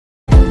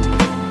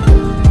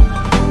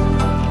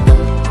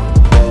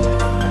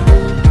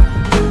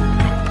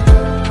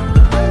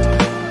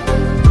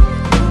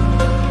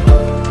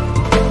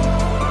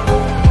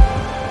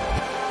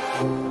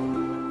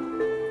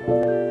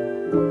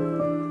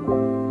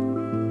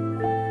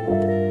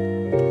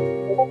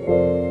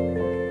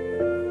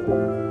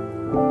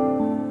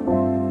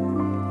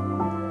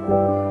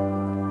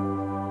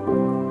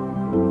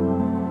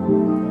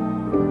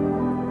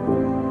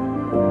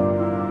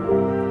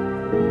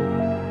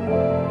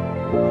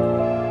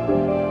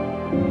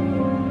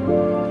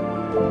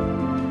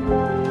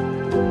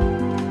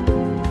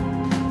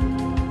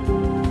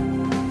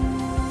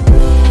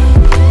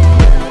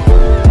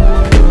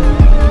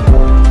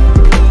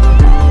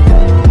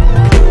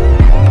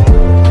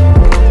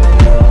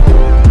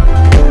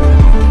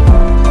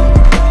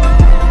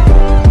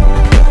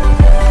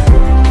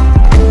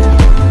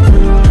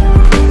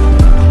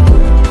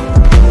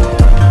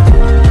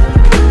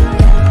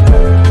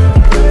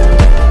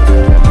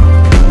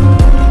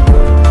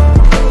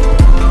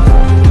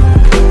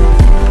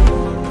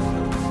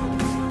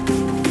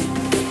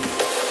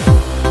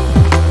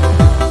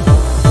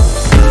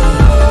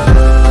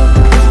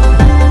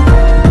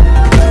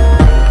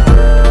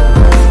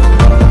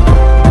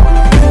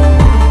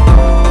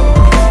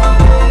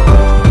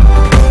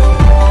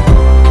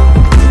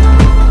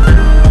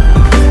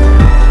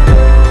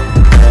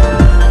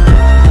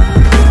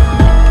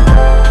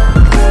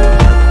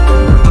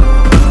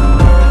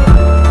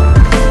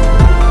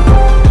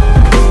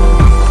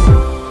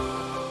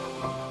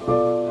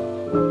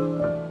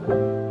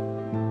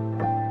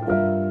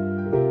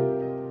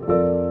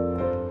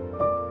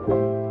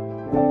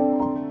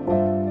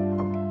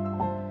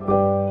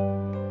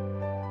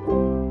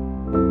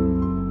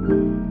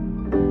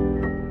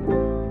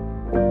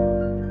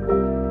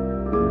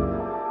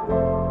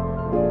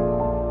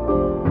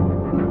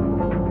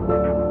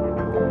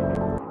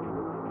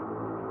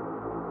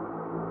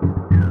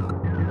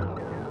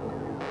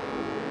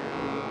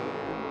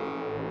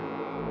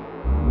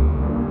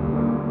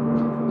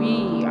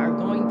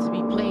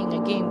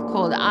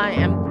called I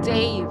Am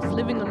Dave,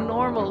 living a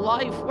normal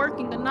life,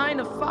 working a 9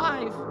 to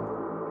 5.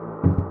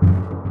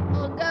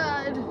 Oh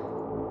God.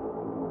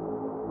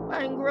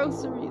 Buying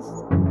groceries.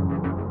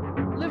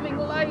 Living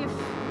life.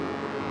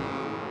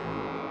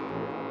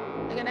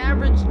 Like an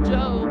average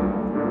Joe.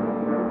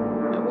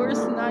 My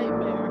worst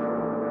nightmare.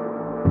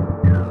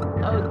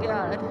 Oh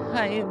God,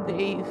 I am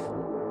Dave.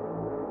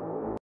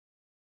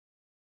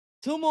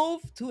 To move,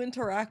 to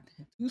interact,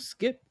 to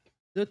skip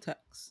the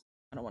text.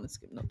 I don't want to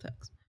skip no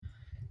text.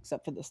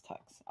 Except for this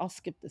text. I'll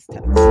skip this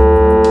text.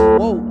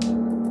 Whoa.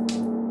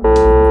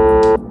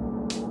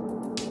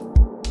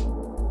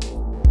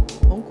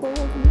 Phone call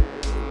over me?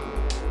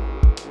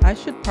 I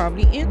should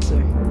probably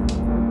answer.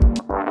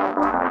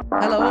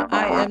 Hello,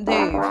 I am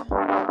Dave.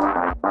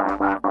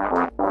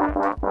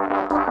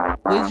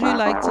 Would you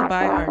like to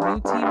buy our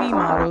new TV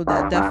model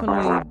that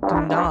definitely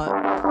do not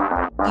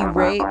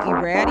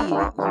irradiate you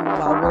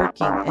while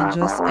working and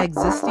just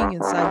existing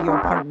inside your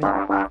apartment?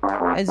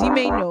 As you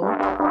may know,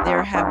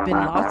 there have been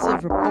lots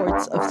of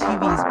reports of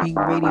TVs being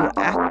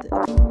radioactive.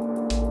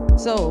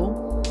 So,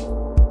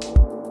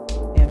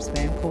 damn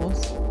spam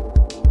calls.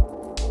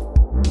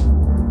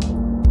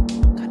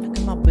 God, look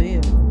at my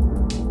bed.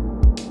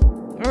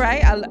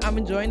 Alright, I'm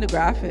enjoying the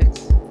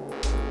graphics.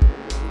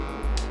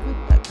 Look,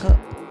 that cup.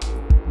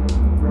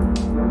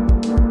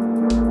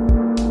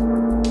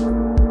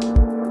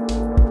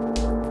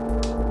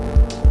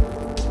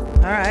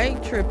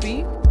 Alright,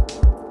 trippy.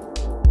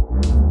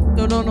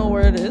 Don't know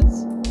where it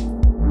is.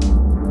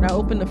 Can I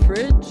open the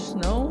fridge?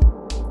 No?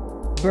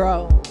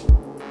 Bro.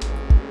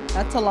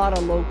 That's a lot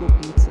of local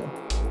pizza.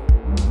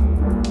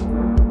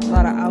 A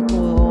lot of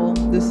alcohol.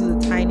 This is a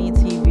tiny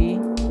TV.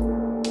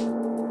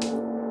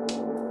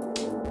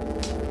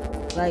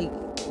 Like,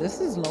 this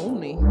is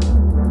lonely.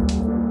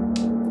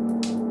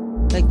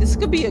 Like, this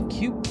could be a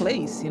cute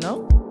place, you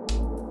know?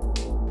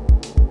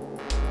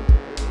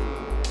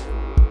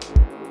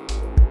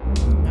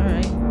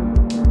 Alright.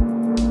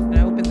 Can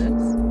I open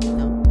this?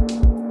 No.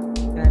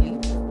 Can I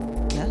leave?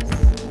 Yes.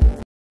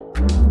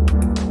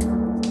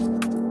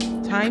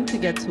 Time to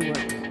get to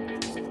work.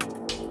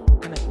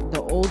 And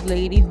the old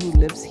lady who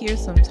lives here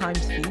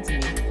sometimes feeds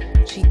me.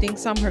 She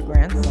thinks I'm her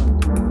grandson.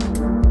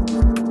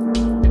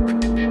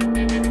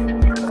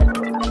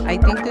 I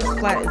think this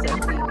flat is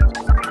empty.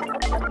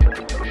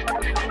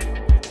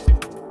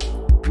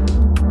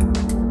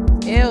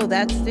 Ew,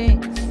 that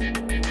stinks.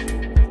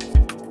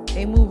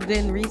 They moved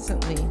in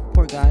recently,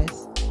 poor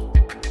guys.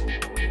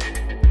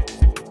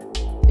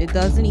 It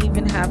doesn't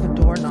even have a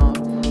doorknob.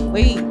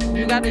 Wait,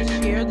 you gotta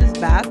share this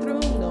bathroom?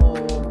 No.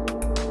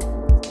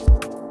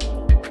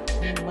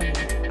 Money.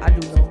 I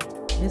do know.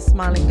 This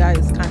smiling guy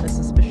is kind of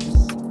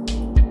suspicious.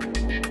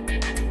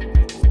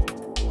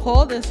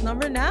 Call this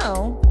number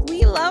now.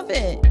 We love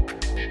it.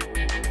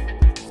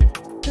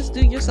 Just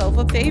do yourself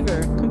a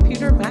favor.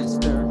 Computer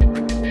master.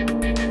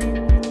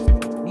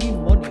 Need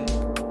money.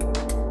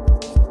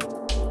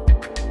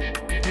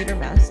 Computer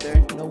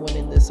master? No one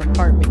in this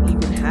apartment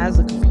even has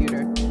a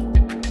computer.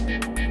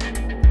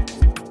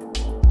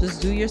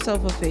 Just do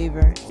yourself a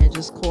favor and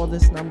just call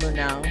this number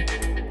now.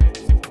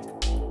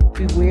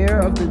 Beware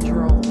of the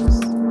drones.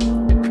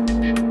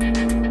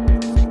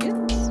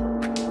 Chickens?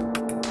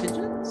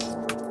 Pigeons?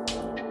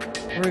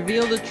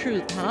 Reveal the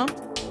truth, huh?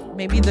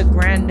 Maybe the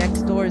grand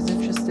next door is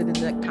interested in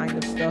that kind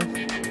of stuff.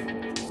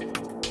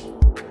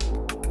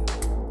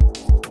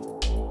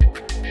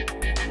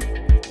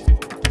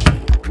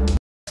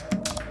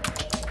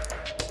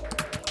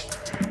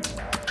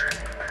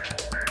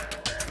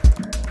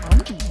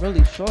 I'm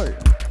really short.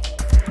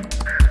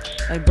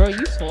 Like, bro,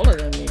 you taller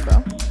than me,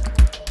 bro.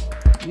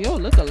 We all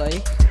look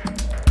alike.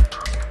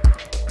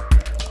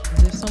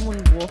 Is there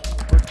someone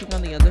working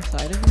on the other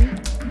side of me?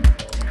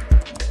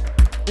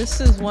 This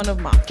is one of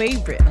my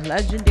favorite, a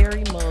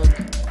legendary mug.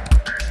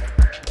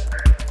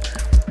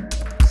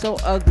 So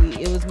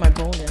ugly, it was my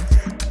bonus.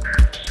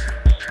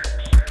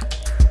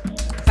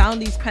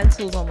 Found these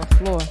pencils on the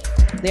floor.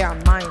 They are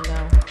mine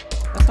now.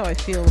 That's how I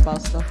feel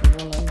about stuff in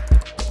real life.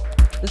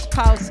 This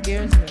pile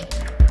scares me.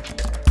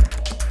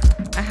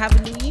 I have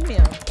a new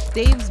email.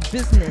 Dave's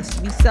Business.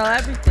 We sell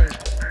everything.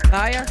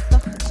 Buy our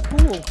stuff, it's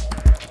cool.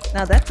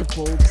 Now that's a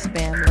bold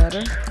spam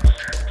letter.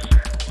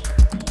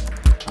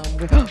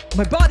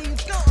 My body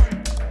is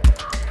gone!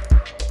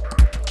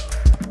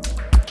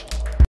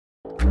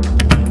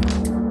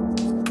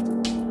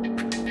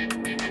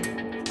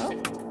 Oh.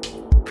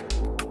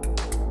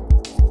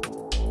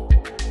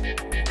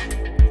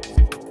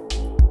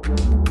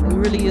 It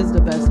really is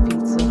the best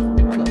pizza.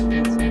 I love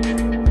pizza.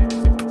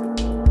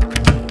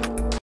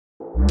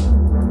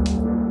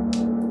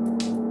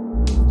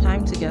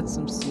 Time to get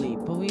some sleep,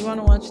 but we want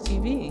to watch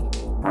TV.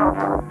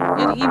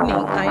 Good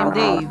evening, I am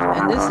Dave,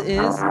 and this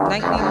is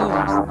Nightly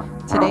News.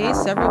 Today,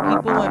 several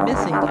people went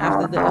missing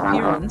after the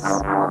appearance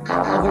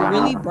of a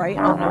really bright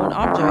unknown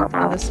object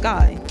in the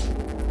sky.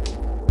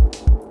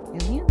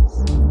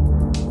 Aliens?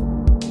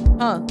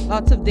 Huh,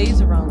 lots of days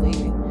around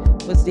lately.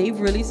 Was Dave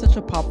really such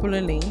a popular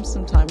name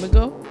some time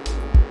ago?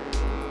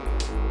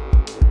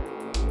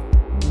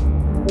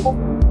 You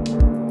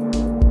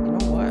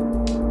know what?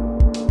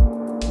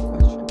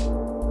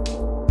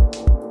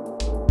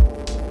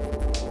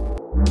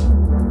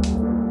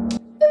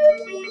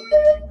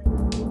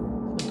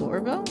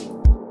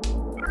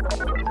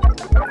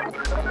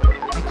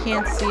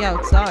 can't see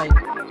outside.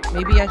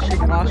 Maybe I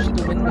should wash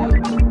the window.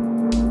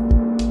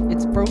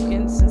 It's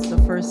broken since the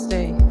first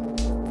day.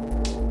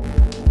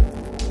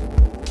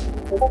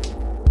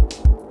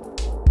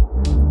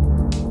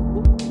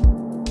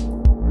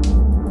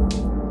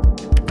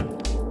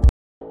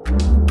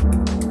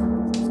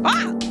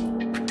 Ah!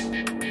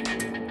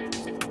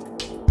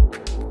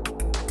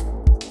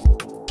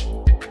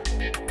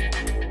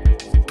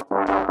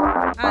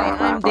 Hi,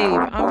 I'm Dave.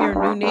 I'm your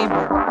new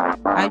neighbor.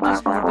 I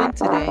just moved in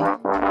today.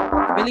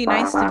 Really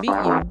nice to meet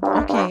you.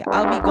 Okay,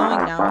 I'll be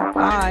going now.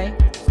 Bye.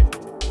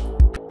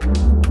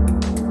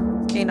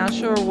 Okay, not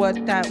sure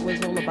what that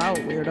was all about,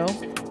 weirdo.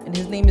 And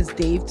his name is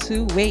Dave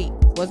too. Wait,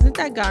 wasn't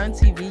that guy on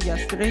TV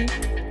yesterday?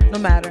 No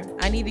matter.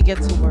 I need to get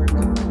to work.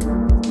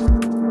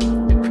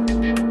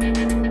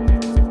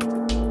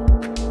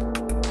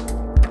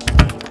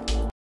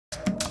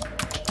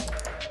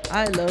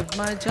 I love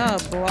my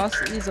job. Boss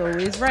is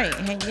always right.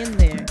 Hang in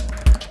there.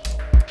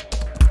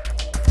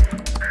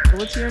 So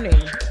what's your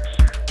name?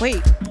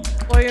 Wait,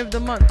 employee of the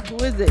month. Who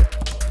is it?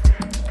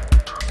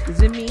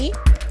 Is it me?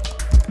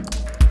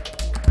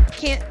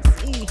 Can't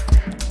see.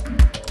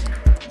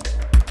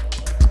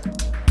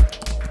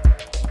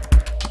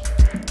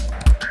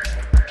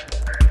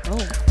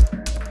 Oh.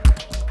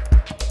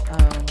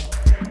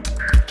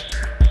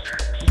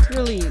 It's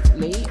really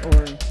late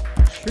or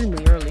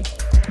extremely early.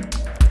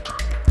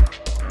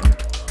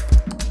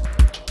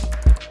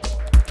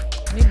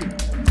 Maybe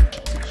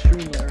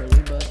extremely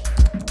early, but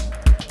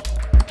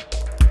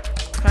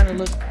I'm trying to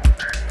look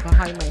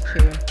behind my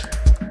chair.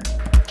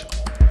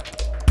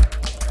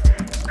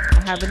 I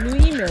have a new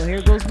email.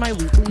 Here goes my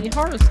weekly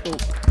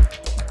horoscope.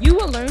 You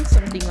will learn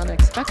something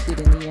unexpected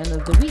in the end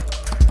of the week.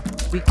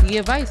 Weekly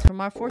advice from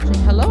our fortune.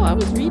 Hello, I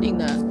was reading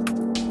that.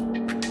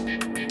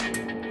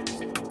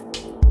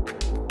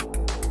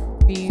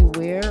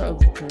 Beware of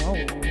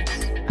drones.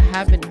 I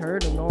haven't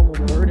heard a normal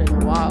bird in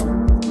a while.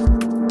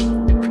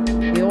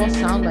 They all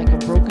sound like a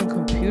broken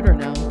computer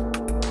now.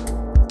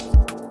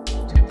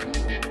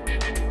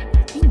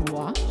 Being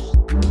watched?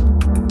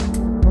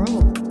 Bro,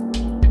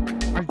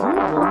 are you a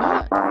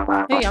robot?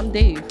 Hey, I'm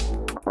Dave.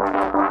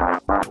 Yeah,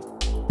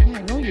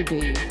 I know you're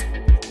Dave.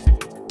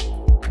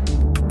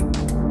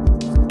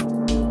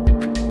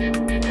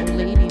 Old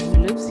lady who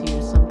lives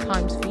here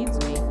sometimes feeds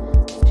me.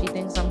 She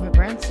thinks I'm her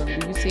grandson.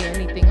 Do you say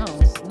anything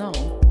else? No.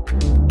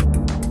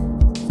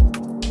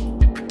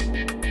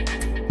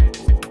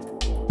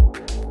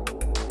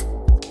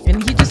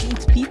 And he just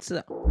eats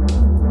pizza.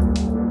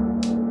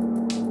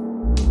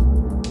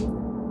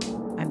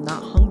 I'm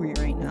not hungry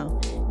right now,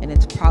 and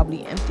it's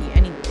probably empty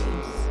anyways.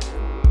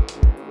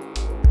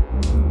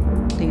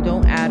 They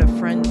don't add a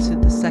friend to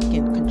the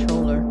second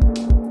controller.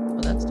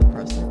 Well, that's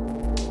depressing.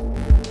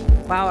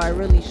 Wow, I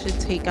really should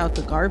take out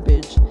the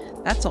garbage.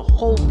 That's a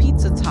whole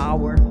pizza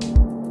tower.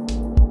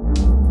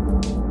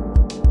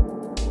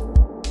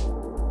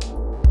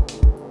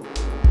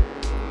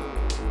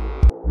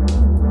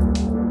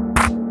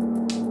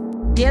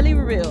 Daily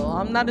Real.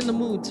 I'm not in the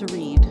mood to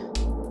read.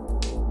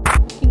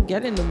 You can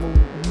get in the mood.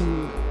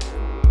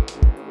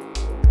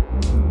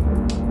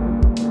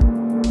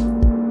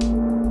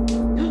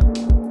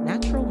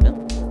 Natural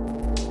milk.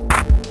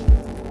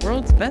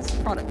 World's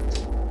best product.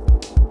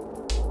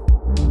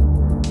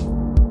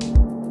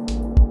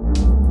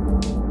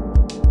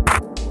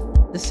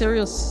 The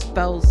cereal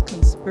spells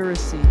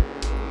conspiracy.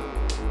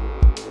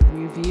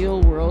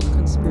 Reveal world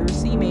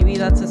conspiracy. Maybe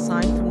that's a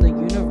sign from the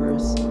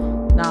universe.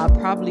 Nah,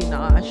 probably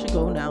not. I should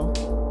go now.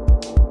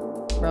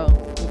 Bro,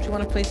 don't you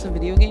want to play some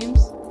video games?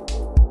 I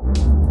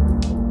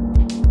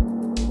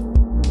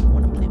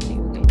want to play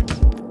video games.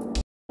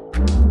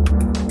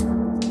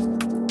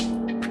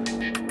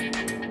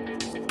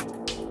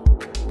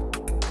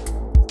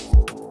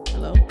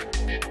 Hello?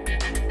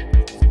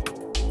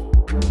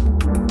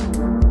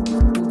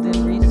 Moved in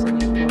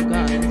recently, poor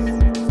guys.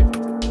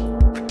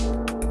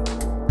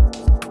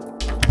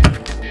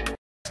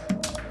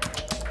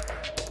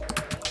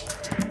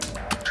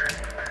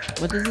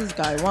 What does this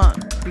guy want?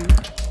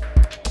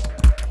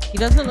 He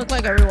doesn't look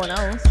like everyone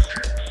else.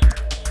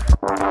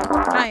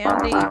 Hi, I'm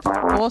Dave.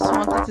 Boss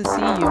wanted to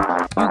see you.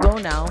 You go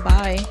now.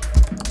 Bye.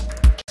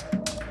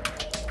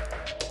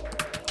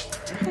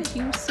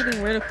 He was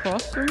sitting right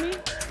across from me.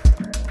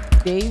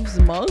 Dave's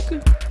mug?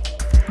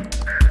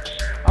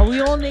 Are we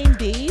all named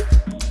Dave?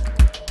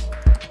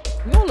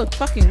 We all look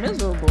fucking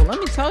miserable. Let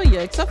me tell you,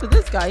 except for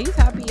this guy. He's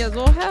happy as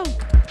all hell.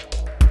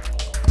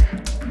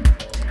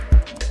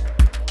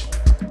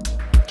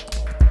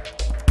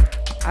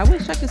 I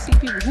wish I could see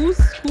people.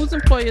 Who's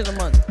employee of the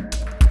month?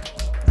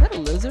 Is that a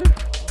lizard?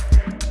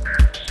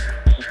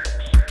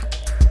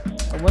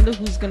 I wonder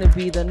who's gonna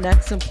be the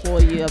next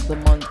employee of the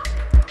month.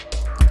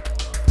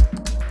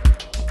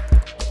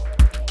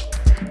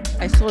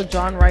 I saw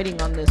John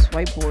writing on this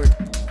whiteboard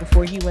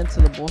before he went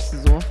to the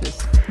boss's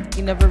office.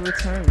 He never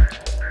returned.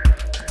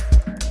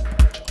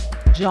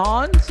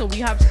 John? So we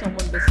have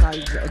someone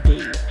besides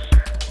Dave.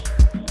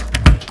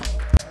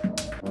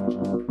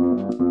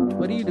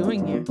 What are you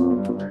doing here?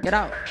 Get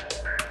out.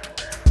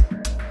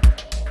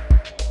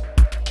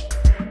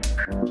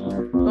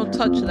 Don't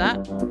touch that.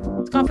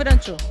 It's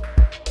confidential.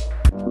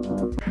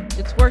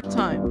 It's work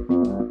time.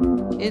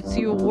 It's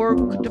your work,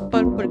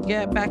 but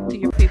get back to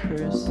your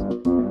papers.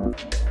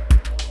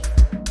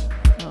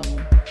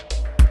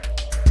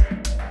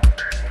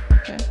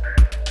 Okay.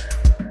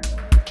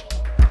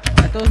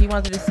 I thought he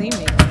wanted to see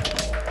me.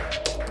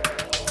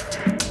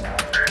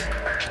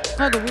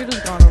 Oh, the weirdo's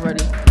gone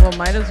already. Well,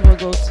 might as well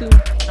go too.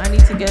 I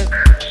need to get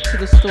to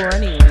the store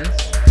anyways.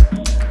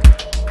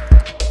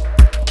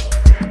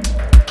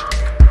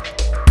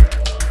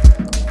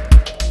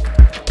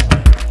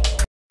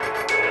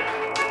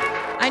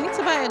 I need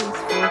to buy at least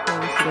 4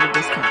 things to get a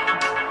discount.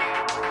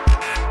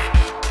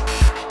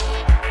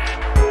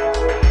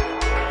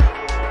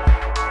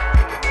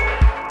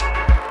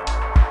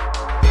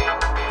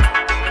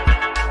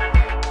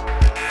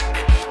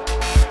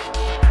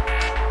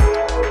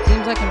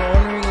 Seems like an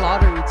ordinary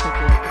lottery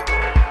ticket.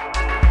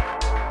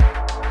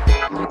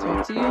 Can I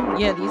talk to you?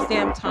 Yeah, these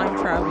damn time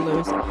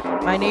travelers.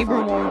 My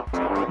neighbor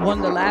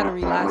won the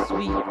lottery last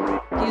week.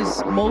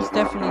 He's most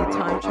definitely a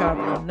time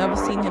traveler. Never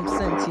seen him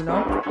since, you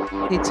know?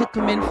 They took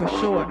him in for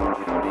sure.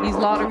 These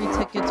lottery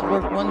tickets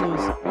work wonders.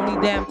 Only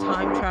damn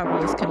time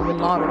travelers can win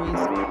lotteries.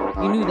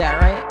 You knew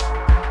that, right?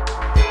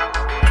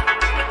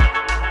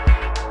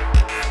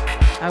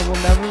 I will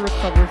never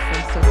recover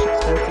from such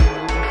expensive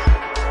news.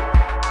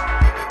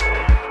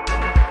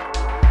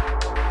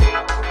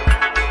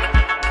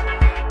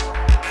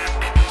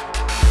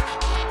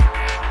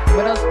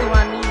 What else do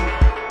I need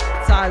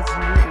besides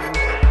noodles?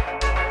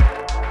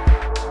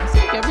 I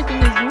think everything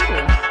is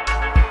noodles.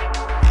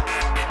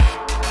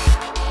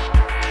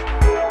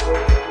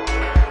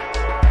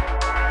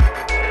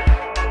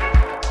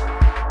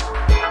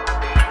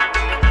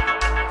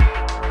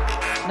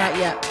 Not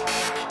yet.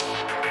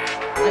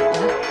 Not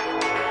yet.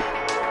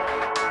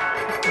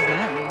 What does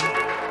that mean?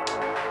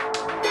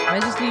 Can I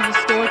just leave the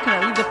store? Can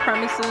I leave the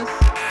premises?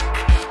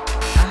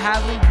 I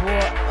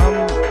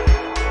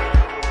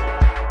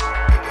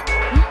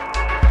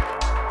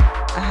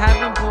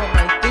haven't bought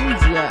my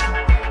things yet.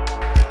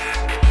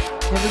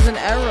 There was an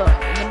error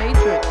in the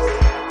matrix.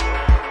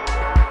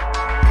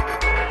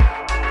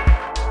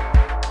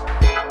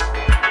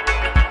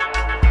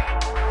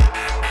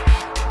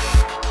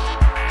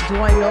 Do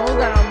I know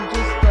that I'm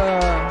just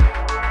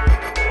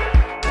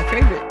my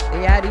favorite?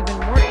 They add even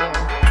more air.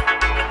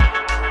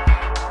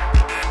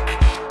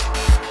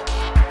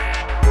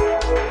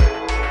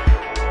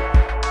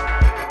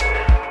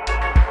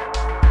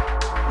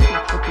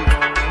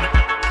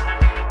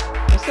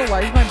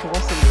 Why is my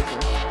boss a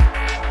loser?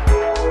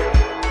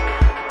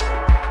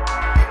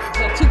 Is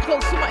that too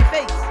close to my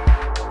face?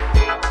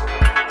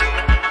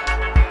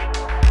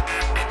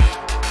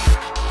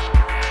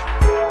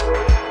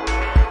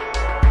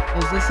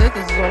 Is this it?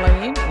 This is all I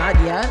need? Not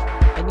yet.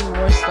 I need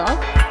more stuff.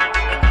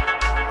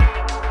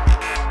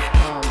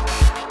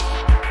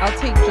 I'll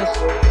take just...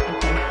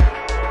 Okay.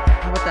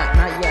 How about that?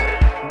 Not yet.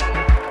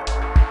 Okay.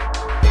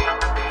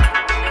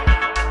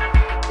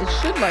 It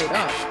should light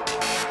up.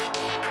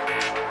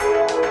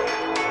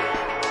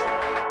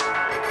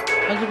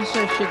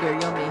 100% sugar,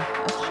 yummy.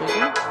 That's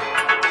sugar?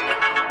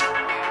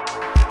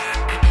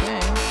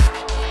 Okay.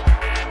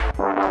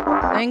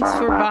 Thanks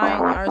for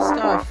buying our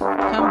stuff.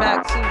 Come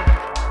back soon.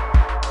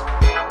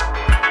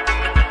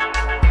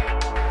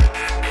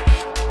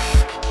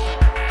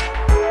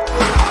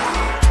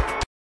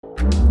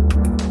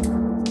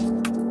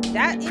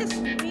 That is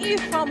me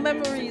from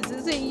Memories.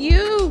 Is it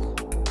you?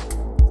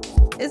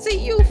 Is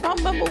it you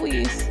from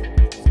Memories?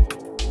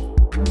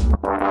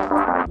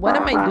 What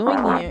am I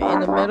doing here in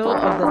the middle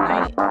of the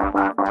night?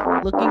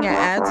 Looking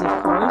at ads,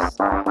 of course.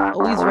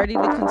 Always ready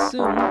to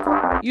consume.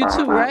 You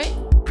too, right?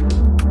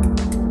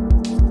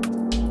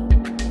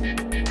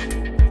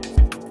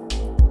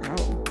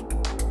 Oh.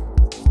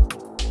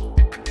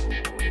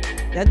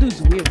 That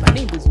dude's weird. My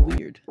name is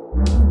weird.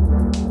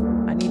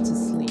 I need to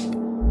sleep.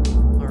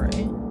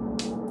 Alright.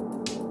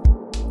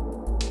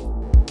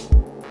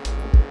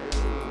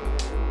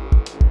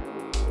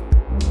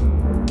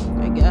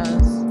 I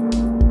guess.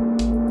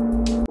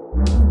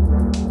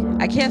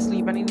 I can't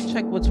sleep. I need to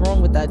check what's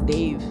wrong with that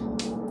Dave.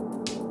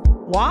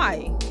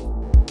 Why?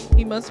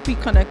 He must be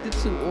connected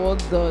to all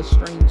the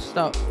strange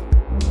stuff.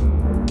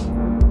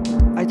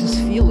 I just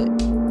feel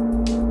it.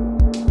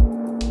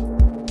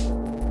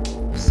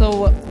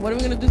 So, what are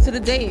we gonna do to the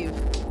Dave?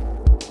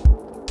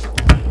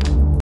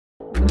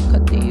 I'm gonna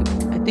cut Dave.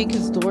 I think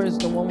his door is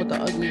the one with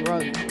the ugly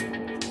rug.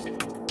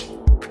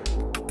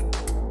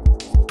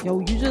 Yo,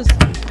 you just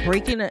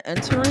breaking and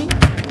entering?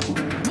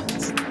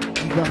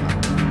 What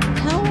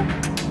the hell?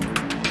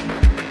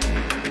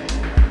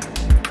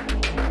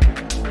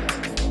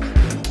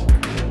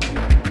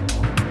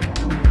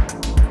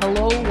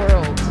 Hello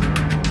world.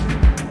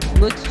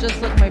 Looks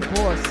just like my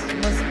boss.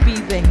 Must be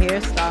the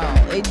hairstyle.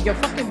 Hey, your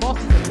fucking boss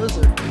is a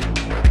lizard.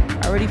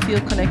 I already feel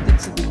connected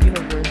to the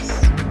universe.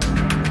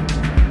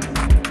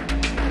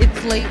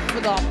 It's late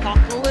for the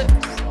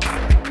apocalypse.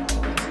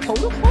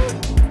 Protocol?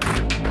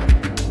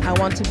 I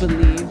want to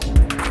believe.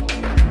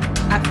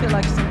 I feel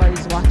like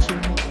somebody's watching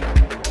me.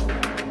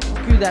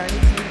 Screw that, I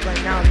need to leave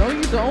right now. No,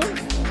 you don't.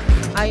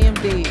 I am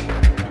Dave.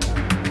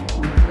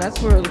 That's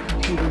where the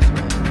computers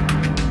went.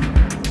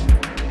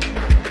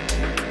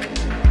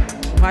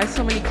 Why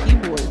so many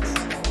keyboards?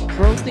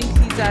 Bro thinks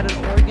he's at an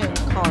organ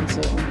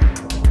concert.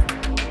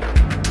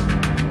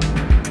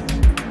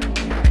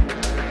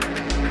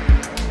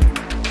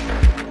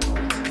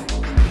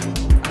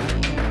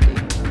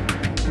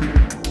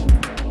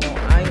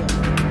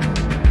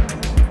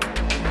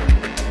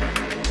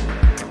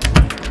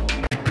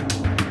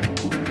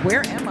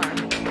 Where am I?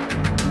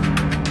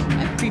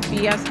 That's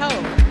creepy as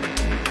hell.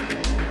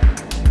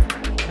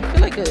 I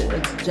feel like a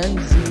Gen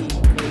Z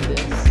made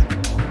this.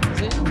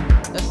 Is it?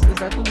 Is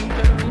that the new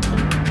generation?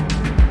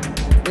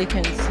 They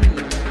can see.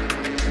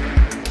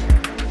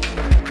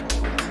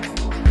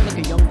 I feel like a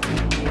young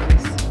people made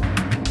this.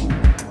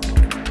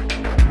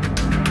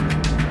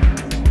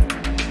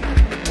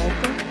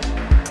 Welcome.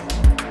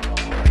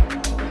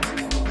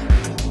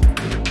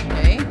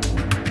 Okay.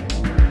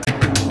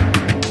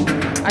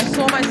 I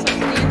saw myself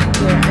standing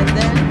there, and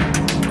then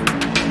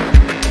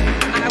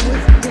I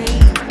was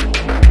dazed.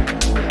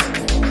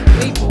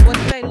 Wait, but what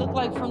did I look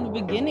like from the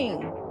beginning?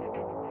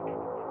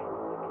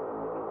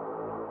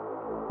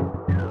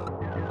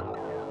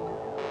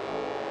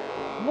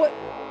 What?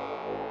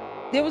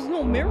 There was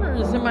no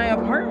mirrors in my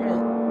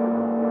apartment.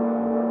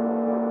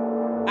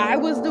 I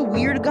was the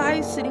weird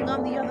guy sitting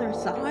on the other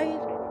side.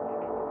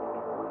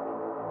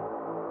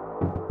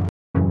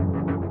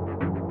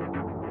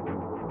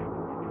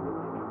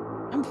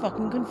 I'm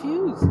fucking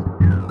confused.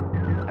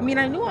 I mean,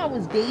 I knew I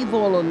was Dave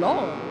all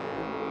along.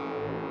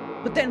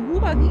 But then who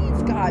are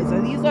these guys?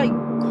 Are these like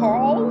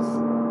Carls?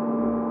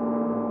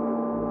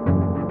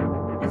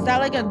 Is that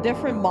like a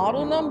different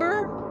model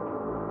number?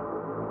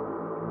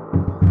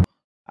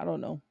 I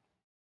don't know.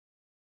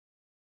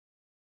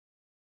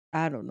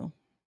 I don't know.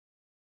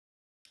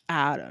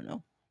 I don't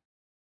know.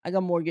 I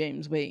got more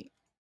games. Wait.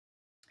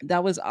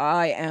 That was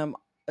I Am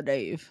a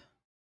Dave.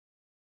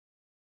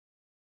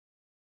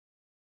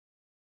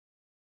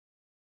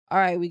 All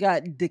right, we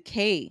got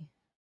Decay,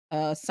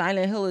 a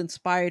Silent Hill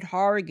inspired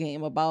horror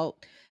game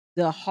about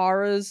the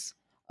horrors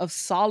of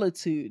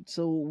solitude.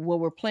 So what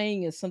we're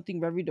playing is something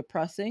very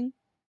depressing.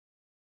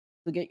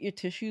 So get your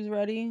tissues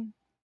ready.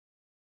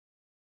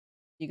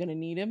 You're gonna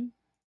need them.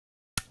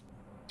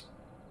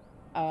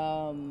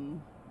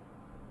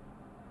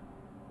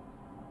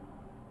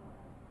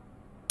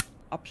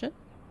 Option.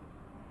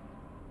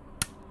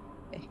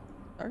 Okay,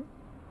 start.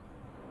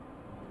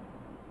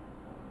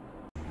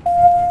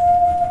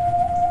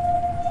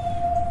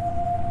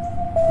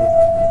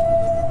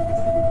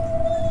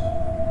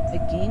 A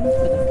game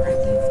for the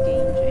Brackies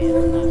game jam.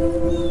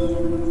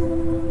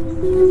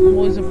 I'm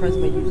always impressed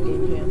by these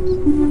game jams.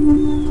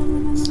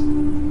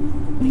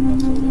 Opening my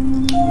folder.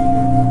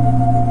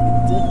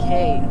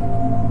 Decay.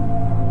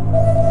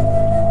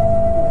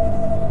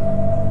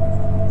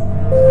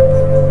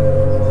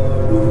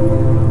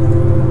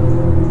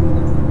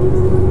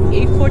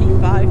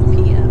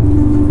 p.m.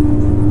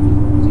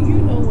 Do you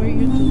know where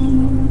you're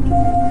doing?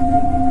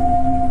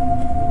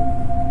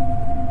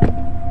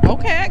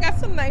 Okay, I got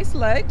some nice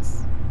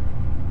legs.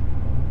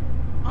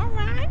 All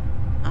right,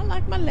 I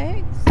like my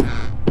legs.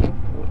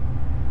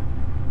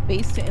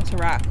 Base to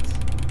interact.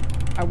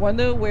 I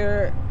wonder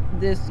where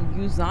this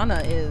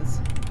Uzana is.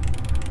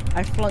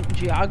 I flunked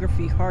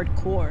geography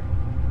hardcore.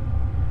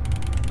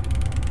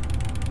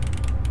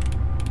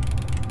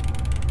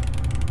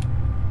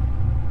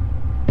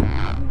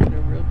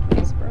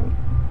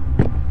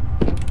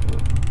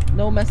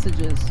 No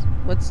messages.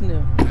 What's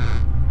new?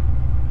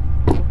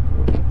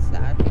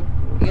 Sad.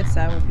 I get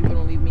sad when people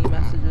don't leave me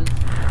messages.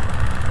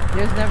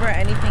 There's never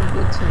anything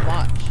good to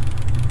watch.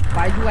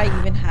 Why do I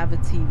even have a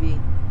TV?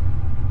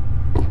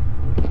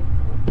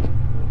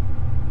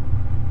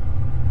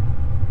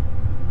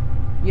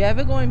 You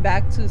ever going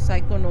back to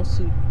Saiko no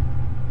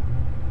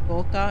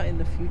Sutoka in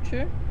the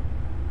future?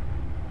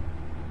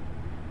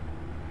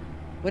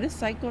 What is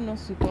Saiko no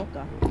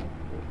Sutoka?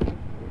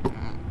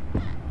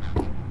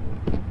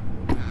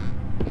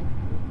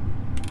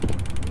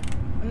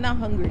 I'm not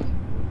hungry.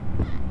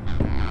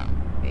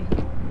 Okay.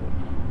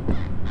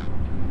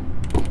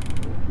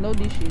 No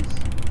dishes.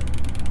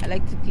 I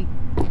like to keep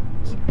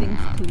things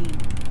clean.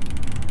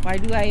 Why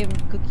do I even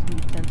cook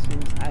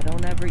utensils? I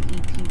don't ever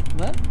eat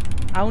what?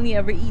 I only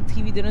ever eat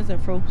TV dinners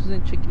and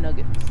frozen chicken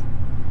nuggets.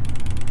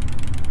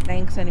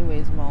 Thanks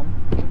anyways, Mom.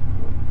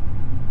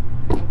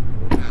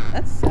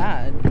 That's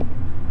sad.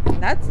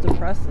 That's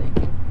depressing.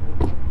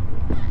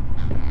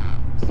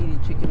 See the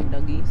chicken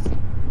nuggies.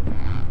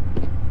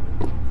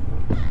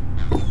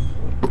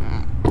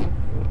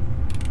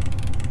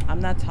 I'm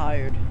not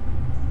tired.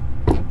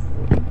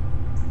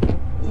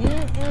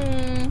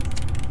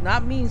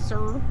 Not me,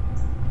 sir.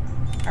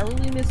 I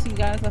really miss you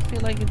guys. I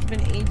feel like it's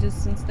been ages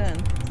since then.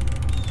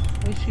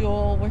 Wish you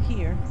all were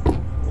here.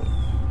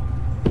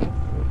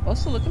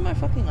 Also, look at my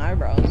fucking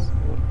eyebrows.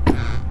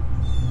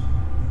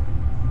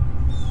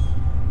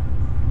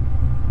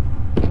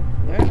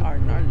 They are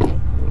gnarly.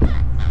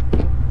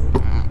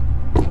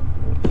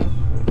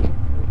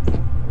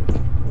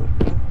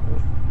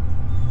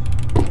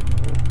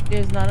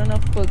 There's not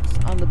enough books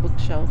on the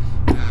bookshelf.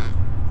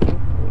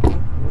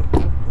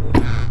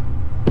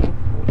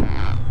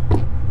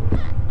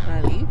 Can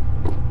I leave?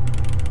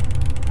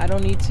 I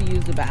don't need to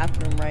use the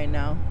bathroom right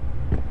now.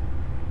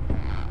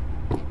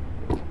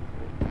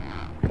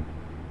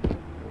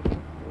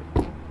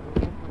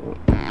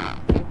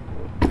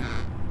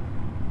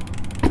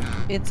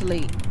 It's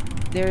late.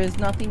 There is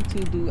nothing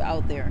to do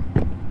out there.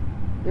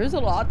 There's a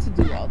lot to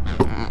do out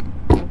there.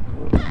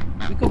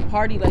 We could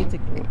party like it's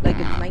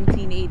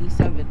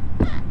 1987.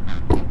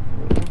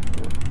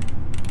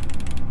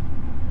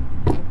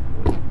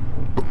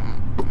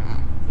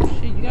 Oh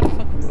shit, you got a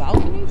fucking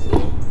balcony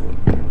too?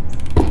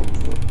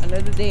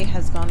 Another day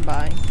has gone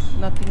by.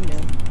 Nothing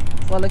new.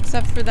 Well,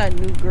 except for that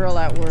new girl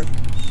at work.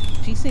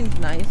 She seems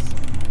nice.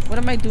 What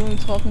am I doing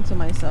talking to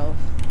myself?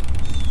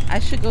 I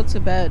should go to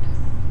bed.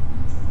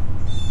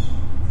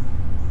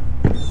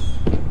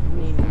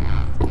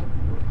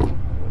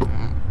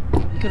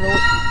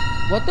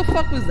 What the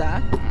fuck was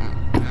that?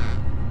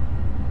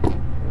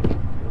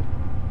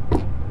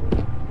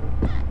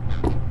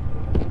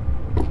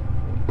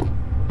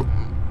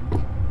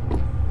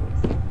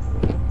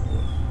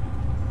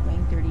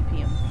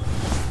 p.m.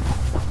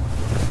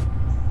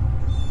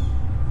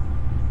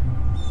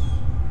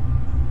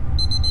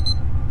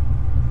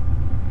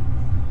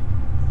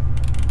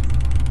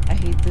 I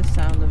hate the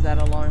sound of that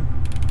alarm.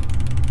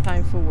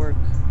 Time for work.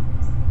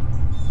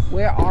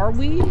 Where are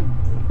we?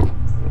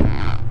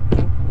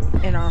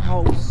 In our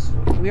house.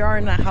 We are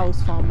in a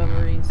house, fond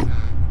memories.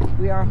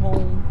 We are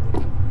home.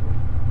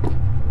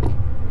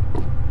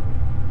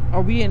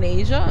 Are we in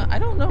Asia? I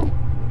don't know.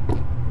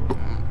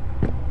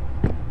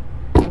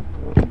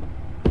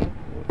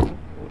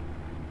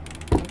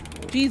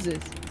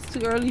 Jesus, it's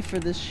too early for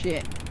this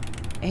shit.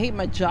 I hate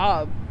my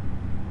job.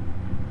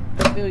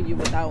 I feel you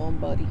with that one,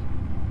 buddy.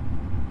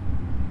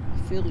 I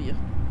feel you.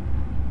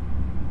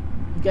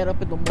 You get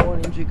up in the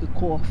morning, drink your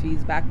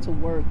coffees, back to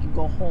work, you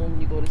go home,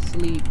 you go to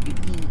sleep, you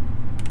eat.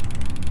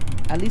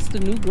 At least the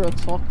new girl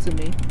talked to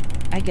me.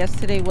 I guess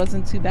today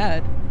wasn't too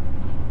bad.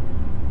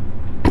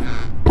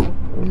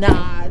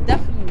 Nah,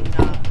 definitely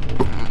not.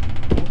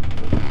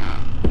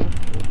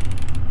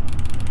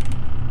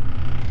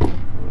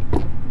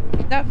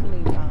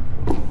 Definitely not.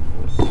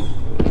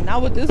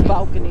 Not with this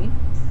balcony.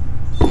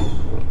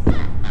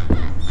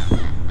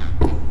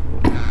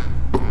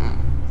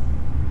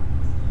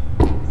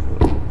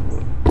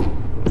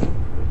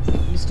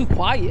 It's too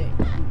quiet.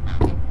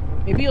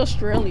 Maybe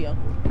Australia.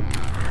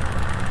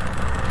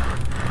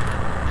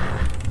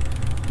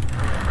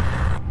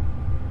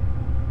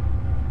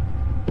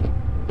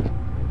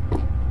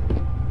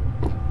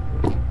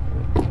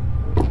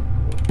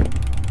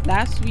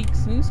 Last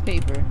week's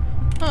newspaper.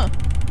 Huh.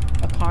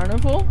 A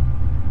carnival?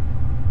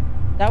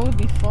 That would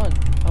be fun.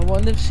 I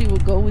wonder if she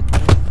would go with me.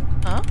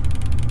 Huh?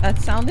 That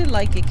sounded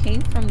like it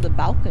came from the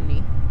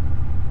balcony.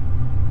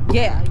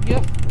 Yeah,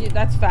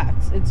 that's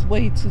facts. It's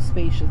way too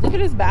spacious. Look at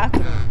this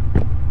bathroom.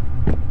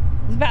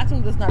 This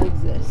bathroom does not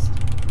exist.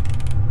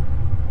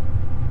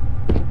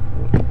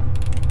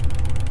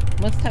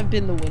 Must have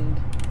been the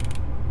wind.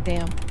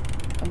 Damn.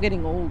 I'm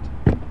getting old.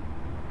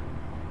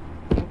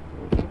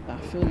 I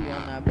feel you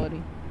on that,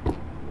 buddy.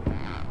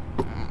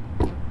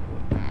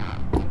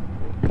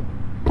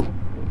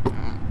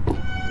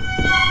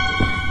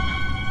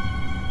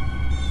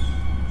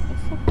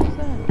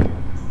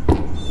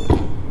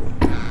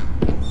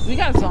 We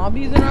got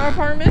zombies in our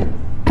apartment?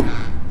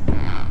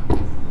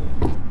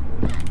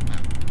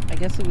 I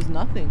guess it was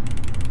nothing.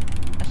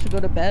 I should go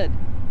to bed.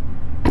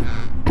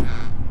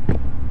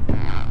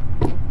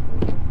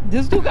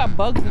 This dude got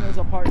bugs in his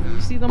apartment.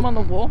 You see them on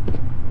the wall?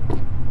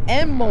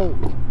 And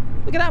mold.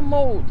 Look at that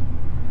mold.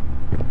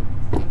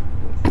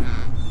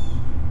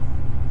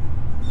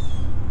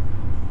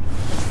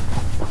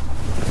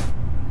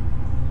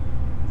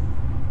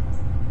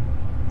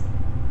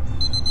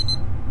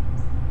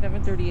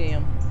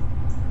 a.m.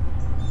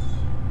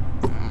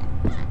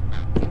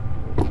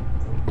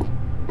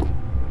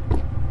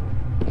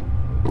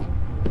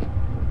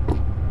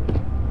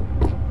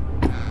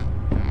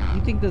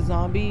 You think the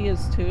zombie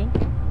is too?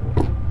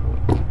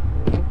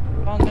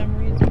 Fond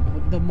memories?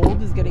 The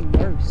mold is getting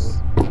worse.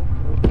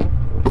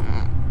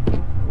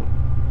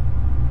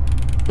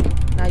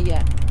 Not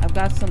yet. I've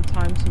got some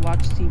time to watch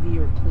TV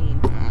or clean.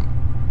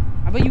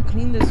 How about you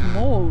clean this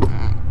mold?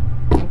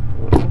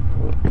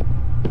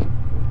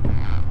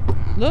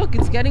 Look,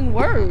 it's getting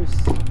worse.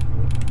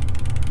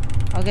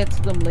 I'll get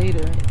to them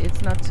later.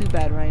 It's not too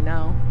bad right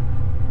now.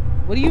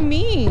 What do you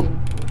mean?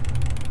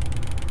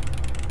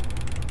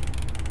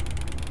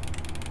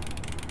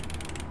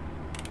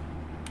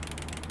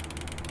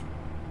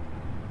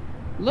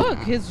 Look,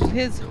 his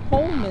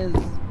home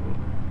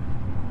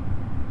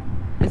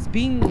is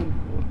being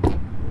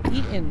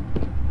eaten.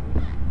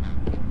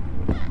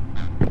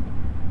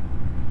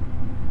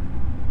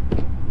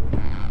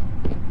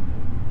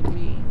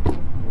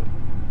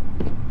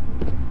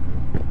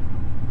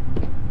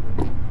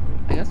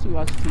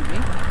 Watch TV.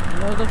 You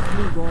know the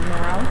flu going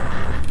around?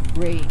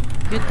 Great.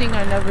 Good thing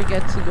I never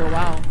get to go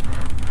out.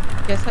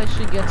 Guess I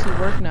should get to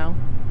work now.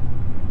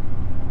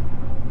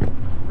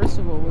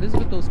 What is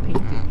with those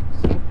paintings?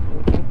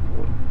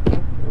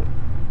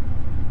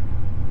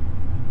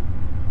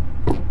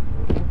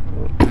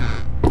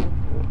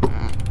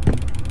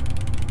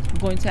 I'm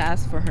going to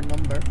ask for her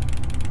number.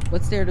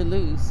 What's there to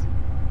lose?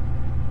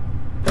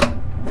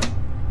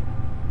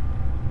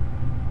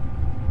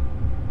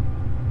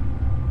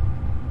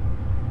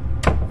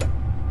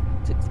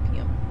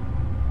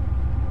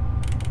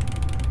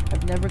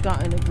 Never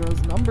gotten a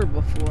girl's number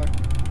before.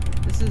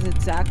 This is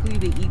exactly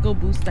the ego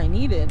boost I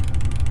needed.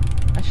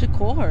 I should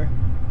call her.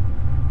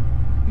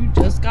 You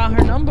just got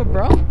her number,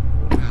 bro.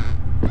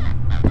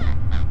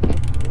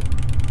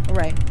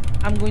 Alright,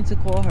 I'm going to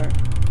call her.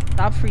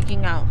 Stop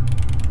freaking out.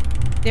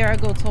 There I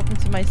go, talking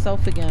to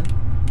myself again.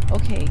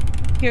 Okay,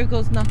 here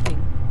goes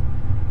nothing.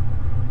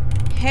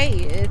 Hey,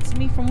 it's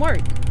me from work.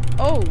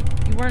 Oh,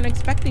 you weren't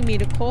expecting me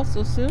to call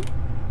so soon?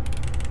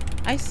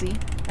 I see.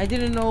 I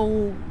didn't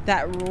know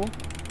that rule.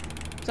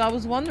 So I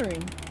was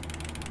wondering,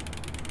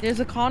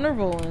 there's a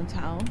carnival in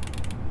town.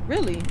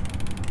 Really?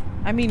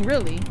 I mean,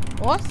 really?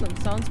 Awesome.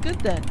 Sounds good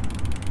then.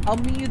 I'll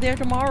meet you there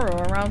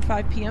tomorrow around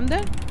 5 p.m.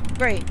 then?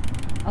 Great.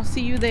 I'll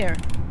see you there.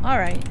 All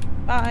right.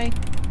 Bye.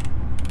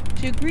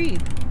 She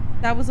agreed.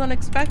 That was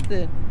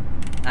unexpected.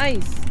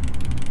 Nice.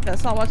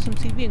 Guess I'll watch some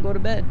TV and go to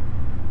bed.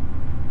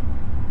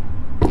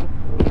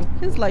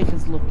 His life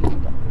is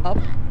looking up.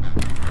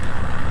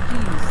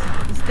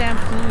 Jeez, this damn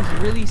flu is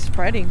really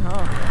spreading,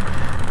 huh?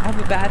 I have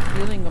a bad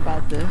feeling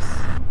about this.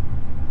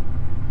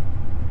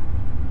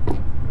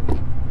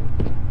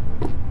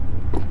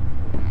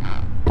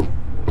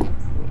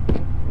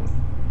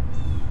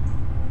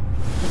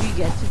 Do we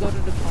get to go to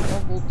the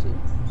carnival too?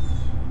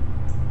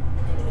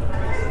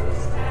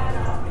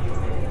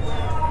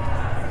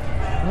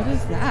 What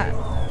is that?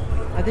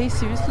 Are they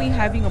seriously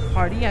having a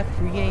party at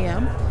 3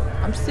 a.m.?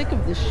 I'm sick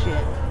of this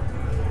shit.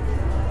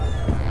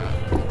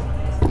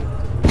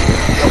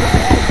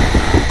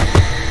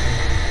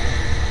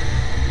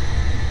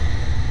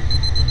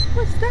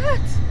 What's that?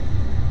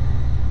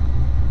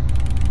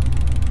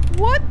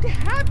 What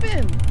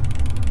happened?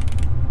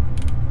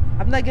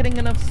 I'm not getting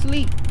enough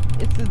sleep.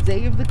 It's the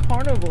day of the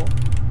carnival.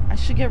 I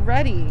should get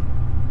ready.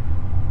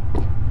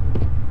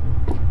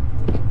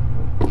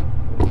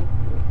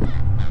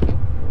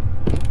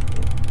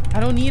 I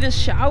don't need a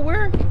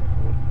shower?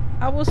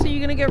 How else are you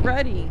gonna get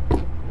ready?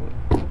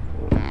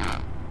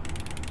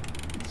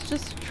 It's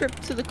just a trip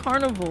to the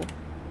carnival.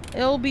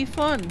 It'll be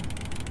fun.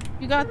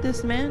 You got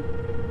this, man.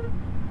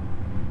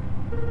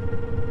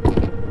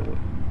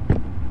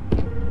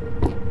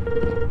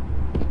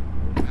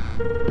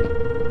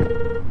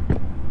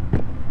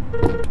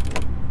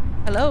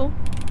 Hello?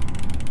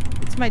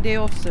 It's my day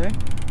off, sir.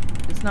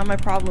 It's not my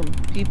problem.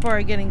 People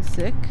are getting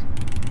sick.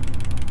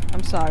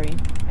 I'm sorry.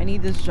 I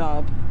need this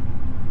job.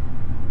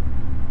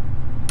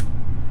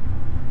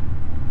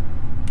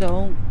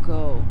 Don't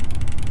go.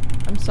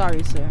 I'm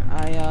sorry, sir.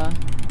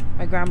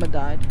 My grandma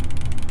died.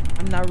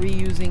 I'm not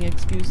reusing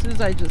excuses.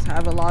 I just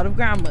have a lot of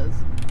grandmas.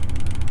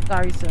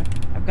 Sorry, sir.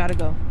 I've got to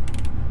go.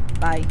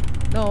 Bye.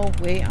 No,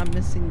 wait. I'm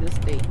missing this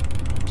date.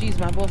 Jeez,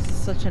 my boss is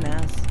such an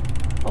ass.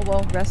 Oh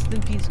well, rest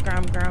in peace,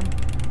 Gram.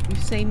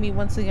 You've saved me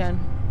once again.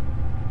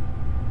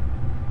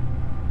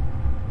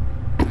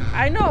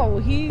 I know,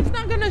 he's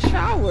not gonna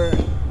shower.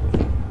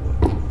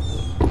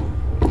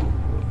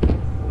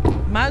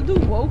 Madu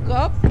woke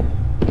up,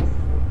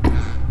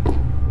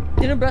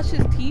 didn't brush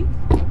his teeth,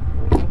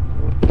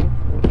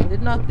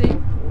 did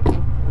nothing.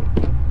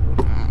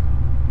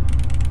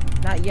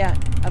 Not yet.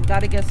 I've got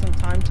to get some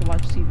time to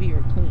watch TV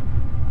or clean.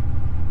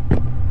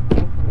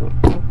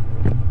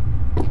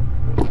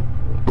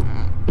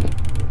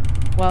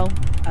 Well,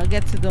 I'll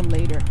get to them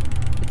later.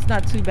 It's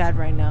not too bad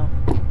right now.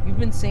 You've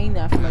been saying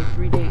that for like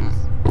 3 days.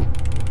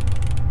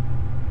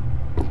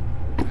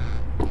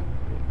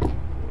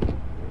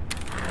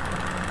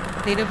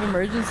 State of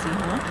emergency,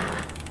 huh?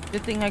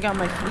 Good thing I got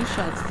my flu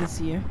shots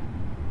this year.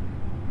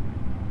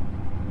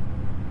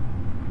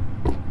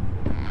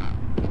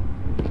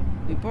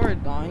 People are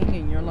dying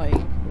and you're like,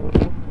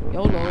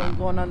 YOLO, I'm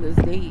going on this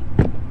date.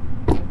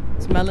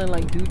 Smelling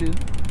like doo-doo.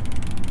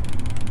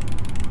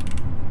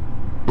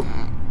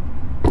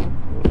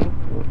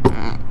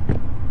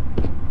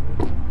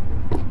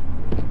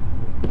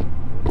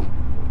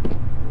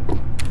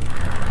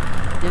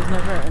 There's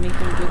never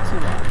anything good to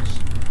watch.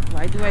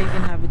 Why do I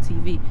even have a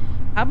TV?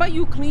 How about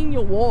you clean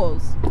your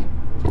walls?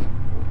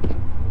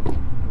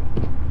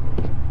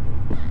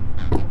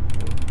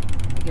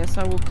 I guess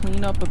I will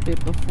clean up a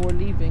bit before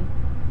leaving.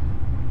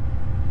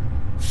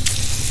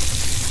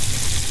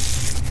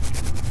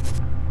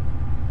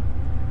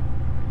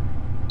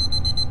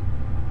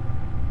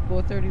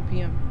 (4:30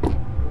 p.m.)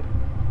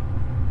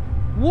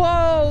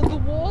 Whoa, the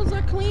walls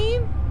are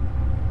clean?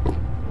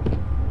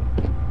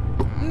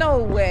 No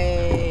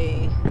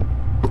way.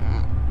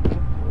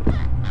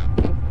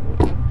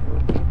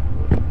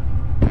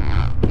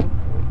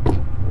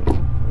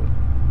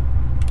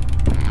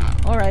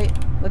 All right,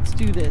 let's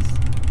do this.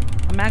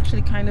 I'm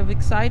actually kind of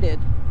excited.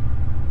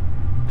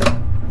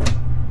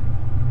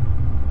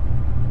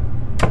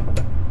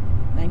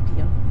 (9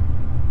 p.m.)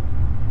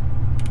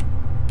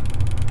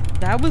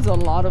 That was a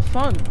lot of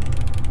fun.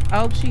 I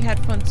hope she had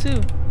fun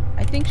too.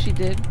 I think she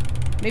did.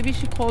 Maybe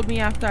she called me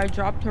after I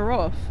dropped her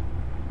off.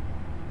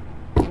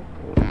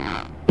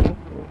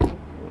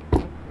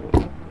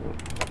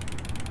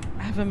 I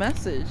have a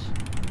message.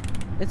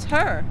 It's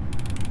her.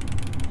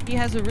 She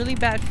has a really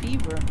bad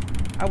fever.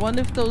 I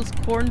wonder if those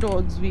corn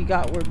dogs we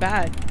got were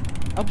bad.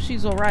 Hope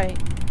she's alright.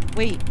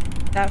 Wait,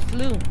 that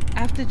flu. I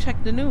have to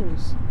check the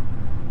news.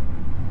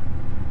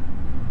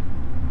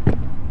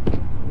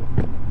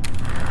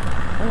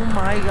 Oh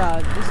my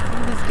god, this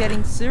food is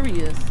getting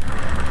serious.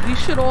 We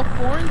should all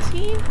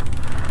quarantine?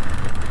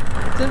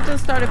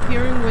 Symptoms start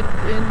appearing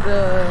within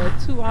the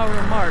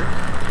 2-hour mark.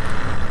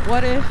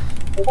 What if...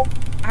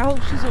 I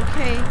hope she's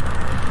okay.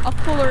 I'll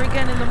call her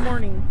again in the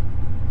morning.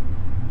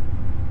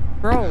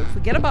 Bro,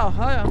 forget about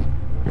her.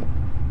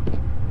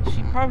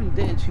 She probably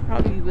did. She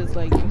probably was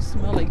like, you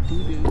smell like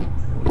doo-doo.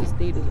 This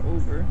date is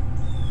over.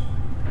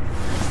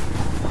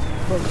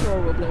 But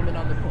sure, we'll blame it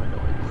on the porn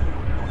dogs.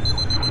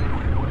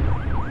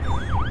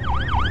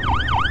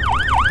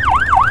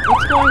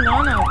 What's going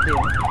on out there?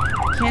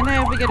 Can't I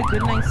ever get a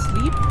good night's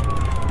sleep?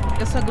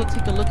 Guess I'll go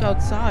take a look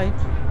outside.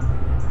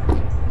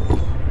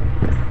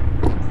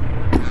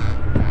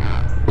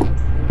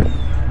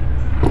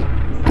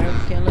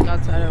 I can't look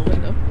outside our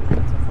window.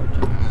 That's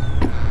unfortunate.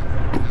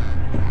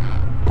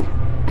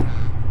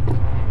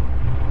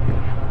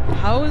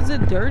 How is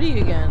it dirty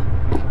again?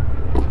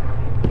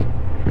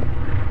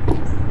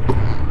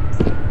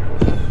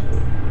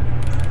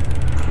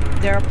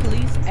 There are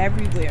police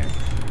everywhere.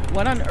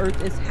 What on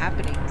earth is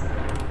happening?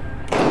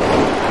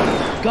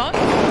 Gun?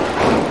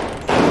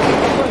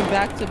 I'm going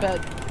back to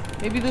bed.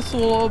 Maybe this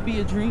will all be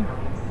a dream.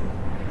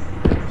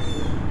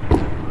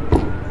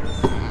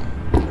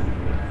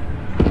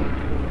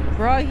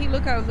 Bro, he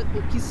look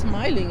he's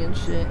smiling and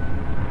shit.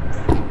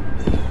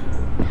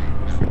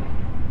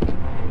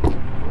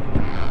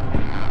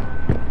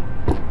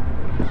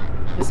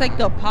 It's like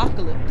the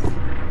apocalypse.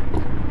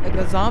 Like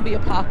a zombie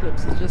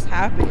apocalypse is just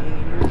happening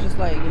and you're just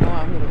like, you know what,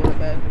 I'm gonna go to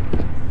bed.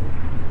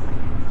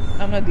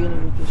 I'm not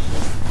dealing with this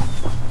shit.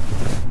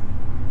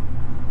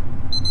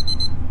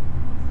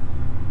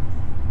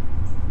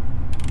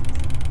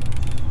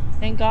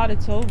 Thank God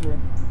it's over.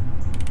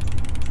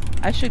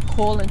 I should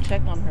call and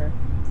check on her.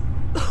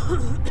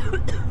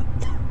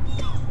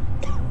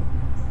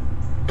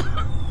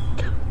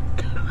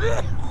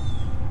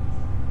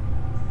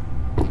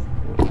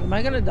 Am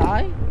I gonna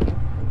die?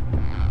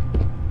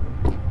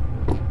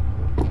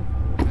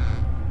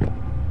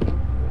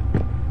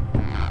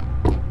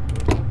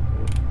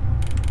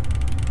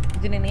 He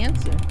didn't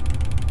answer.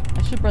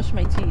 I should brush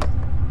my teeth.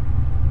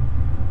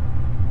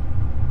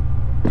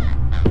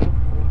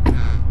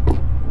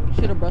 You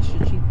should have brushed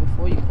your teeth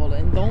before you call it.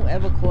 And don't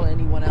ever call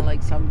anyone at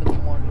like 7 in the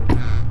morning.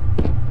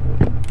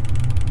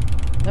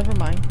 Never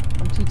mind.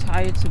 I'm too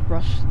tired to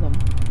brush them.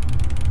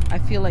 I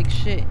feel like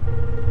shit.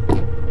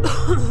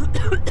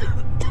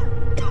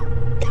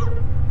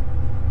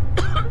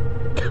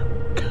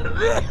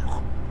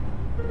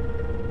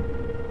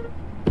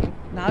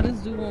 Now this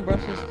dude won't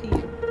brush his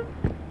teeth.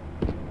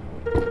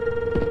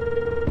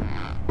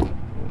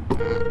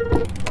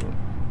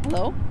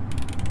 Hello?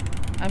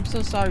 I'm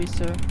so sorry,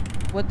 sir.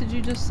 What did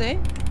you just say?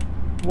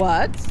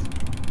 What?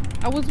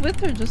 I was with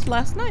her just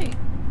last night.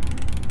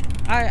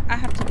 I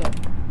have to go.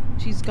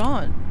 She's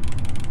gone.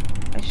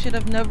 I should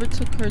have never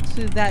took her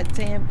to that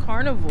damn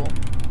carnival.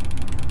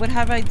 What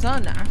have I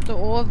done after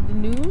all of the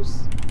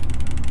news?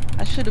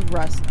 I should have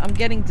rested. I'm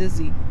getting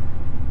dizzy.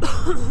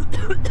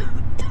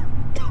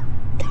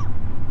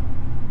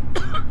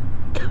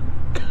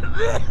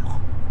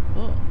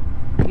 Oh.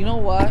 You know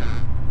what?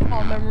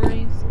 All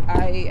memories.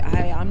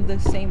 I'm the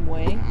same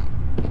way,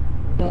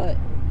 but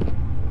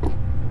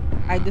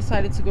I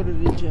decided to go to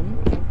the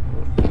gym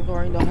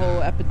during the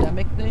whole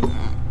epidemic thing,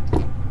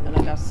 and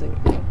I got sick.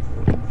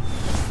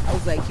 I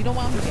was like, you know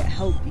what? I'm gonna get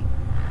healthy.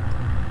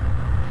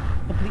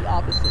 Complete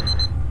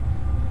opposite.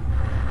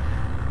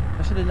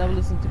 I should have never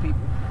listened to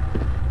people.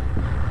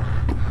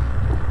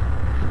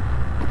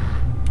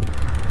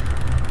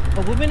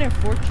 A woman and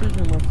 4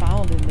 children were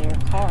found in their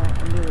car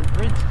under a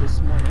bridge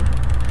this morning.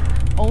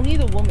 Only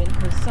the woman,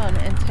 her son,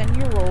 and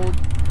 10-year-old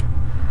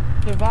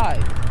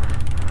survived.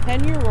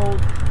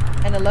 10-year-old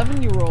and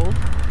 11-year-old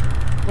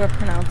were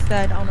pronounced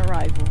dead on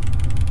arrival.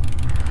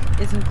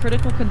 Is in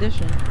critical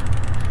condition.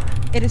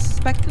 It is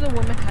suspected the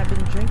woman had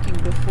been drinking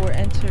before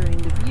entering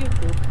the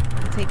vehicle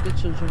to take the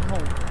children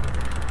home.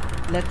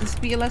 Let this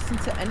be a lesson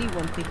to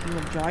anyone thinking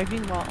of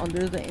driving while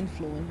under the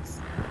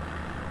influence.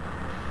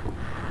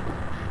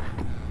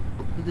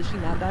 Did she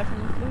not die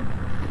from the flu?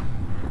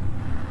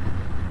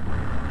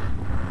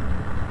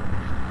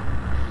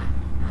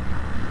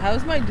 How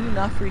is my dude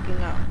not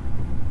freaking out?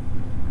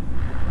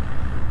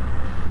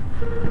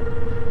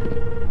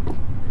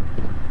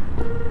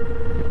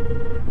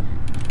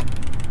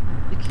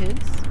 The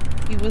kids?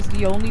 He was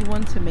the only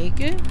one to make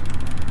it?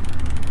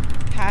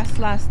 Past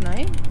last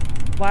night?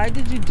 Why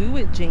did you do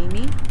it,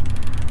 Jamie?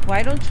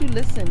 Why don't you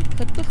listen?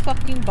 Put the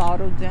fucking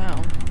bottle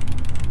down.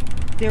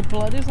 Their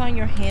blood is on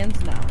your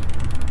hands now.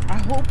 I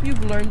hope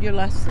you've learned your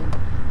lesson.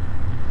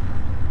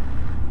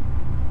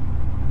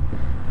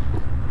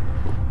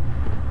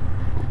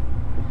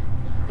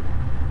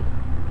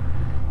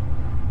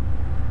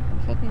 I'm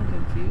fucking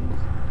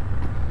confused.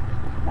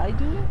 Did I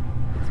do it?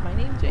 Is my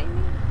name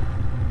Jamie?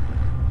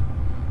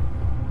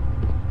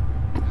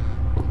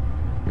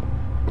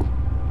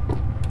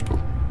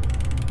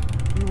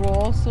 We were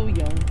all so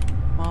young,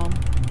 Mom.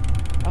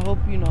 I hope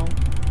you know.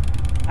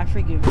 I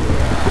forgive you.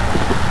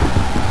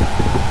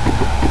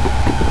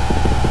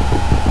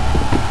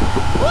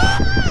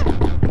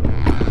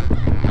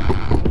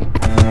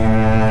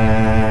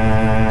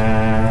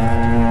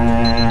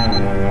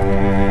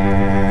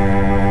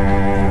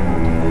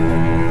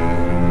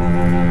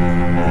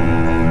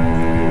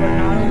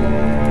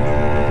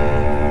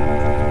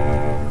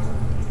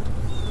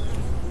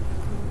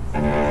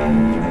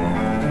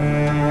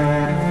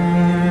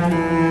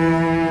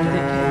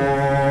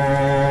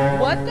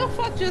 What the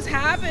fuck just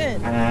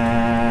happened?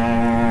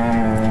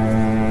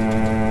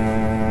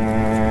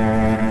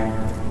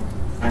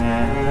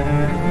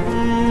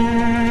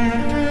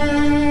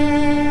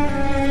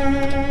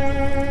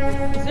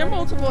 Is there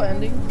multiple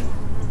endings?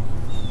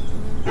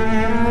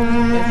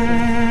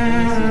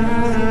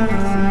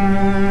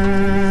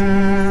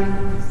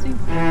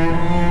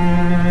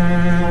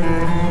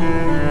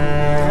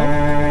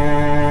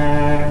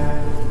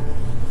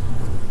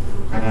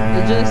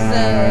 It just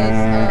says,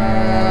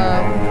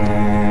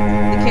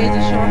 Decay is a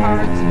short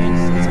horror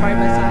experience inspired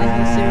by Silent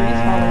Hill series,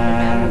 following a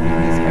man living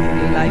his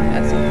everyday life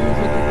as he deals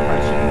with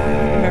depression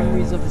and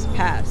memories of his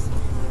past.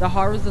 The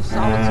horrors of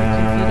solitude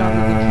can feed on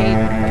the decayed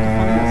like a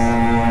fungus.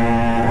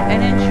 An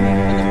entry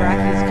for the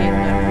Brackies game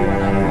that we are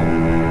not alone.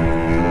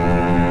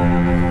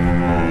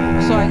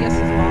 So I guess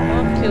his mama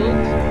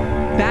killed.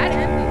 Bad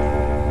ending.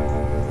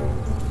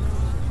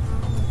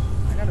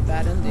 I got a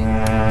bad ending.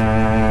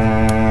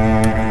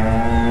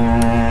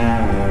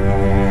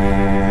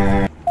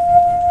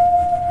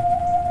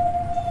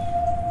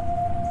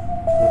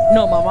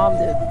 No, my mom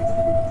did.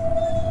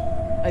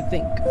 I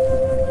think.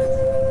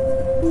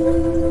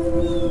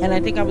 And I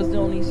think I was the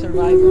only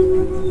survivor.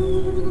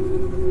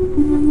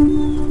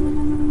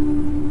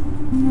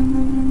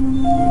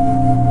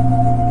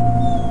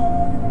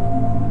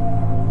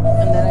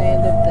 And then I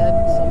end up dead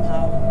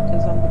somehow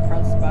because I'm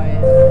depressed by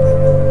it.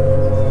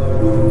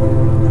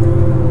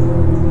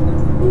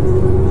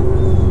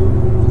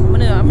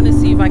 I'm gonna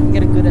see if I can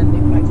get a good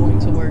ending by going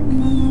to work.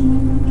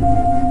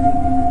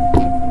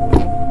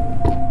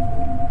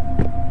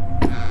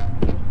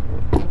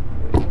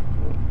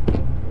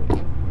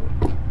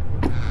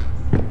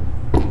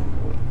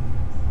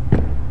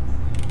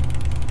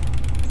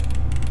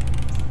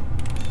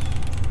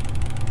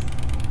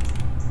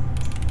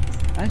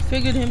 I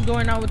figured him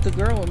going out with the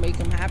girl would make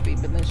him happy,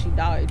 but then she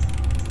died.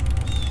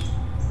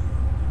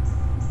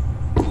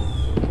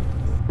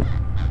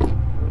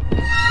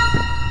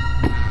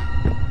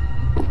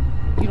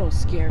 You don't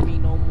scare me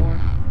no more.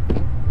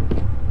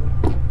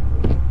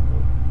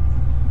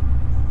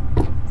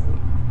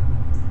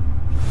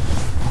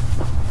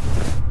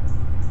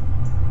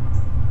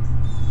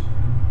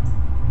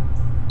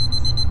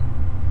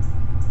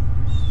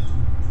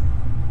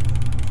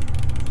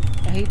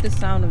 I hate the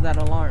sound of that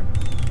alarm.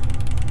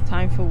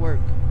 Time for work.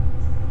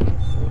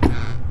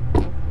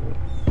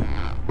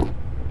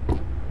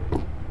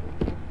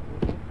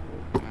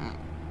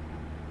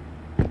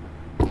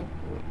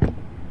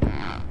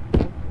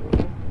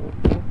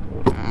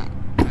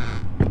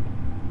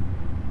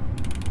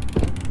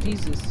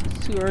 Jesus,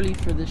 it's too early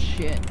for this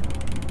shit.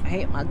 I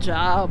hate my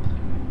job.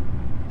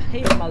 I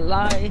hate my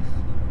life.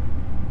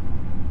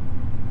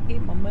 I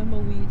hate my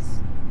memories.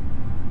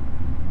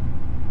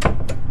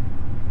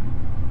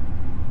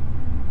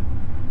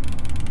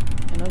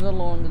 Another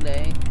long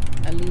day.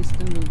 At least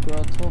the new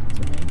girl talked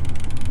to me.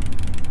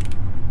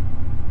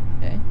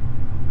 Okay.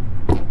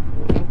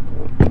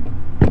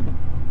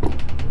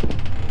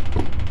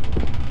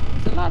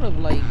 There's a lot of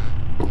like...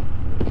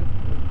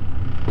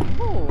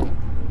 Oh.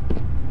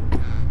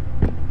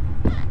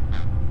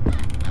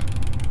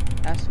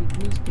 Last week's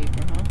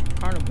newspaper, huh?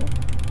 Carnival.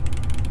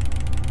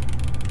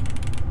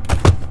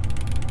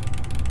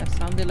 That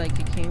sounded like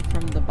it came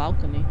from the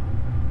balcony.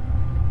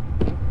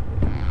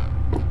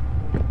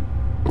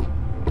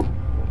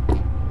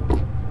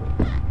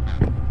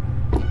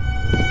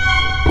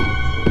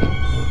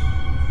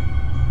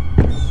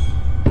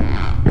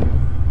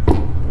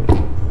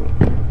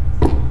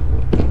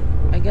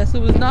 It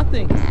was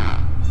nothing.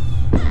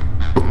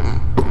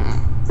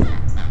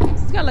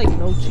 He's got like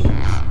no cheeks.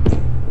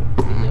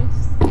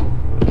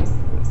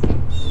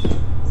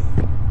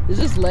 It's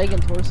just leg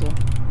and torso.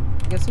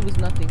 I guess it was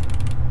nothing.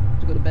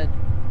 To go to bed.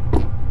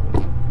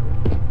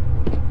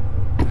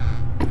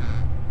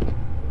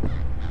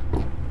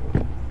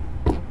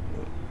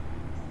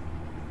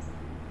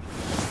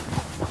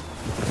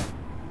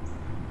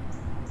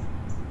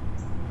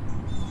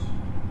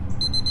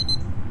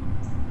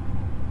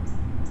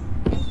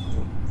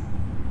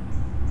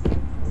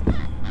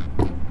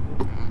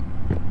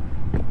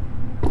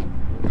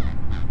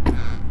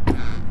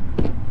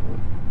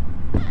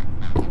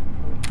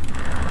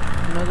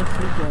 Another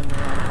flu going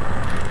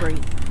around.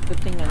 Great. Good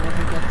thing I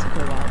never get to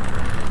go out.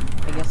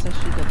 I guess I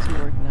should get to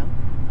work now.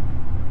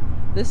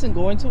 Listen,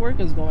 going to work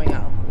is going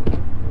out.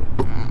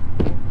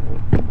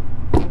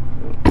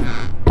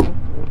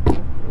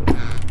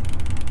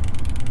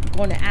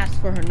 I'm going to ask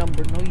for her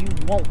number. No, you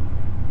won't.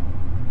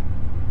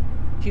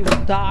 She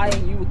will die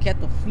and you will get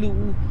the flu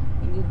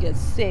and you'll get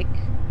sick.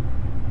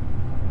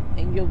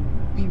 And you'll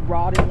be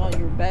rotting on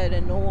your bed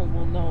and no one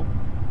will know.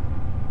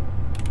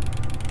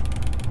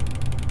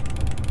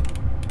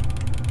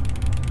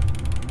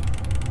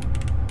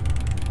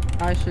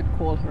 I should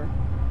call her.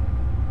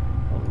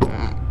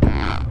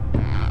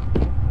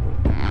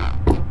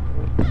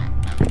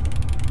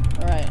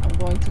 Alright, I'm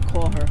going to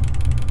call her.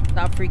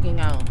 Stop freaking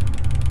out.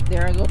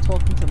 There I go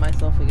talking to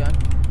myself again.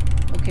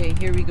 Okay,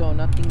 here we go.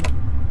 Nothing.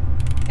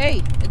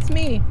 Hey, it's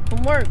me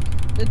from work.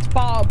 It's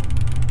Bob.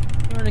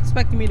 You weren't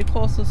expecting me to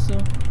call so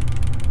soon.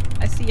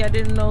 I see I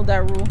didn't know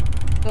that rule.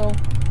 So,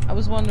 I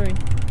was wondering.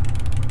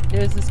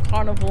 There's this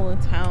carnival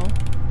in town.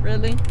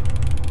 Really?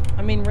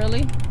 I mean,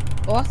 really?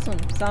 Awesome.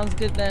 Sounds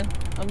good then.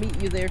 I'll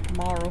meet you there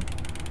tomorrow.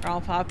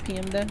 Around 5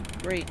 p.m. then?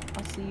 Great.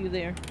 I'll see you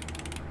there.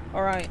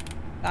 Alright.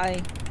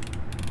 Bye.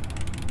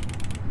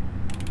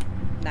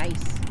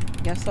 Nice.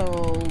 Guess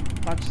I'll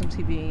watch some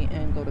TV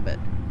and go to bed.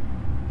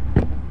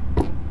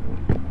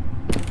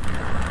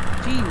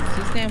 Jeez,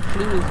 this damn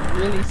flu is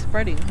really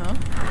spreading, huh?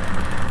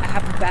 I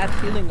have a bad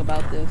feeling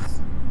about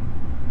this.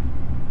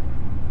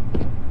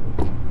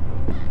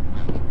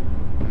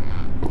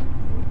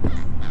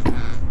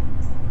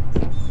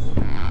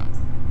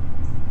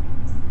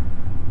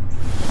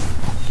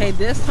 Okay,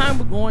 this time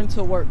we're going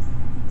to work.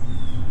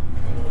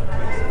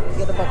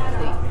 Get a bucket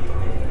plate.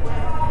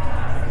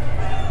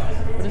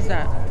 What is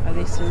that? Are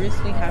they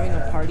seriously having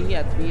a party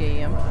at 3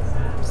 a.m.?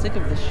 I'm sick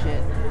of this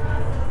shit.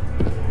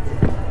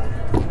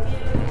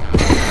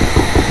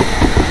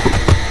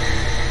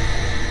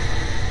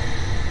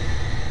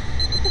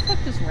 What the fuck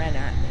just ran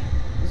at me?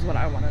 Is what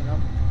I want to know.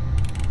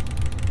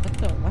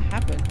 What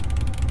happened?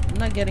 I'm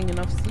not getting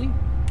enough sleep.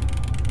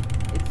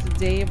 It's the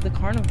day of the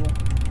carnival.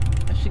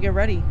 I should get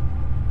ready.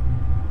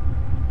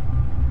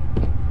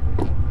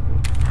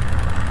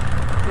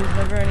 There's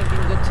never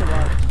anything good to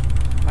watch.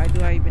 Why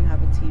do I even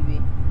have a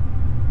TV?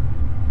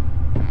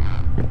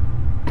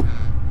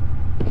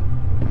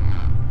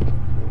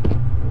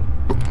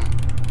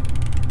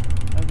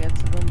 I'll get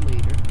to them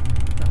later.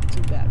 Not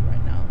too bad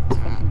right now. It's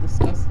fucking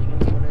disgusting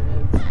is what it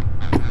is.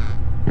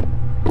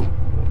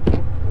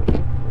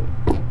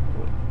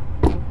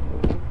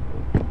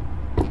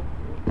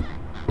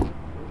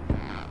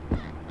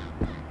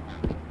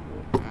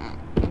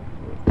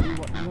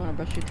 You wanna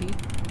brush your teeth?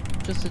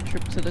 Just a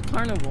trip to the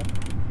carnival.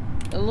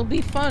 It'll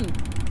be fun.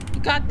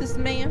 You got this,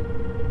 man.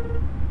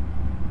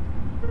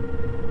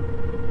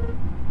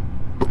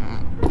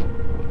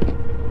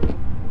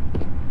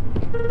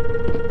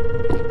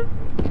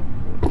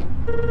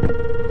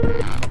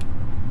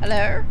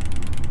 Hello?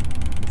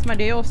 It's my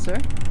day off, sir.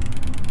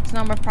 It's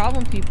not my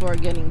problem people are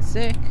getting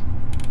sick.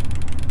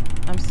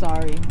 I'm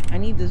sorry. I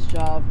need this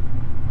job.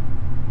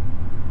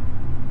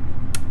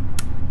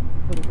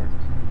 Go to work.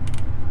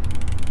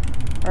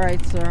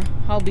 Alright, sir.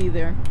 I'll be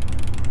there.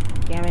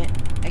 Damn it.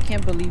 I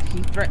can't believe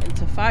he threatened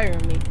to fire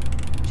me.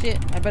 Shit,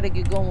 I better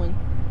get going.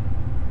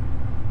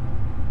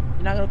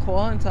 You're not gonna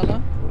call her and tell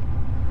her?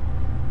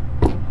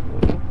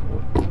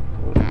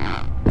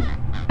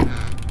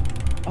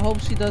 I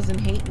hope she doesn't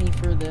hate me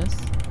for this.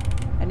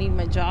 I need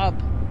my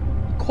job.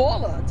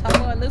 Call her.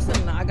 Tell her,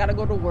 listen, I gotta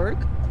go to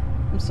work.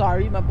 I'm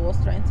sorry, my boss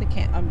threatened to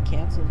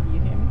cancel. You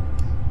hear me?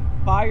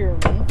 Fire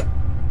me.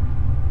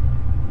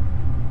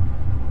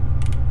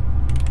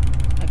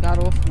 I got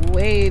off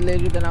way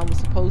later than I was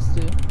supposed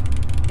to.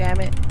 Damn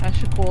it, I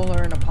should call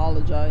her and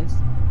apologize.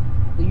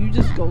 Will you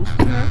just ghost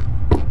her?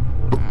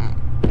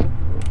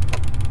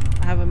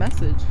 I have a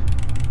message.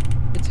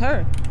 It's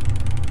her.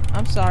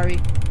 I'm sorry.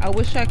 I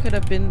wish I could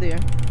have been there.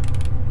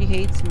 He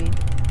hates me.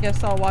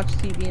 Guess I'll watch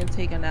TV and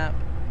take a nap.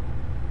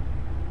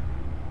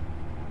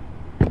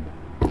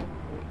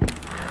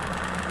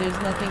 There's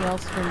nothing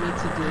else for me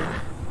to do.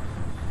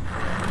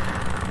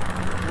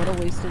 What a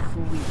wasted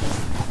full weekend.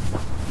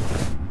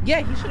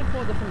 Yeah, he should have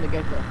called her from the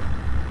get-go.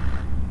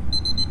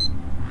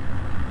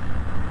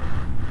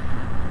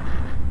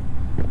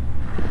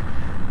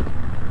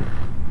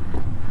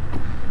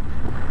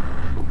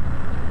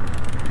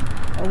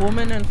 A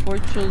woman and 4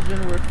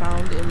 children were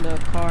found in the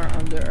car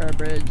under a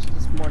bridge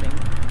this morning.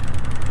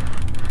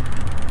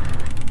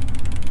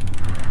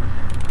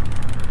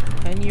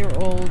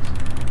 10-year-old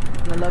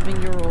and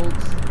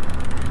 11-year-olds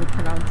were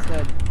pronounced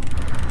dead.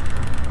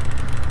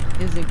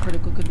 Is in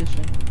critical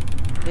condition.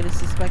 It is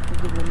suspected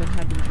the woman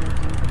had been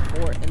drinking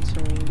before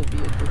entering the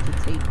vehicle to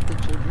take the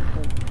children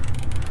home.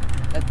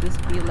 Let this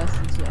be a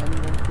lesson to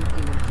anyone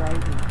thinking of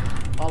driving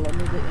while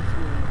under the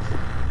influence.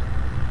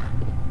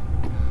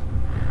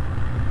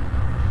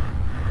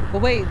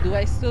 But wait, do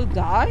I still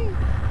die?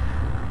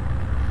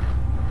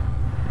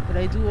 Did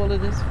I do all of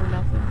this for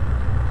nothing?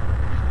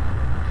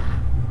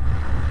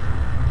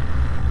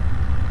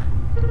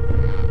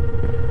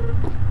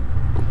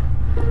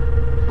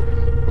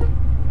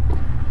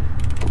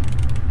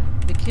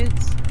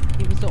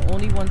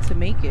 only one to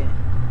make it.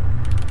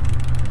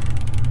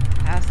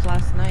 Asked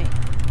last night.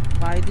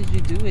 Why did you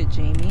do it,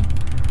 Jamie?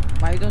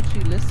 Why don't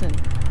you listen?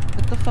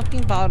 Put the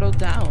fucking bottle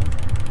down.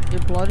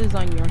 Your blood is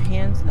on your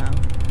hands now.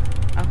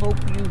 I hope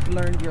you've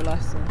learned your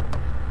lesson.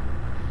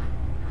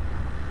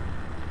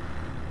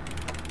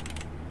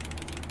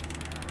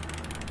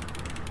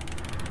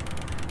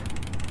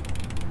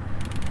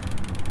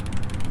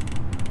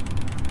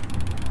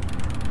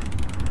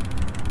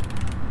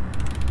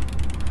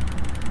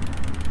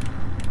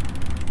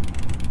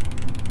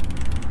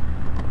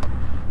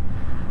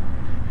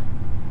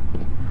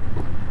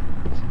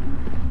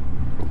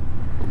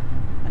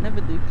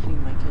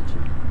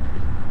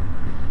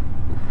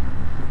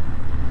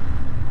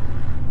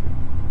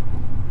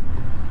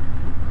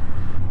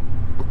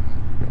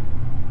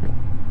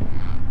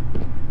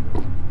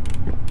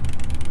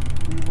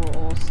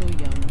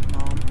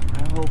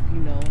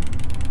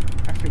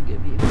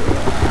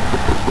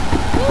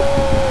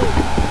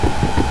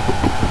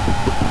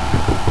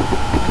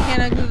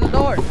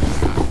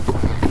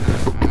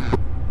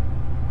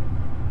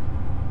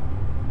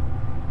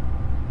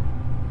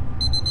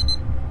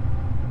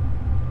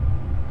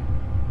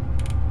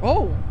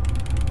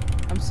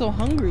 So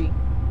hungry.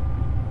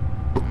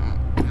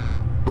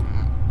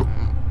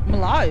 I'm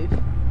alive.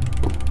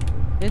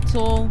 It's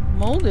all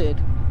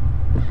molded.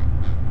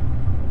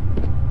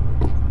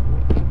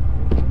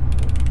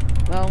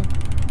 Well,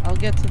 I'll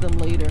get to them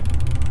later.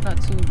 Not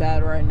too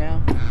bad right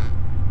now.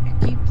 I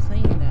keep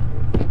saying that.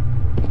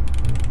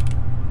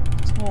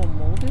 It's all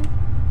molded?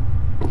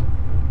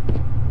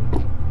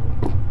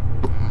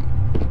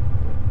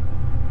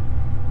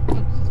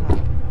 What just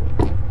happened?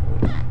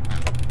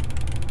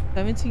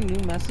 17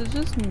 new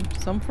messages?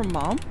 Some from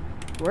mom?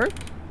 Work?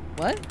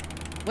 What?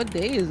 What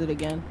day is it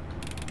again?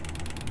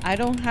 I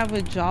don't have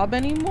a job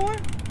anymore?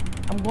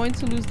 I'm going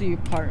to lose the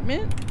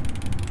apartment?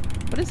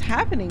 What is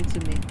happening to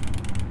me?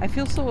 I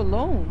feel so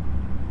alone.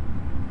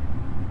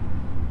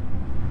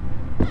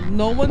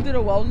 No one did a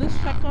wellness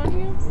check on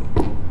you?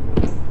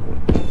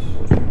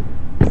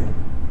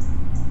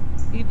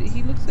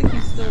 He looks like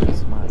he's still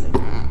smiling.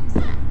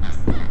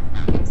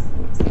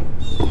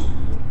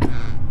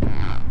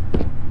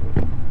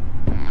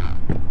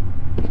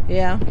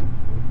 Yeah.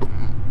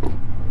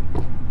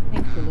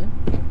 Thankfully.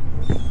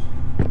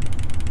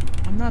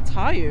 I'm not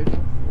tired.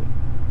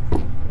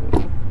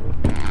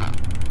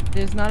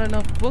 There's not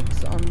enough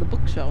books on the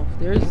bookshelf.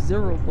 There's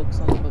 0 books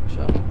on the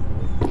bookshelf.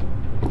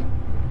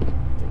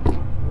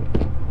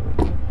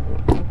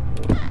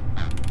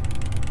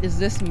 Is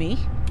this me?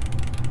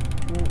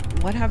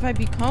 What have I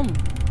become?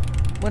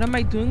 What am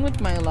I doing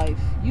with my life?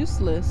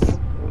 Useless.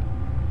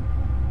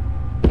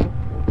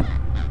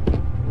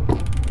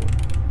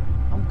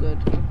 I'm good.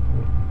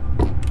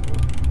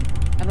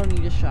 I don't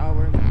need a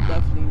shower.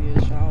 Definitely need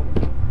a shower.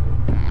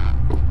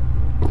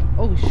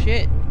 Oh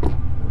shit.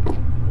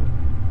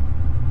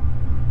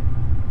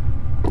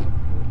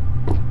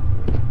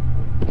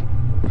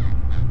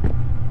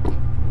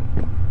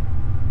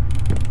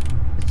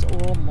 It's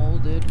all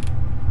molded.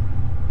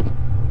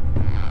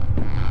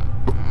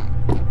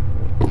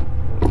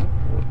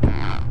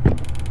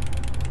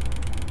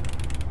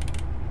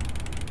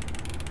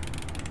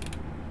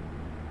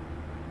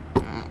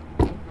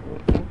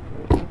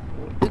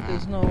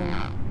 There's no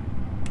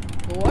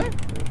door?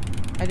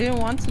 I didn't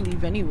want to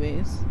leave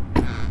anyways.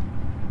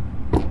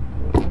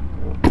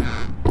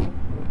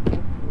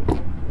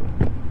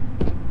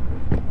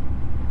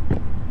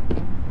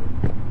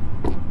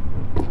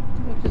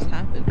 What just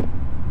happened?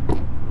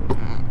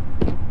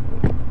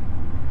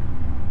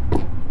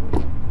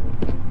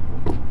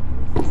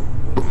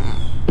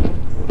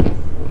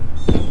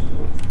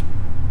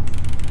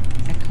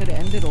 I could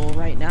end it all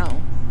right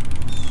now.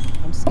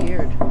 I'm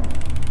scared.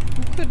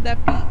 Who could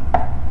that be?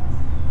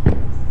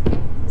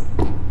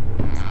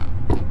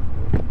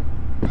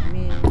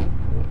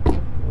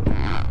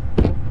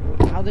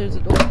 There's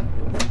a door.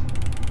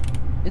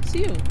 It's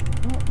you.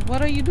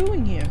 What are you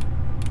doing here?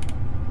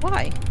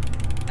 Why?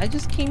 I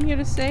just came here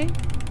to say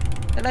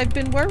that I've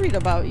been worried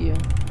about you.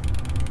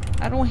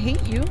 I don't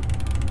hate you,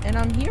 and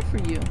I'm here for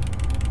you.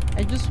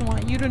 I just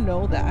want you to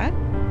know that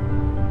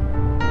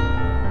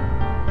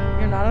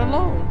you're not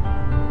alone.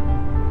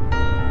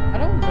 I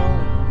don't know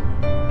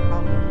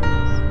how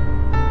memories.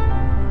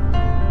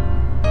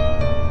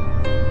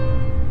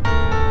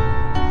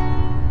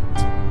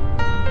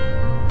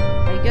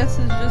 I guess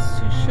it's just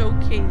to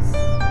showcase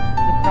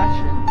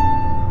depression,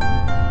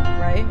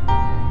 right?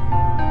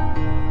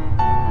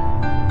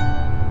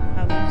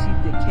 How does he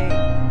decay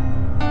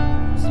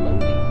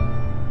slowly?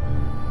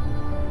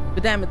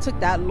 But damn, it took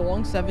that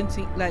long.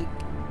 17, like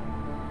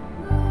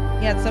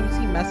he had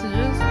 17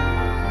 messages,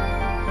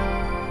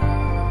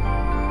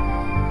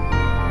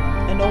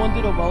 and no one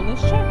did a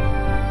wellness check.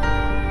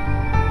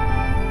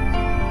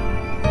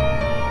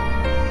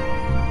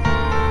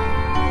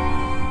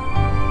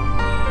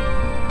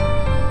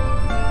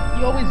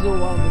 You always do a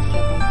wellness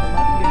check on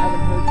somebody you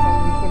haven't heard from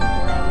in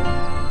 24 hours.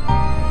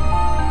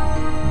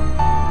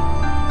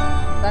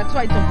 That's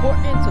why it's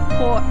important to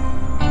call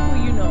people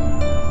you know.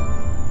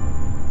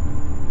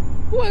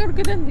 Oh, I gotta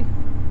get in there.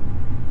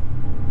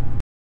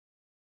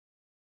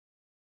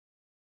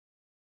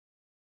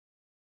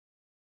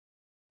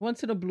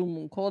 Once in a blue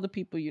moon, call the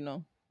people you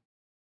know.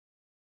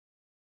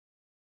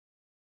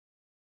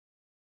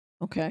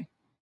 Okay,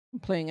 I'm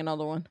playing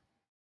another one.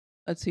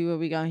 Let's see what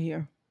we got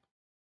here.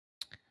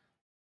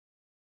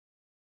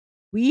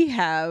 We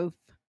have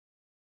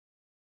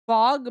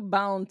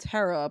Fogbound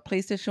Terror, a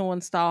PlayStation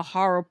 1 style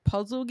horror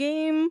puzzle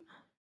game.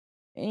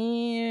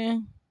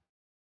 And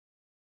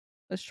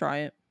let's try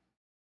it.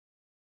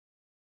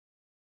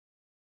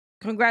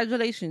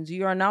 Congratulations,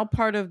 you are now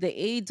part of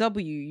the AW.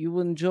 You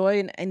will enjoy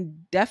an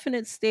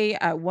indefinite stay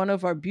at one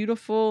of our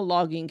beautiful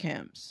logging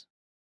camps.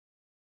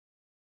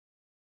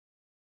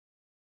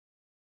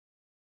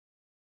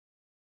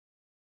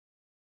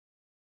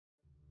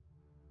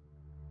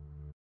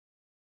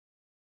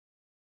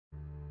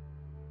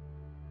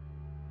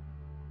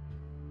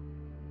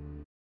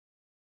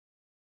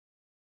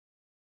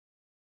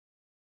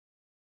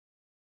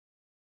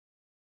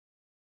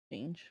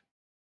 Change.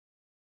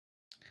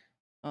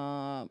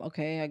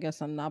 Okay, I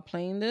guess I'm not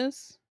playing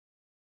this.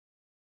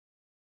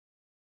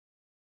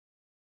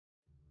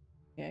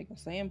 Yeah, I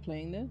guess I am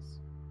playing this.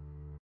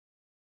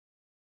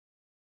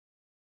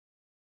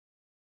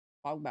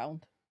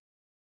 Fogbound.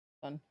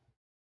 Done.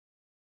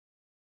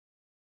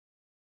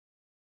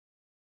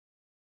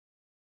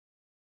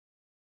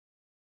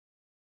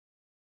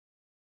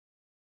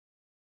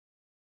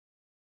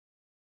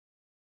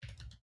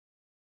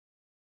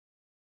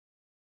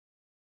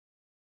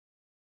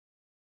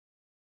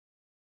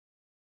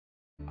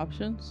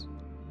 Options.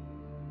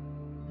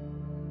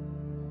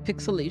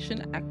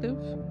 Pixelation active.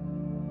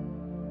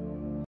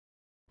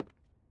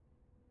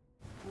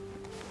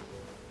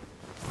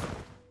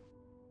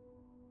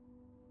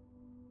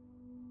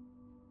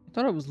 I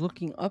thought I was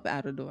looking up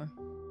at a door.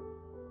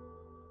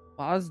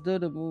 Mazda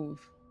to move.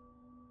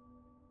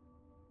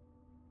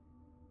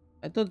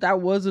 I thought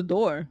that was a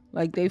door.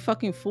 Like they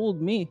fucking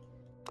fooled me.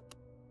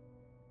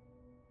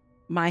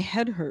 My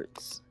head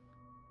hurts.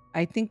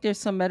 I think there's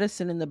some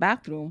medicine in the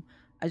bathroom.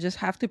 I just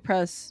have to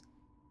press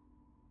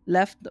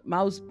left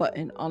mouse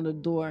button on the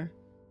door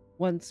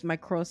once my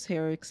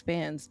crosshair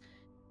expands.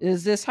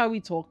 Is this how we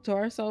talk to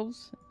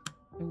ourselves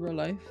in real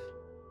life?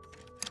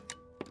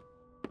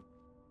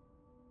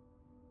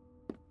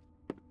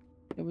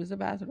 It was a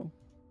bathroom.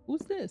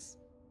 Who's this?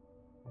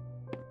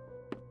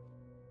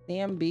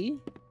 Sam B?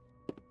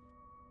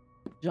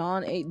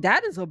 John A.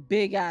 That is a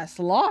big ass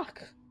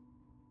lock.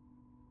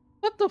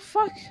 What the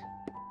fuck?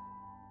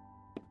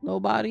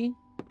 Nobody?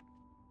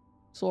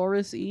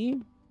 Saurus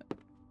E?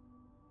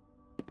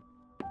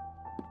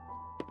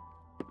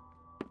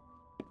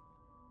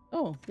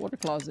 Oh, water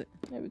closet.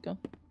 There we go.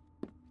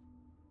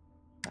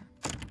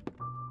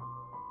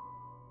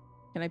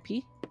 Can I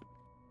pee?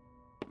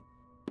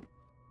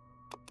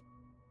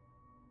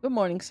 Good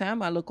morning,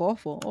 Sam. I look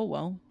awful. Oh,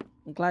 well.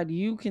 I'm glad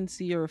you can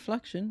see your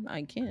reflection.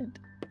 I can't.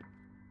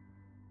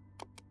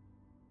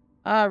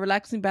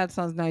 Relaxing bath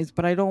sounds nice,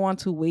 but I don't want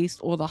to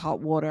waste all the hot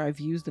water. I've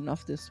used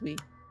enough this week.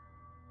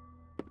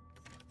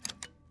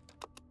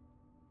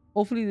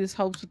 Hopefully this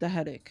helps with the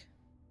headache.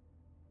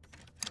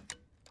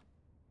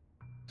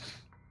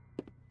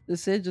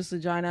 This is just a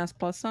giant ass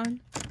plus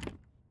sign.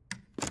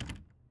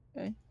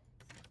 Okay.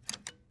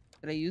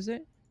 Did I use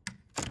it?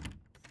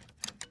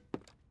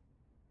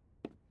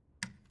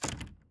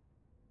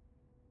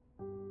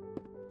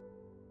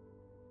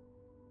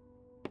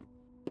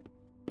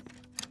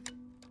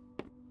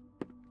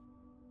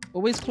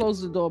 Always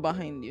close the door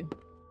behind you.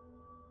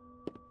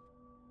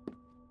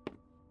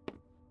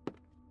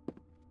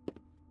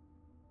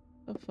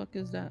 The fuck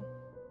is that?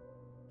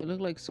 It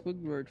looked like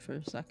Squidward for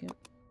a second.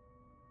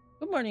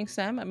 Good morning,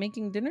 Sam. I'm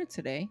making dinner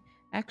today.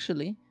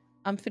 Actually,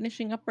 I'm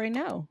finishing up right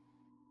now.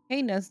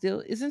 Hey,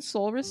 Nesdil, isn't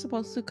Solris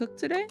supposed to cook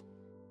today?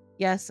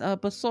 Yes,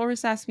 but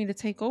Solris asked me to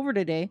take over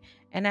today,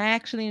 and I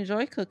actually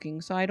enjoy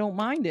cooking, so I don't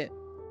mind it.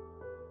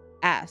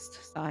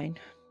 Asked, sign.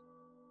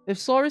 If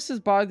Solris is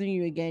bothering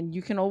you again,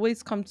 you can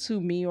always come to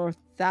me or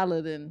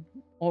Thaladin,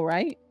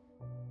 alright?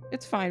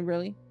 It's fine,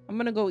 really. I'm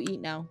gonna go eat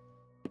now.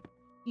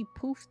 He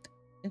poofed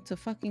into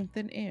fucking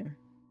thin air.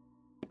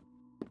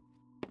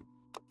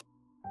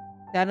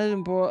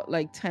 Thaladin brought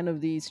like 10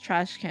 of these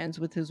trash cans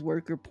with his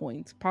worker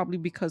points, probably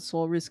because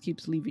Solris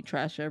keeps leaving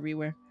trash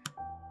everywhere.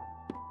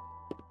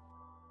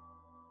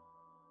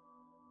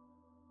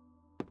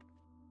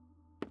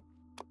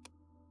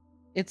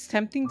 It's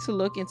tempting to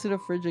look into the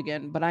fridge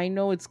again, but I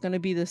know it's gonna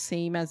be the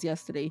same as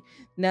yesterday.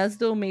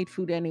 Nesdo made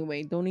food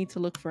anyway. Don't need to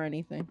look for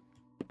anything.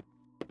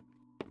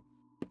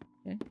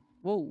 Okay.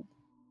 Whoa.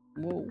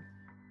 Whoa.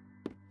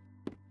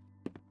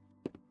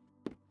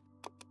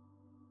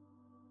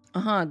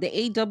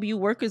 The AW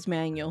Workers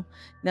Manual.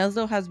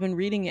 Nesdo has been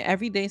reading it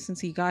every day since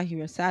he got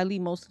here. Sadly,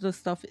 most of the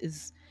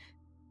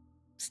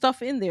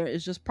stuff in there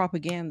is just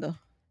propaganda.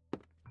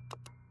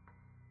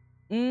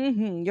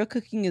 Your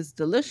cooking is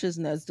delicious,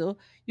 Nesdo.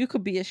 You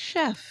could be a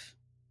chef.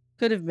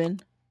 Could have been.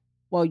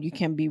 Well, you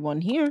can be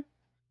one here.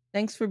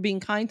 Thanks for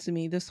being kind to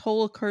me. This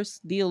whole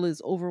accursed deal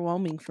is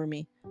overwhelming for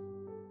me.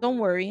 Don't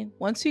worry,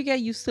 once you get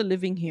used to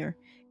living here,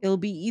 it'll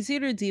be easier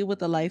to deal with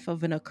the life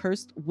of an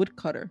accursed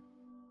woodcutter.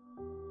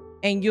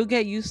 And you'll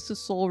get used to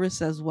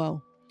Solris as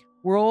well.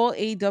 We're all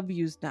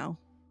AWs now.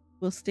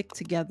 We'll stick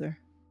together.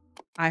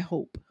 I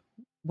hope.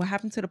 What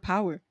happened to the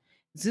power?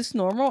 Is this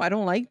normal? I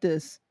don't like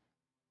this.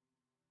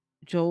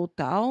 Joe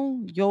Tao?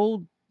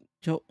 Joe.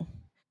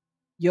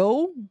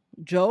 Yo?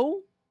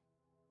 Joe?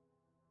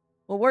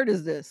 What word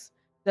is this?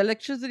 The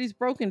electricity's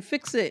broken.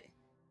 Fix it.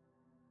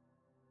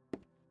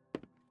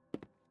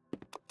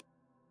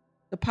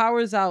 The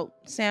power's out.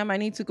 Sam, I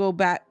need to go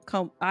back.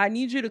 I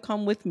need you to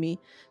come with me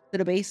to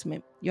the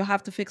basement. You'll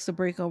have to fix the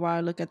breaker while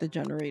I look at the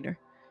generator.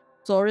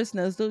 Soris,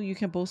 Nesdal, you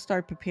can both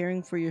start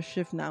preparing for your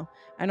shift now.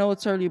 I know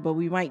it's early, but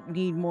we might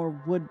need more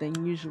wood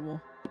than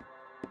usual.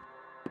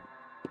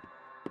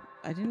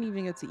 I didn't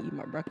even get to eat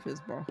my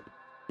breakfast, bro.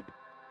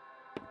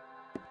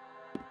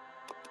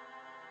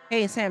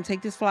 Hey, Sam,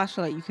 take this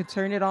flashlight. You can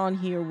turn it on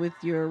here with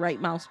your right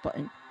mouse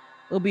button.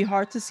 It'll be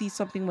hard to see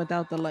something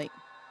without the light.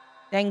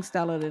 Thanks,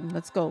 Daladin.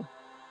 Let's go.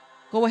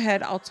 Go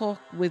ahead. I'll talk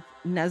with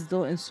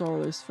Nesdal and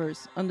Soros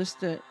first.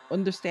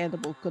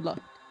 Understandable. Good luck.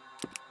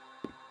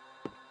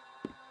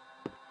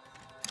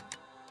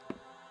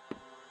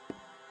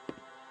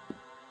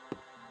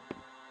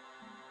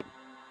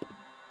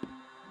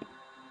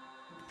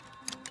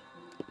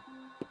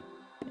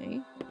 Okay.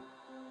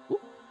 Ooh,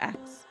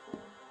 axe.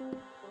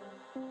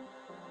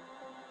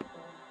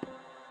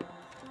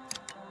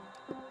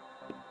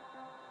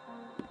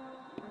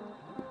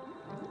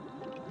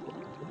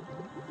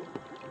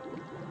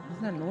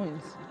 What's that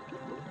noise?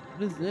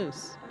 What is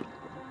this?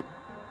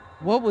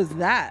 What was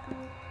that?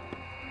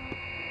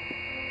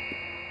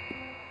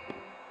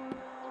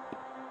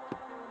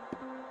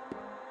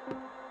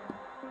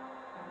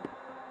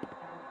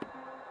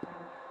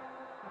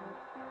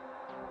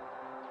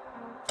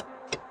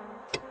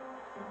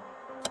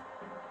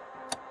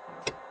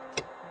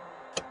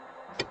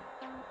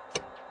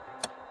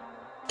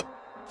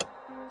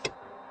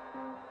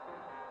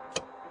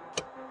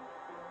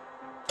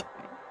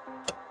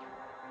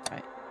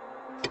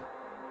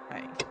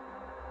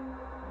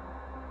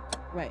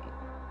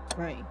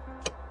 Right.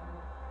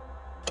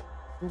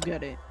 We'll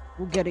get it.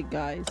 We'll get it,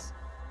 guys.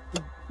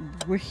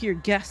 We're here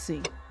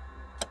guessing.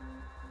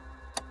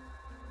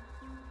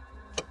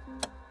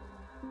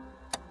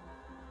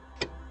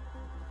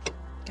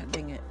 God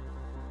dang it.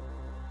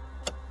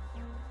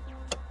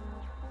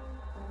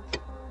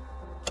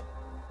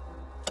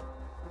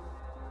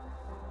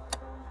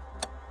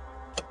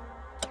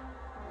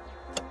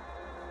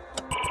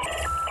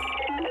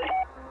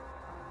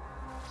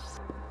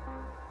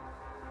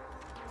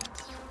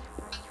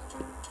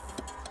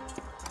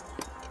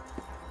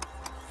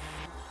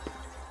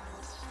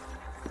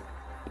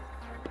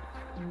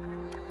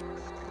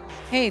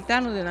 Hey,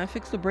 Thanolin, I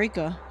fixed the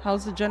breaker.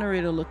 How's the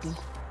generator looking?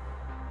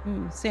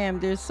 Sam,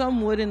 there's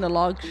some wood in the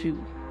log chute.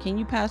 Can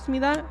you pass me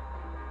that?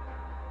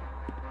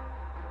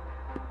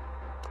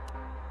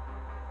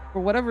 For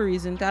whatever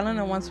reason,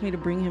 Thanolin wants me to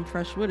bring him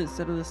fresh wood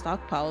instead of the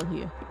stockpile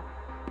here.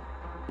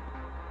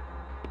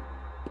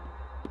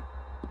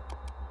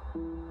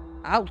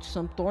 Ouch,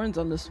 some thorns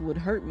on this wood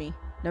hurt me.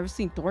 Never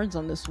seen thorns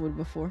on this wood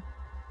before.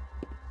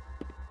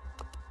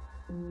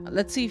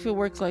 Let's see if it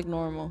works like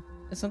normal.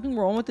 Is something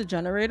wrong with the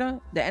generator?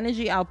 The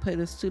energy output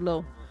is too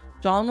low.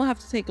 John will have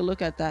to take a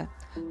look at that.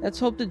 Let's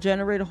hope the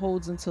generator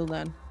holds until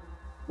then.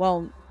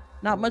 Well,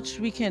 not much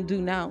we can do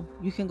now.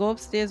 You can go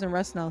upstairs and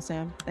rest now,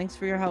 Sam. Thanks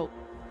for your help.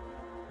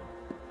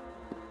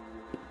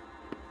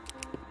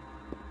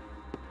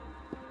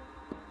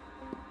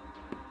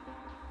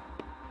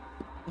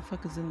 What the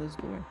fuck is in this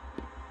door?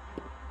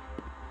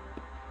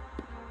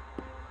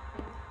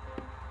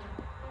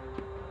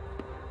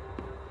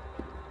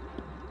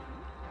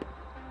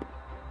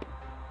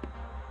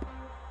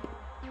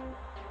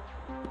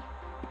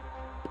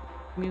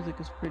 Music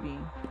is pretty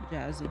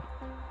jazzy.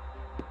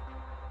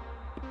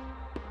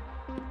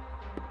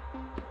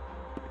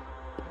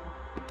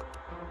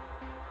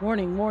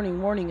 Warning,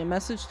 warning, warning. A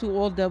message to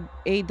all the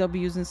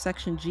AWs in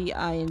section G,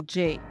 I, and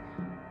J.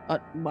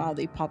 Wow,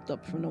 they popped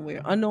up from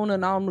nowhere. Unknown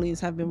anomalies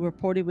have been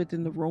reported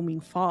within the roaming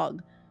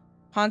fog.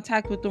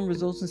 Contact with them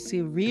results in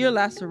severe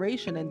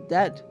laceration and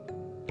death.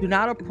 Do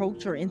not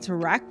approach or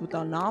interact with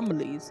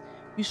anomalies.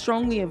 We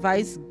strongly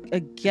advise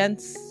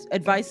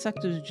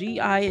sectors G,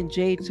 I, and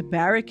J to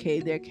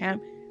barricade their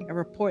camp and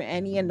report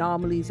any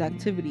anomalies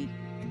activity.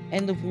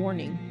 End of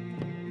warning.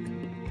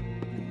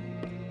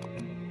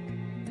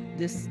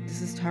 This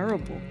is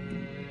terrible.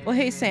 Well,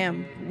 hey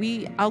Sam,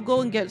 I'll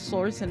go and get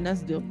Source and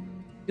Nesdil.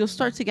 You'll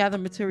start to gather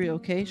material,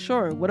 okay?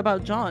 Sure. What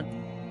about John?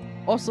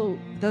 Also,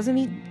 doesn't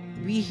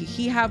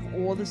he have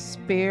all the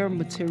spare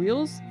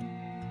materials?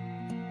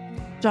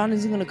 John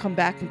isn't gonna come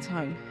back in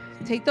time.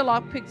 Take the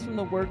lockpicks from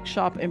the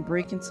workshop and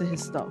break into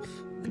his stuff.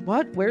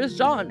 What? Where's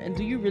John? And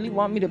do you really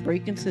want me to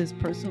break into his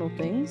personal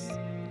things?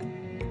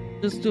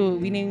 Just do it.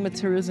 We need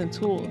materials and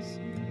tools.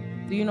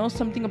 Do you know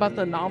something about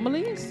the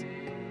anomalies?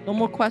 No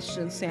more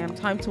questions, Sam.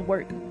 Time to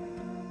work.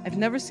 I've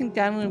never seen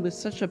Daniel with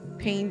such a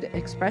pained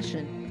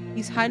expression.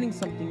 He's hiding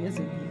something,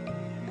 isn't he?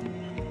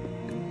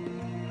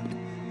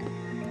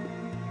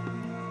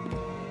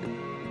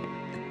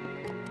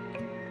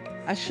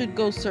 I should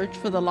go search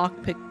for the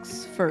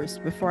lockpicks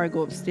first before I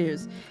go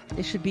upstairs.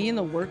 They should be in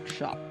the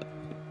workshop.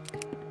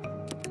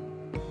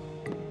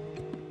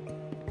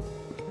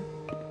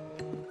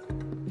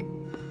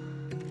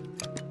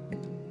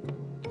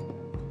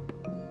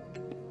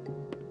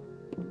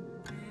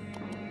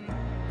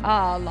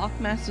 Ah,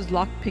 Lockmaster's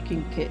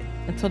lockpicking kit.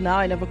 Until now,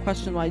 I never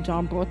questioned why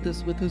John brought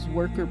this with his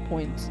worker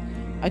points.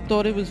 I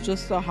thought it was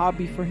just a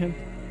hobby for him.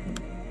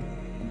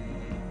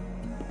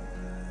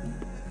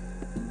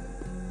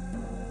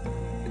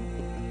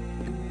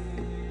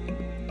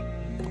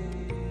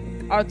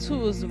 Our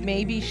tools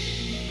may be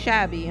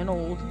shabby and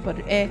old, but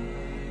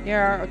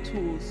there are our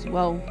tools.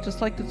 Well,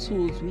 just like the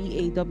tools,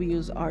 we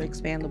AWs are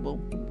expandable,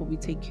 but we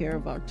take care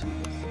of our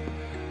tools.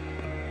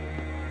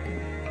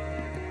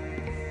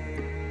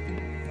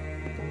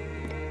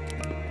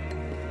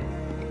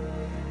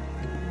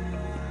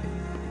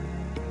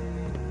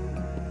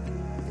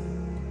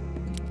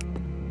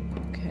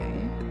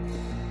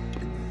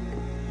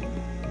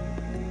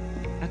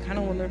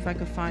 If I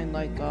could find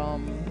like a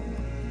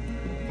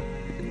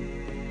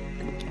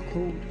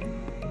code.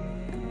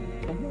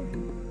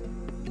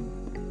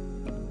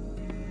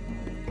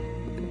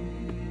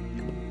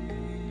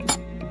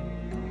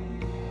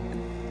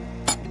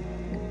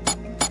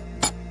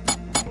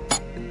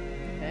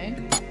 Okay.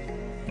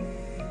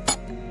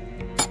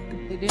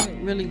 They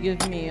didn't really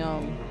give me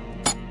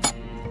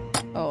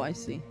oh, I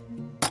see.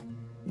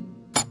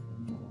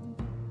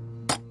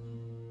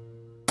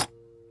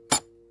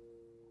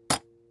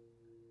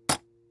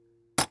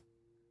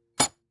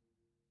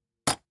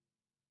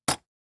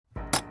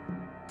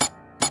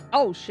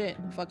 Oh shit,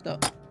 I fucked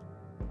up.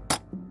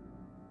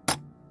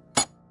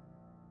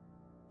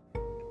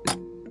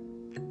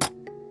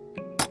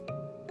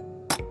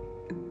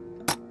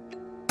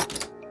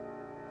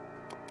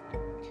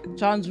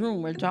 John's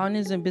room, where John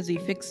isn't busy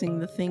fixing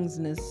the things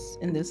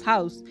in this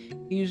house.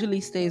 He usually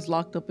stays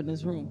locked up in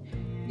his room.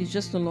 He's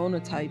just a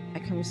loner type. I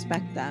can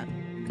respect that.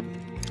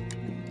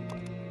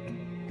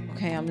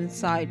 Okay, I'm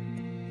inside.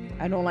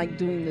 I don't like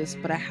doing this,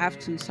 but I have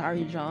to.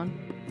 Sorry, John.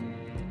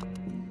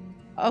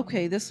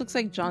 Okay, this looks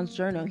like John's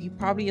journal. He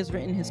probably has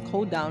written his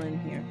code down in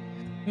here.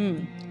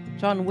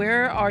 John,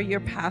 where are your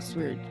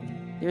passwords?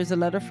 There's a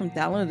letter from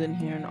Daladin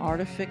here, an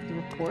artifact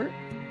report.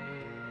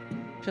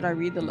 Should I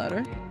read the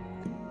letter?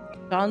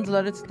 John's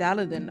letter to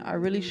Daladin. I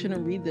really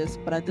shouldn't read this,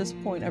 but at this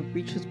point, I've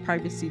breached his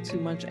privacy too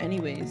much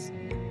anyways.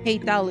 Hey,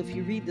 Dal, if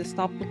you read this,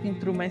 stop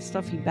looking through my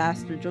stuff, you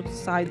bastard. Jokes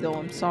aside, though,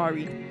 I'm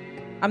sorry.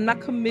 I'm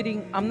not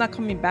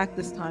coming back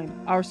this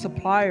time. Our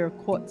supplier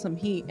caught some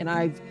heat, and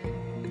I've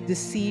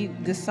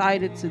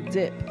decided to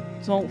dip.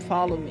 Don't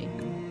follow me.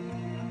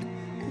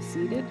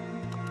 Decided?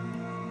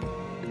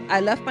 I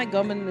left my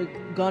gun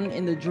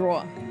in the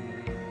drawer.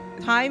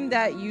 Time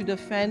that you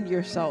defend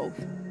yourself.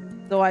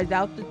 Though I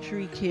doubt the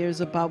tree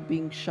cares about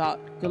being shot.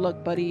 Good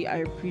luck, buddy. I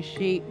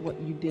appreciate what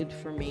you did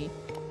for me.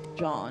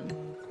 John.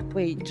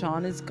 Wait,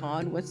 John is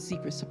gone? What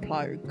secret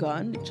supplier?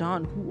 Gun?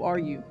 John, who are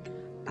you?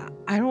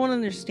 I don't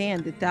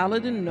understand. Did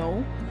Daladin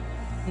know?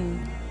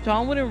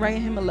 John wouldn't write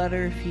him a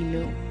letter if he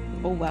knew.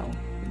 Oh well.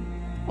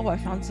 Oh, I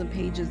found some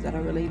pages that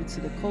are related to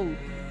the code.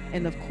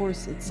 And of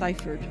course, it's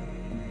ciphered.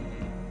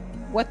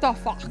 What the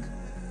fuck?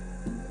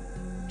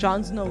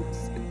 John's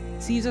notes.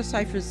 Caesar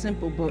cipher is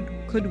simple, but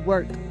could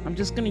work. I'm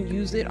just gonna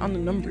use it on the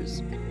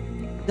numbers.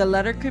 The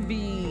letter could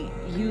be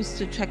used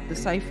to check the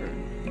cipher.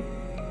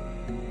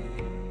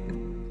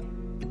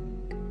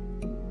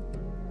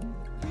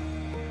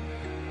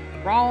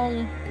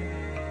 Wrong.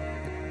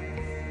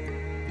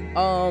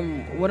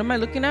 What am I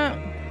looking at?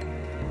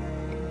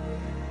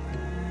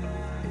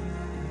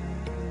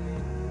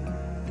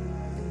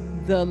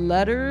 The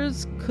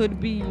letters could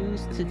be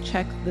used to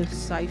check the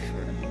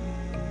cipher.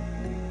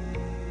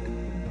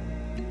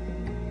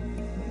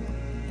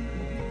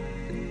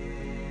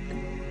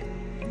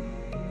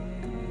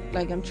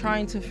 Like, I'm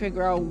trying to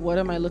figure out what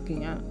am I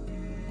looking at.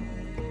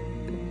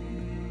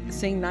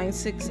 Saying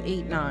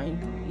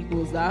 9689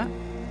 equals that.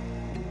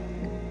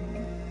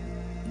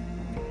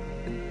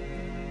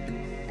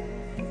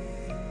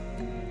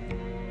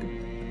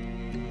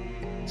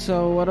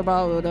 So what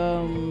about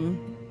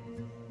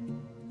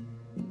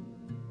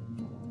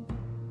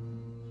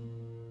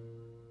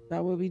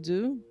that what we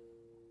do?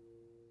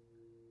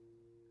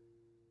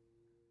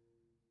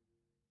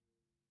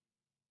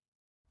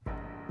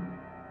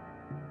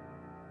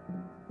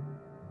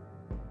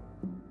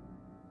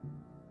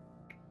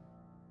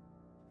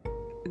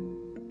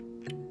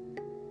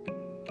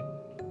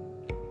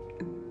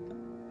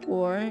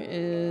 Four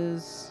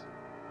is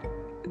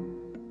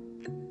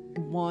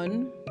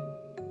 1.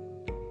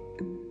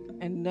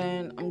 And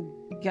then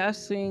I'm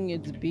guessing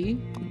it's B.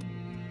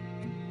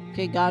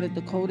 Okay, got it.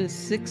 The code is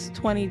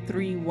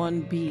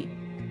 6231B.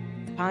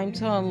 Time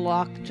to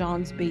unlock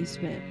John's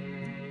basement.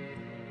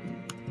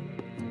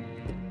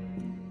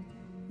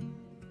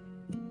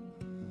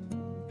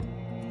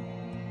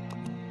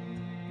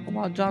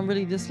 Wow, John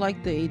really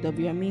disliked the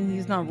AW. I mean,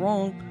 he's not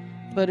wrong,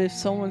 but if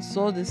someone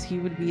saw this, he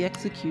would be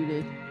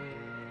executed.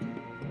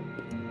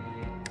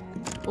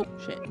 Oh,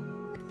 shit.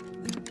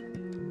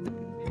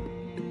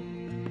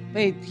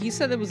 Wait, he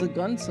said there was a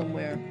gun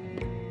somewhere.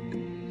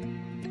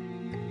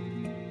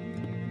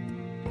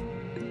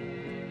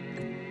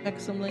 Check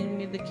something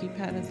me the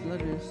keypad has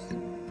letters.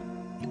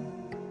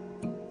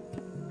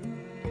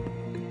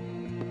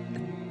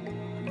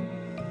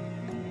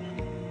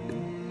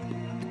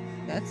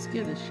 That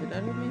scared the shit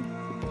out of me.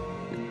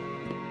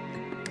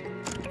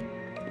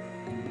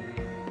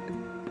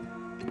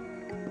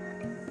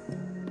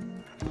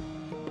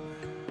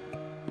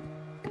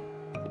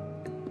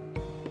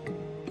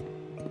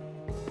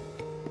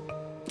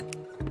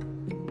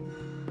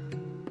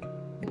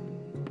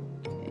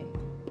 Okay.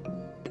 I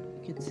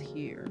think it's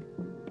here.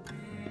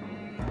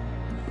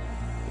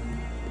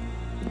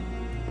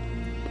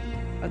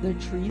 Are there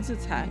trees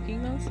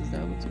attacking us? Is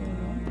that what's going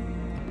on?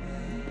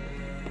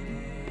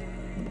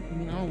 I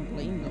mean, I don't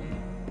blame them.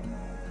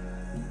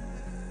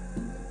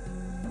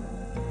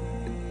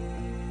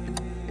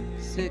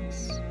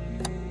 6,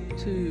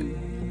 2,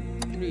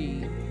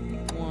 3,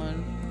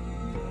 1.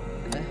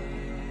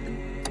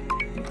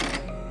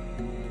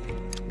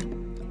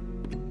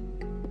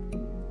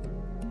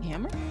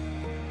 Hammer?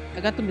 I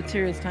got the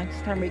materials. Time to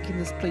start making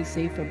this place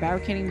safer.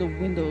 Barricading the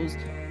windows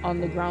on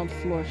the ground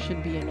floor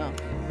should be enough.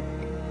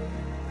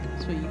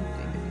 That's what you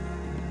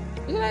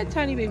think. Look at that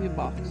tiny baby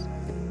box.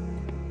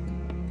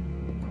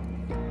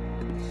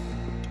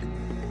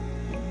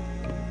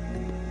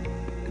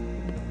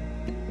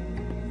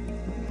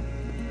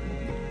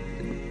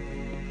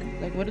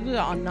 Like, what do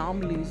the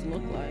anomalies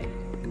look like?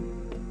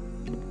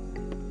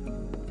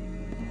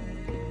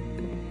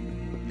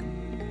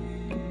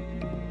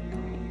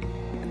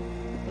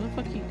 Where the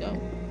fuck he go?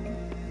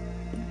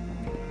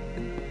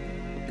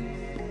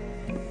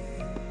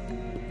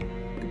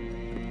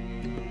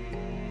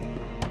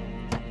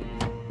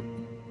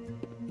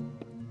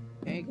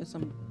 Okay, I guess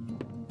I'm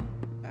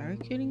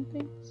barricading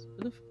things?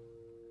 What the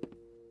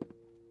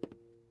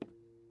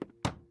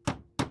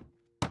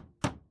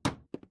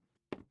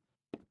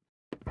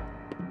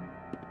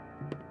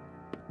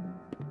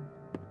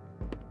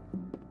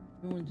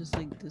Everyone just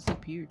like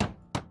disappeared.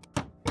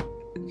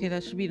 Okay,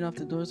 that should be enough.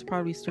 The door's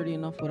probably sturdy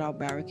enough without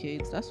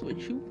barricades. That's what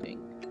you think.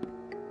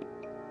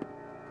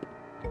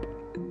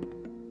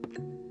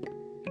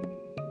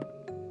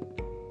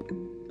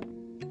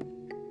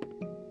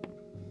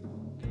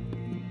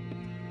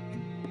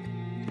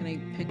 Can I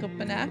pick up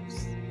an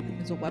axe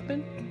as a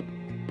weapon?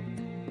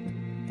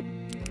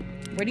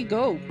 Where'd he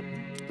go?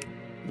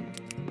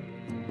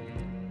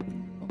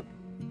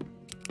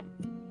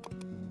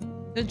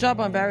 Good job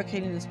on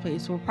barricading this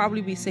place. We'll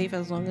probably be safe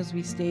as long as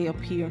we stay up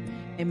here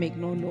and make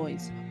no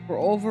noise. For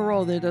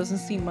overall, there doesn't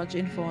seem much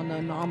info on the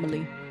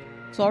anomaly.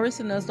 Taurus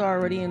and Nesdal are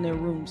already in their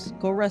rooms.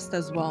 Go rest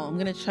as well. I'm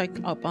gonna check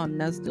up on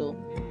Nesdal.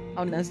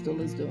 How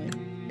Nesdal is doing.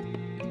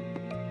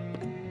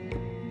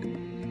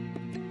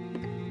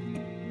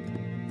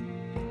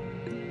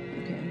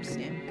 Okay, I'm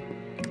Sam.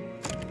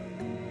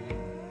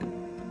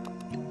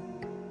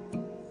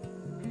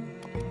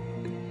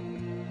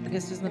 I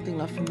guess there's nothing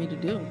left for me to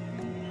do.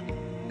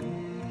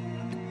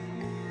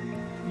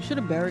 You should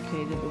have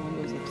barricaded the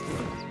windows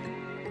upstairs.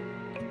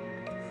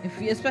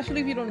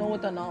 Especially if you don't know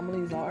what the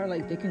anomalies are,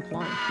 like they can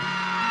climb.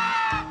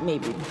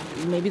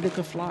 Maybe they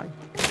could fly.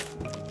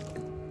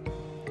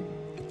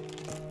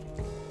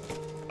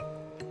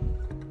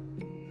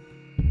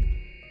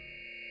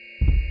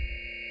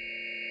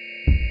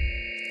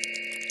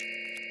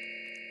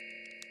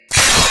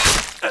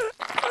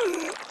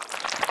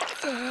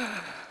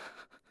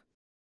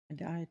 I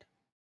died.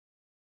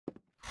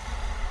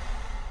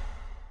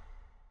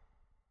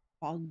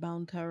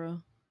 Fogbound Terror.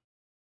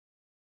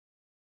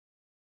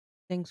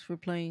 Thanks for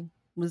playing.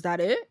 Was that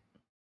it?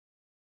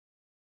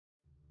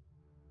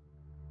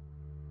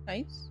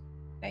 Nice.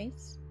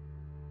 Nice.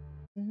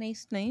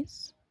 Nice,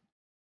 nice.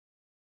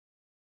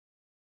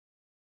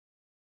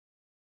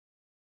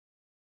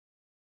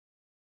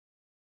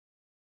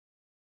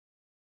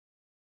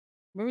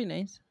 Very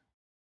nice.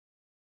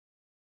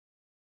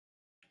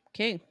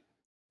 Okay.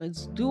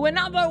 Let's do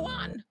another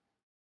one.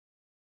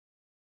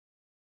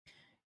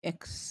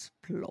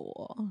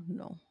 Explore.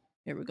 No.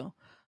 Here we go.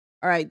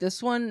 All right.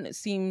 This one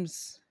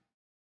seems...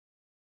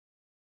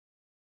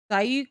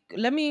 Saiko.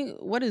 Let me...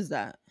 What is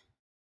that?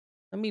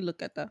 Let me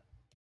look at that.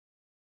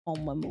 Oh,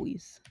 my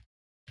movies.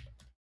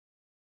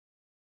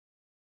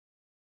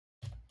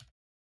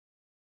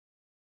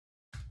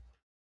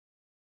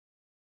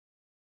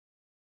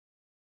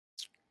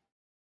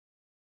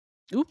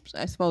 Oops.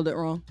 I spelled it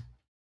wrong.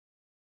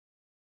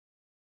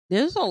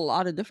 There's a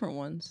lot of different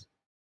ones.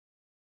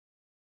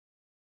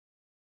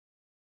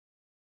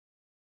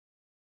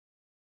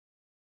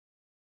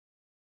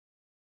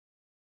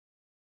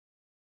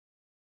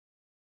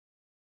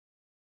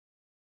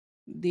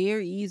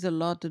 There is a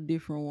lot of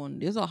different ones.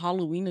 There's a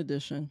Halloween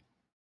edition.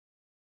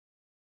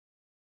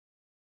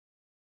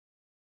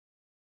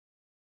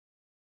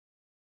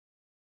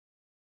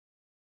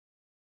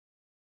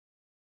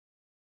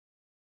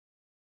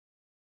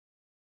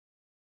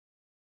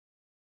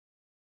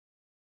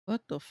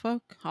 What the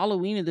fuck?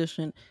 Halloween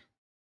edition.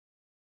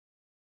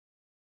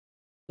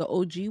 The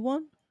OG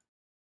one?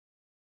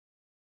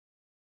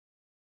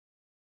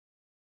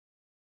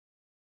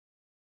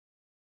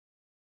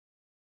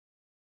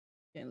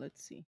 Okay,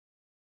 let's see.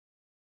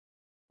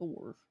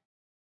 Thor.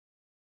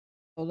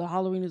 Oh, the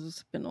Halloween is a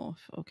spin-off.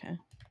 Okay.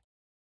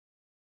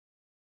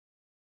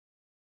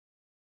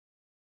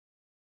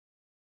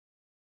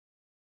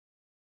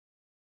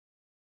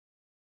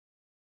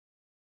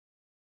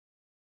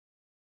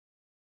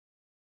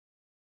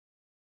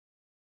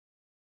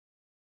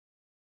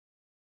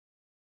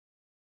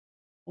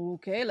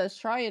 Okay, let's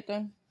try it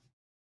then.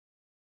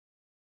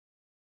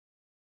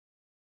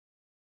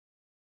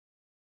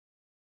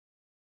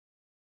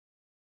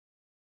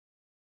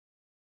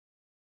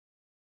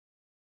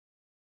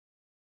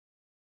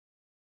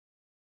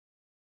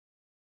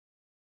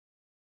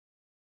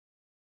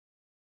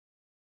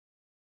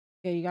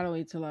 Okay, you gotta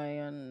wait till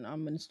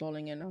I'm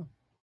installing it now.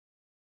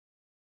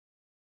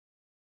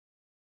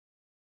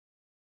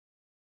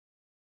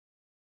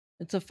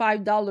 It's a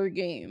 $5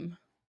 game.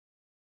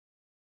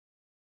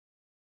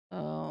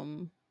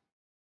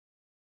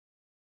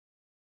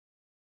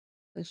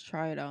 Let's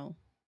try it out.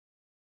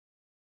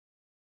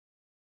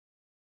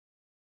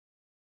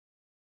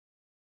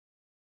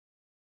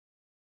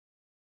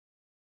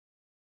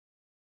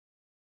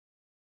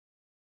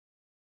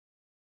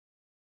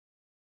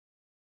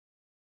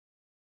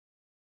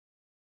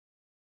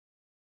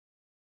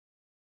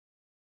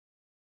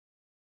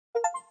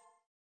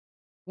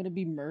 Would it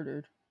be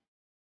murdered?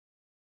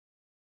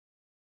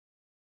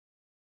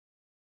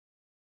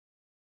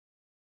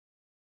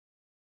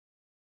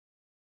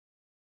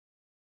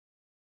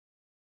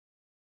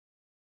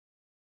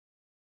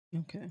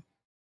 Okay.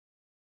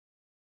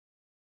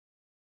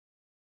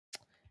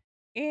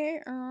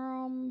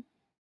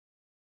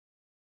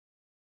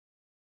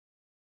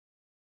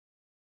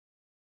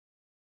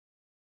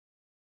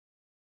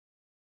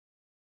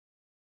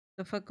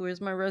 The fuck, where's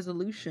my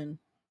resolution?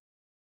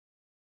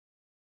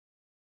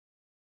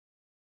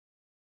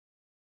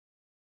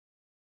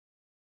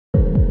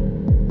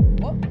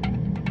 What?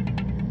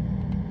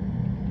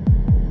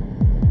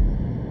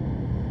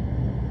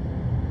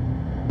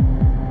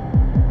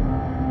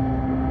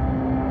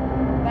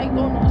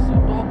 Saiko no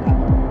Sutoka.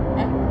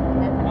 Right?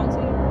 Am I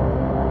pronouncing it?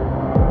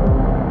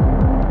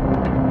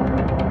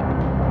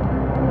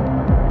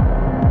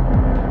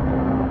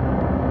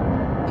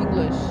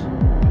 English.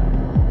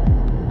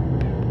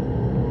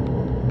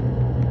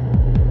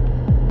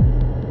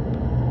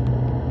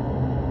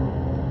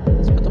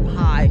 Let's put them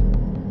high.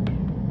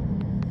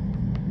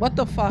 What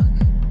the fuck?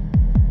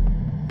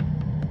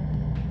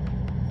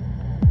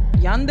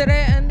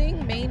 Yandere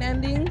ending? Main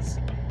endings?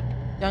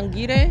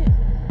 Yangire?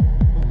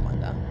 Oh my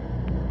god.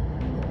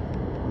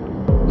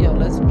 Yo,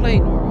 let's play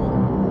normal.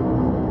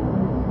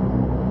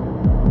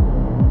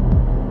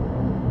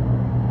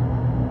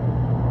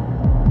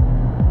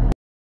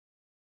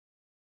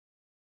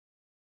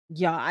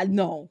 Yeah, I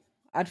know.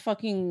 I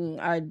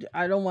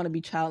don't want to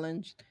be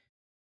challenged.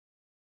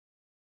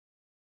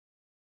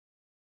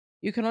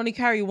 You can only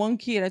carry one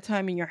key at a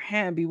time in your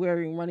hand. Beware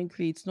when running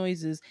creates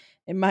noises.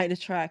 It might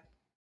attract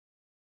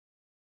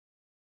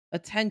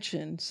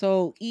attention.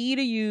 So E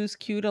to use,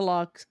 Q to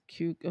lock,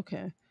 Q.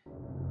 Okay.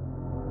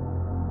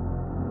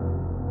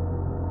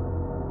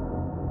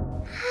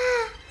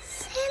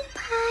 先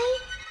輩、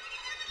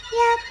や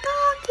っと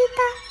起き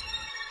た。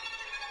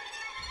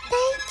大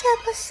丈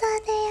夫そう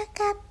でよ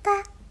かった。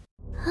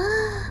ああ、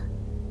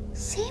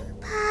先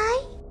輩、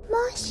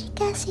もし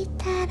かし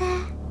たら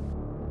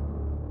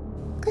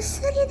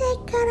薬で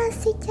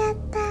殺しちゃっ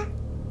た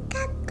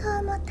かと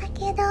思った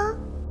けど、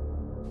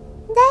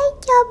大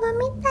丈夫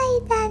みたい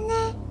だね。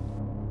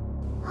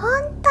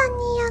本当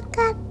によ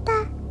かった。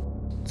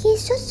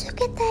傷つ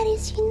けたり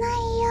しない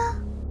よ。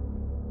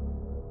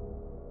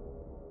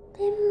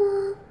で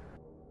も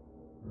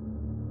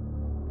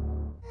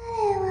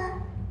彼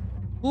は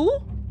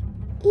Who?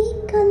 いい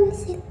子に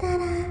した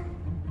ら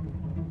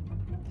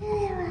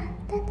彼は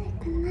出て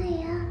こな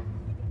いよ。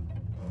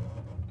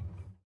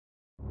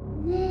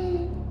ねえ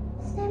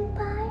先輩、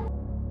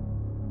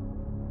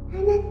あな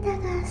た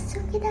が好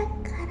きだ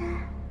から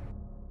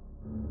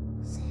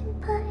先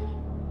輩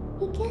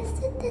生か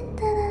せて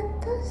たら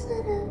どうする？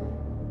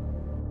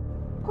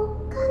他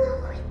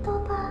の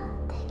人が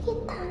でき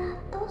たら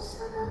どう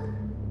する？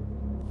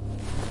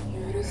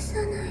許さ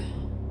ない。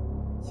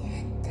絶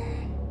対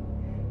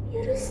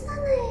許さ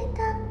ないだ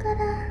から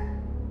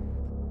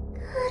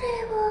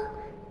彼を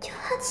挑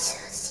発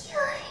しよ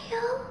うよ。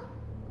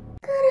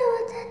彼は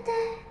だって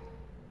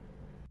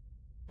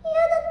嫌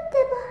だって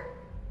ば。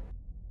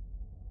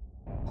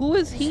 Who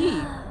is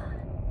he?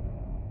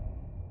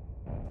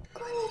 こ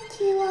んに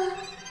ちは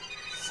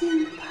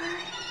先輩。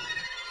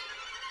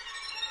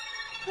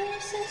お優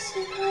しい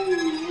ね。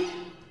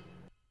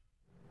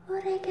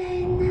俺が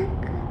いな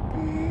くて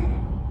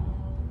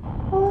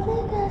俺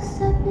が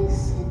寂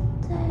しい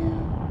んだよ。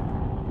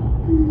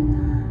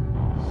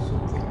素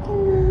敵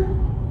な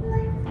ライ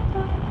フだ。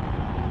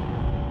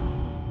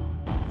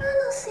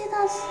話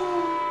ださ。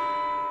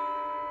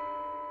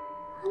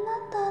あな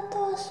た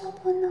と遊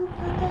ぶのが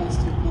大好き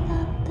だ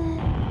って。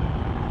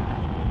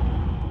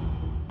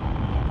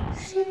明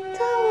日を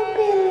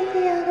ビル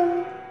でや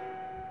ろう。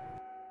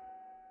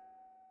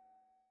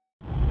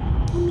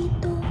君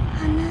と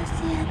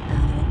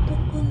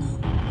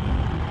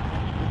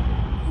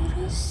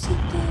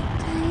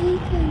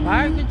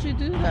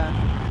god.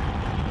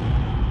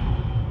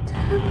 多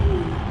分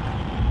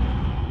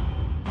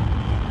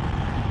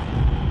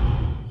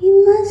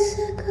今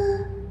すぐ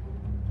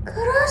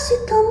暮ら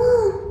しても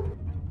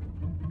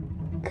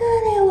彼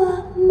は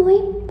もう一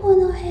歩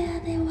の部屋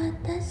で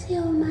私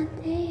を待っ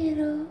てい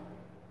る。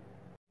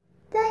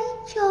大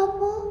丈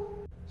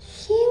夫？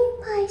心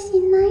配し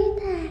ない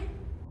で。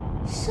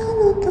そ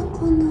の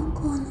男の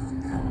子の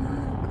名前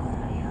来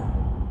るよ。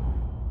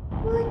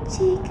も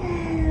ち帰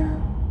る。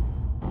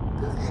こ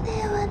こで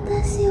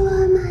私は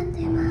待って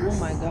ます。Oh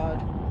my god.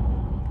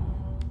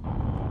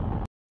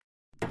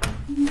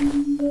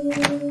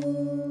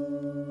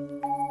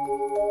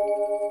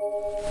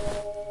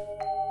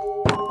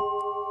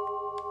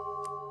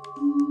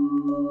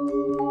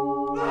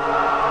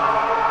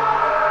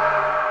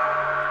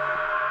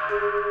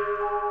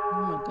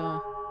 Oh my god.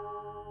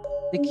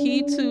 The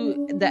key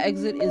to the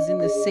exit is in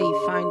the safe.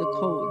 Find the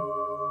code.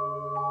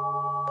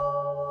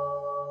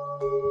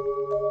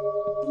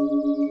 You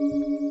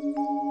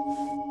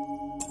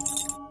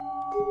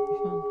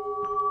found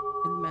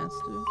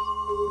Headmaster.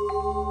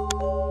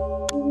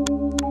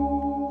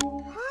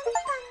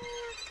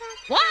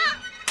 What?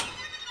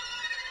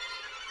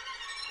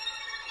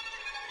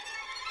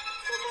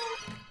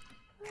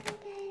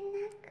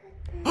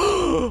 あ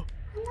な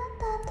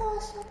たと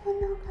遊ぶ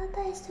のが大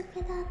好き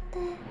だって。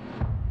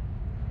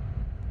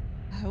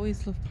 I always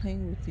love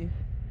playing with you.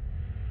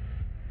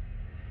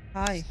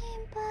 Hi. 先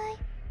輩、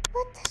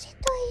私と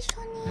一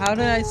緒に。 How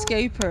did I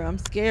escape her? I'm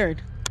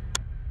scared.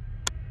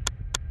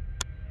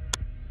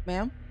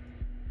 Ma'am?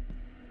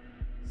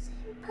 先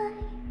輩、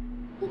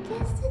逃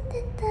がせ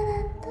てたら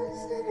どう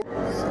する？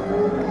その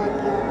鍵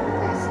をく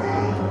ださ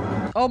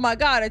い。 Oh my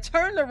god, I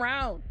turned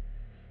around.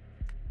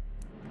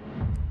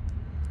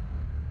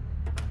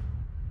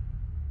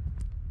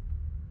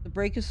 The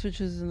breaker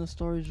switch is in the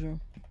storage room.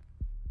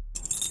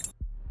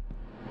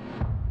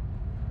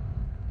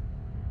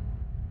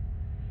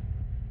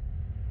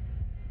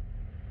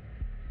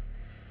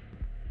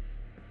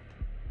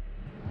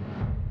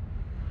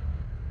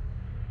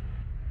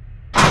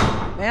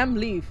 Ma'am,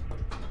 leave.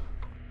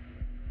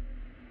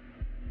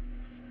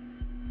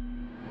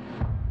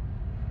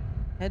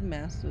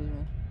 Headmaster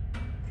room.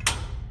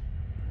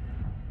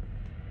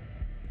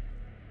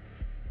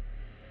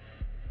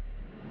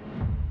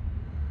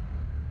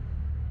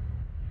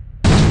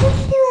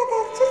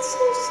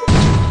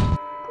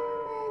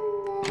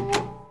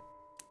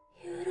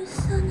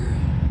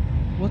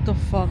 What the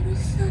fuck?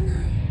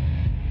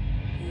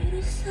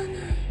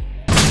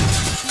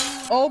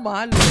 Oh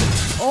my lord.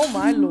 Oh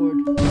my lord.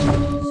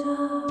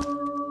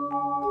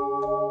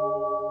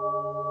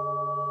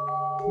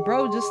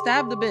 Bro, just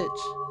stab the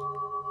bitch.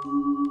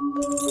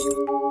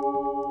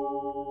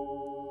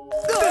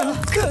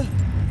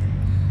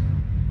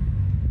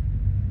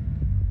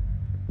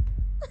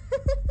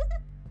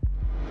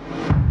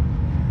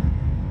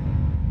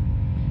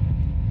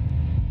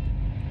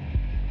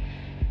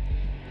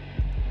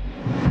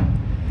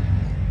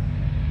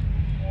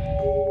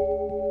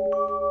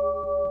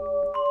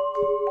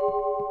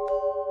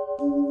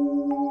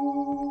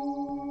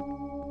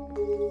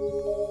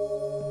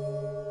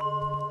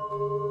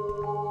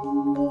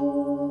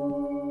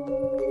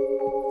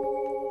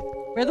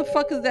 Where the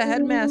fuck is the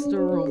headmaster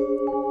room?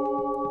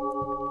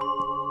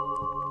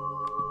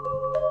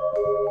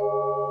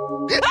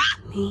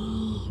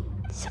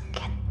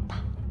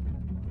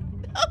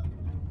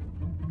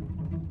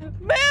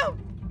 Ma'am!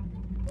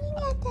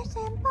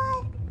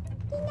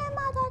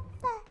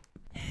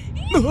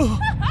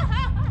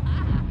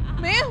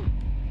 Ma'am!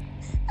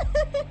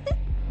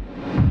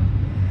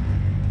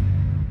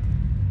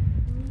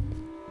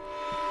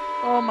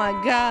 Oh my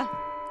god.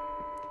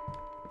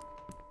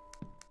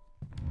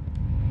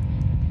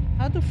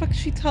 How the fuck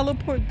she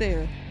teleport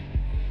there?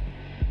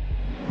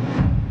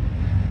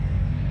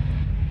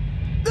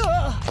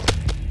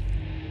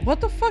 What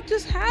the fuck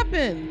just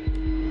happened?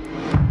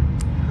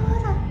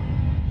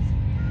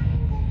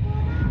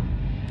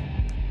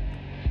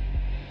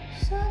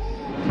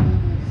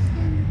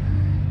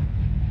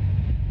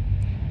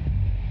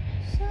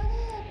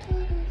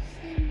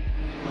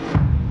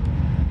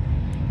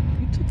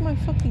 You took my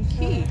fucking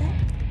key.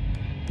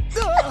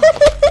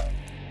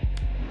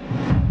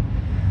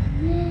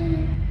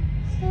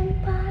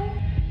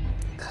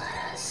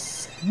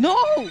 No!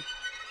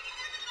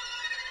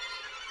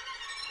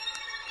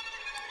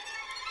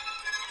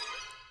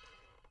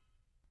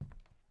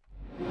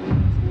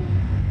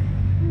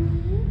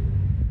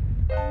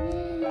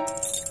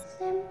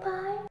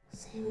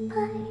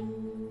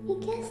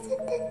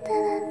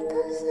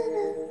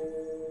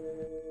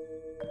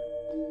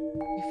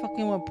 You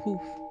fucking went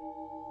poof.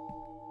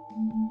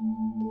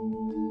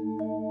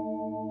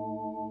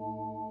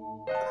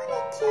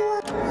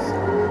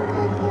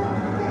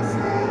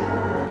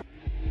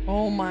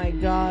 Oh my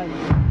god.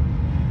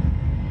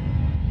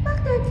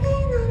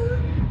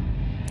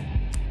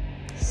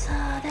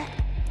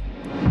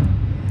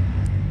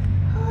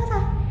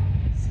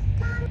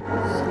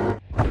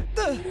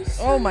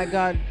 Oh my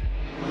god.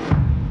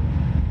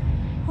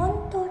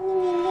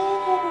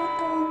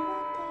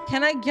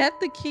 Can I get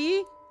the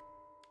key?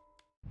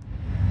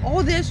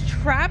 Oh, there's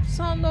traps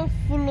on the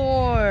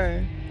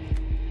floor. I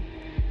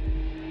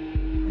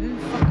didn't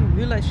fucking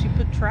realize she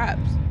put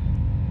traps.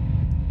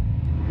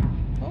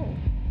 Oh.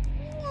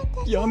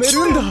 やめ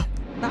るんだ。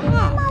 Stop.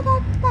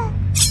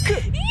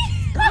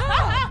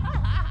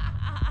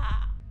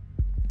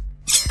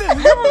 Stop. I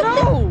don't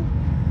know.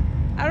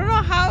 I don't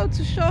know how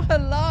to show her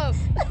love.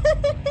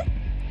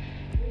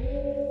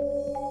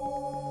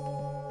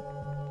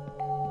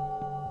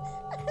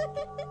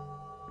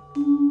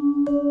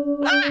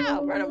 Ah,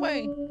 run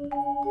away.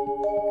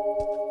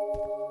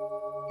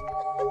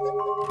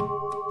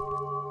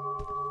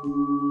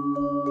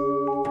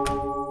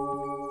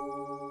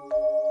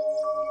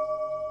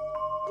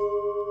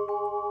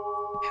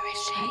 Where is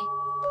she?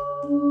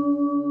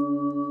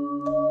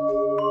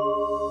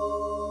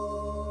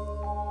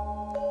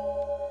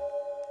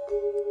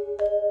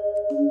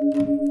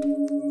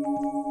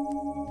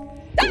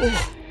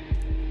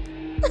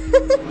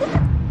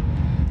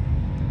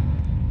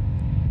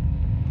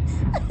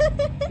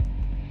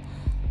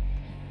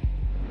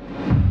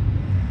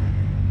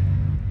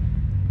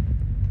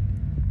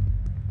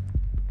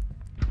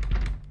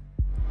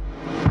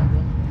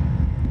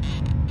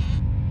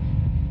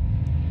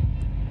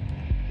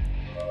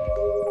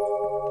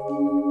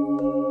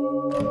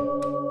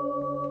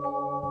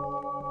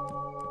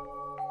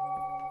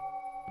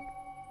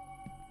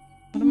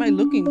 What am I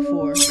looking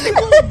for?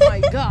 Oh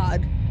my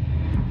god.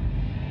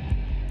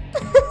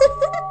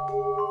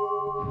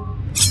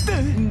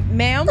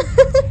 Ma'am?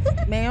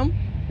 Ma'am?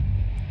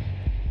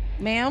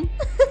 Ma'am?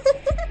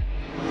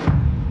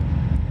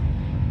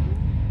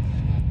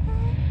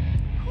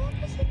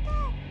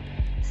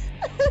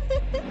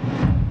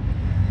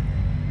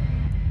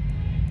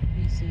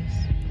 Jesus.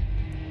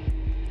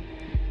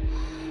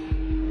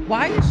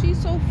 Why is she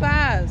so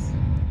fast?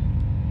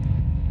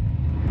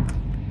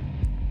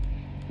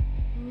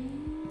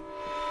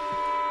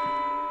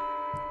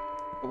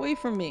 Away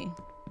from me.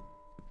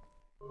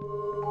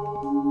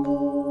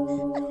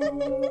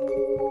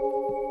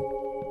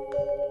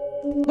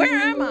 Where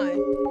am I?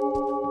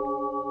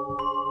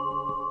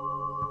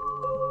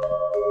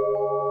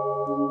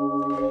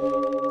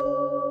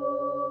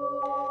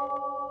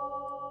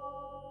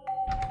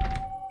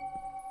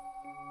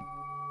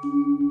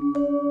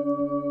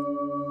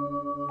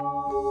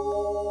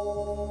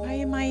 Why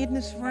am I in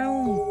this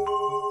room?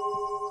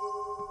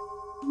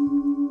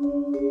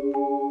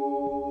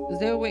 Is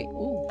there a way?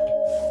 Ooh.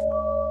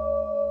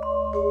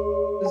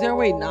 Is there a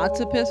way not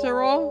to piss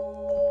her off?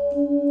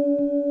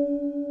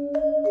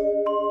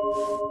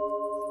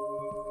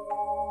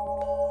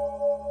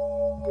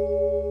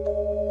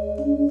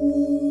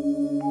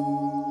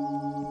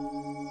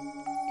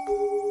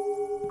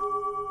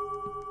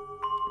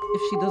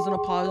 If she doesn't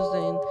apologize,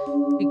 then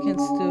she can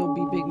still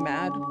be big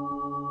mad.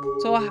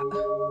 So,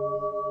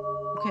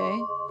 okay.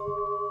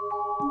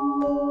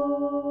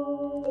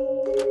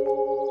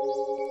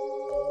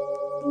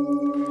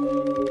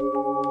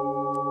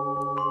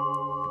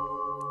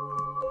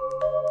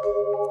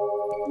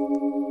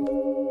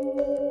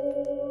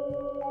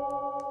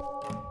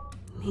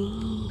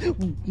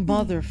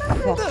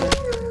 Motherfucker.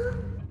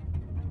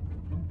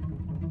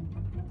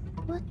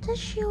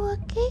 私は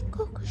警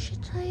告し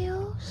た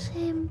よ、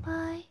先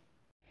輩。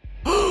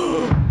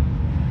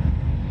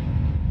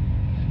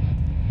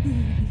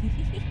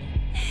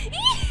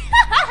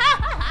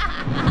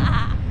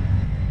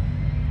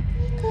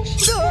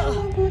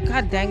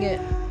God dang it.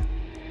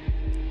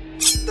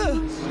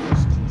 I'm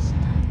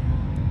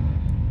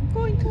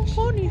going to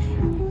punish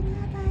you.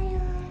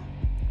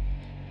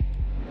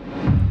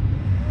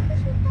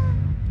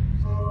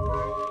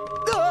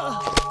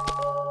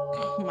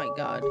 Oh my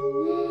god.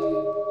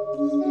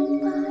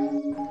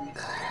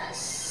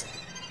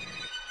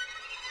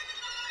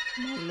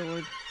 My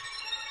lord.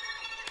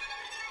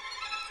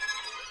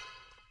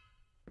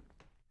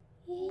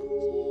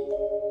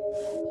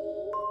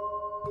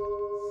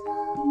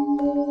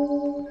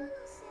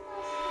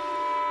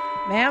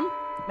 Ma'am?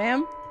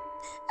 Ma'am?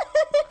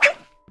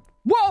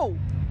 Whoa!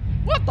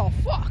 What the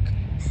fuck?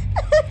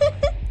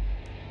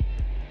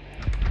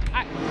 Oh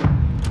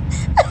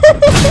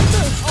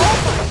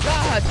my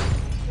god!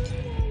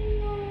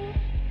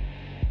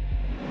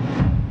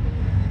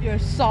 You're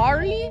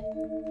sorry?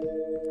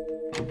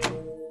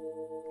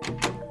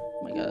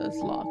 Oh my god, it's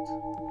locked.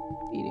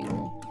 Eating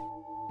room.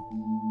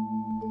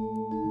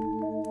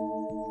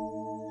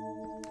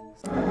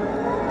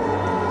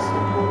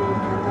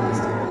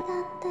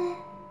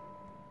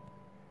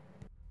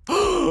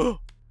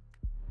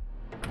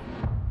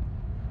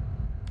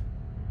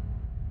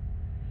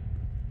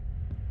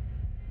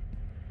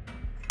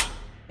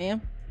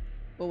 Ma'am,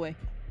 go away.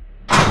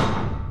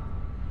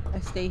 I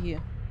stay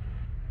here.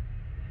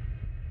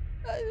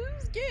 I'm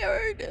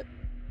scared.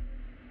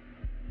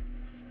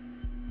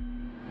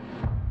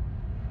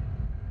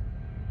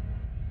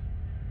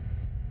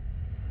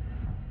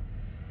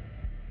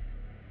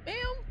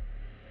 Ma'am.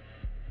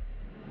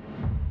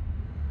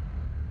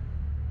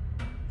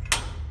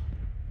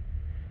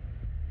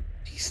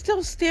 She's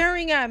still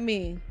staring at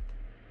me.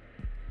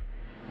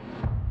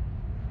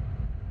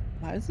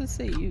 Why does it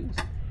say use?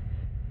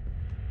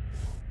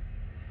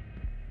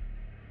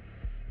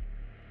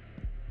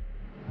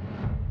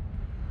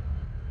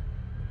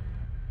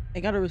 I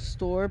gotta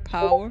restore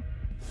power.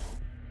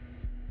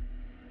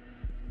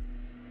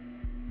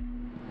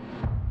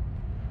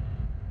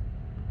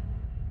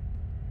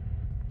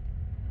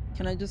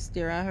 Can I just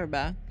stare at her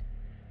back?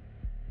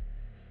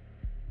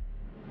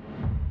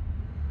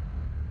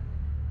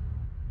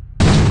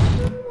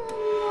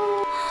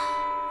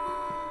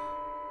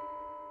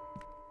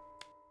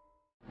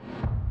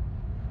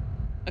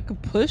 I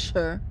could push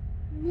her.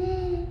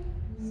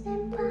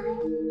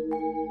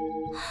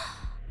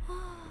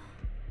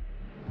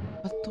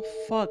 What the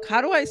fuck?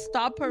 How do I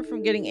stop her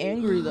from getting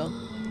angry though?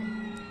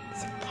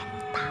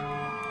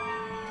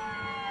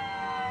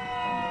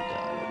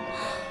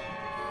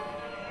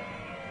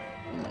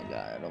 Oh my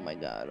god, oh my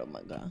god, oh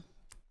my god.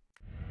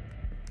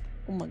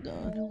 Oh my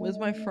god. Where's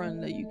my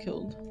friend that you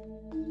killed?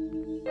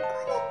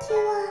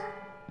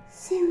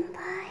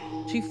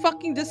 She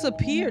fucking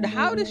disappeared.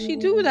 How did she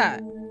do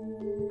that?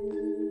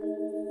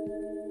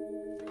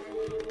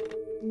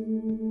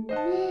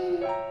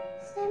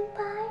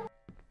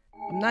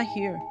 I'm not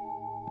here.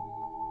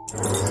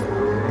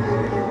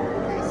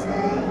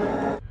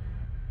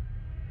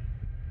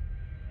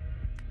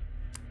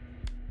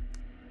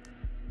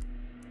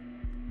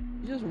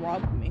 You just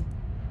robbed me.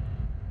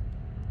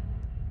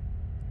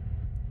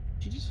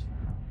 She just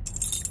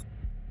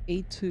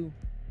A2.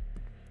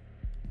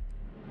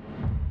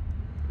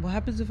 What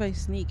happens if I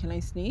sneak? Can I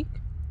sneak?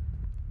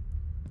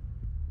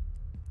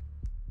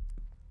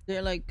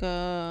 They're like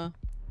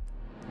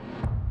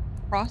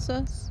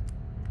process.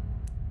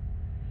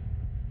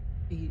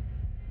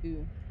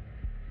 A2.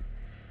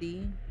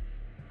 C.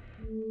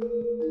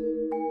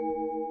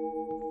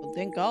 Oh,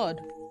 thank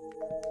God.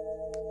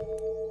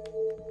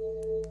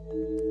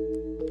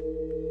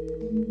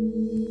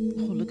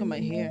 Oh, look at my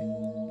hair.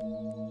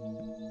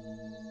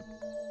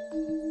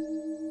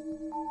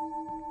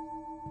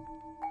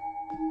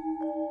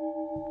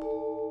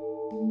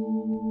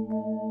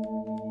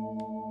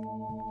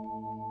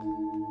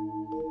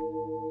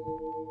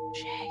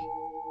 Shay.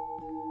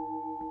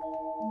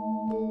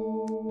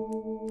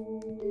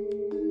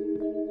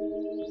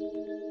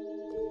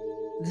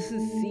 This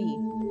is C.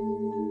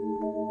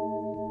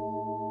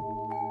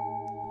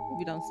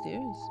 Maybe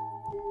downstairs.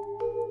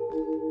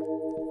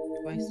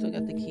 Do I still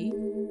got the key?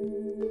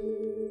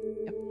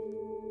 Yep.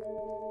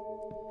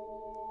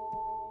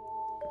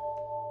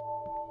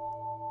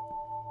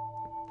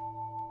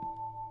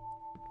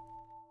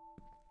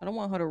 I don't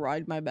want her to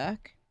ride my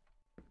back.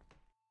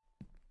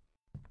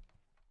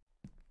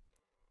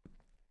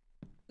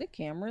 The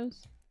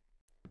cameras.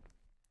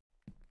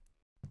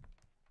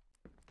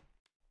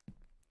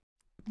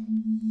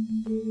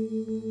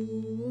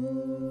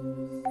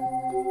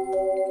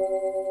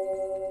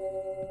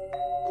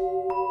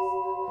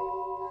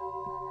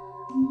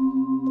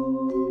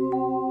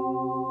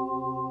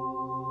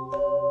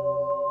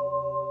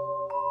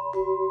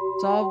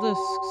 Solve the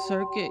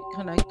circuit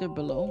connector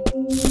below.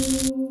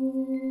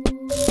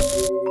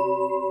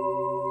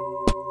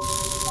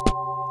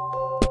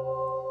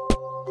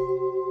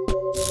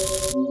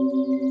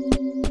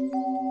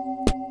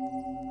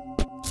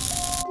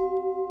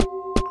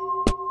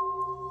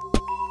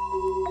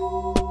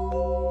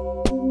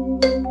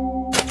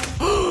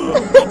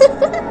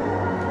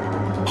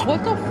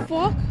 What the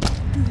fuck?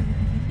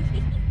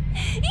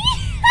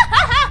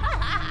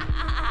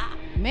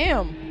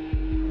 Ma'am.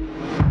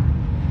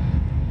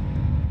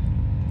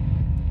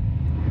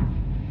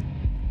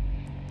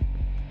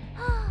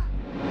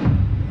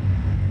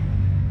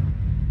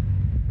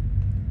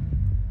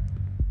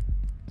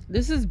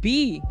 This is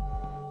B.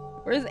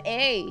 Where's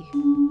A?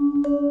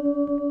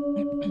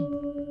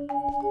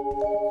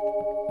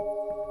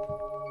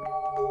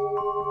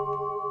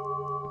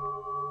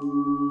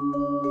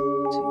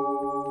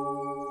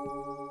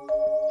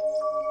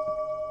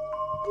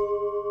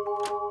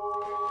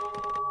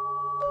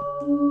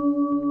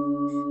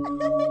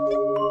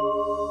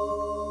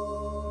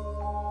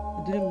 I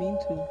didn't mean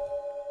to.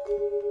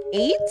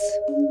 8?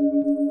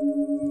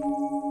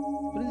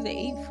 What is the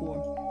 8 for?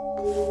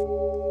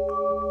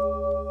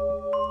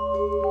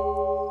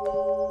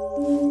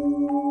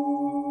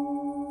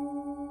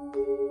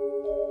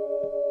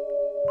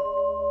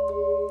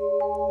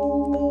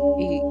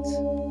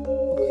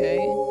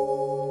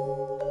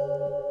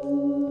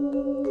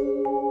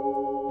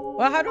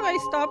 Well, how do I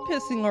stop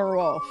pissing her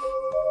off?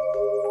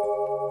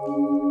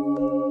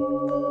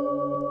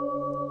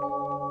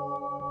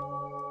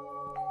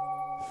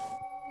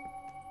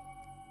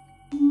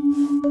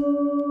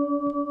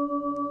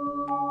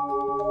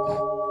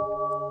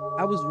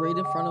 I was right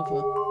in front of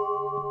her.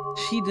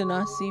 She did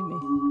not see me.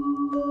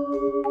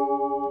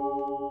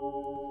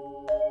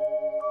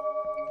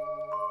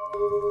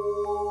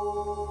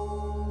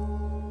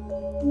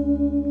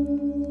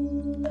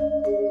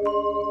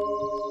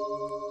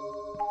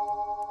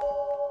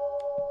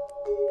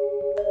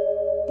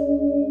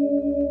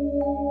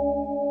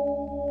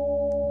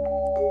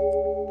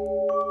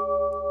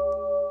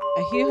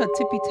 I hear her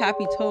tippy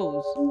tappy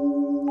toes.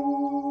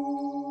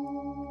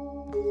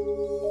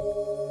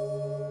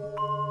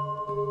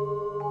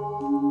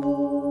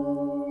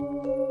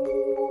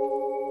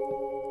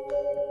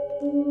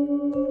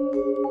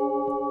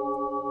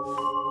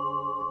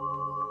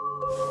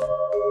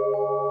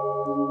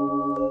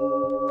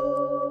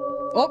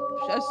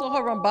 saw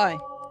her run by.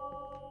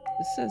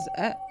 This says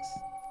X.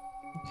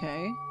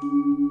 Okay.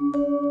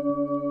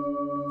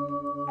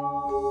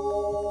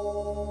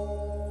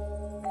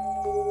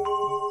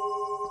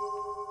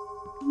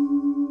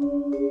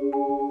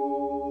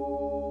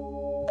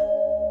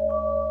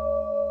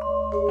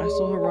 I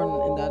saw her run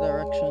in that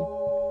direction.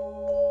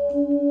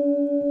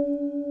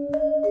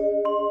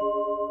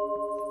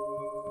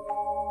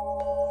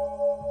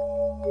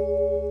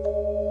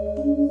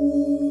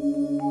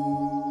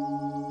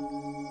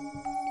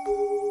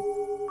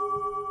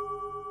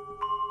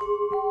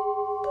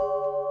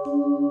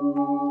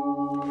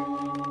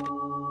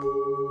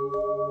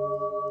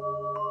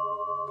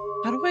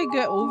 How do I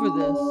get over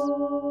this?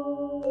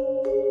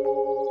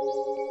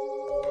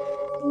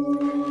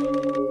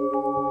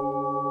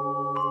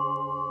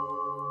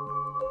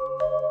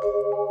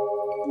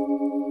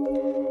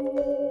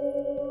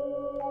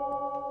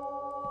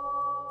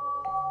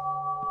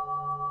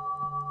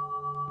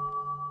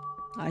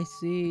 I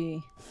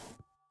see.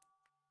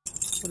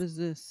 What is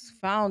this?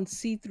 Found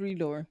C3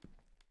 door.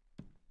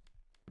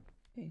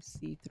 Okay,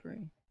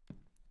 C3.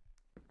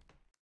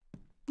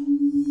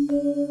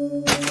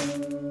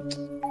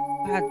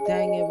 God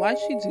dang it. Why'd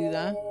she do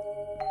that?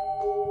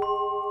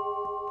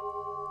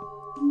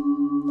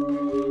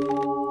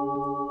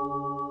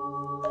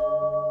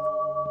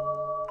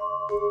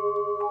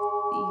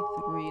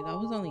 C3. That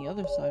was on the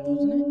other side,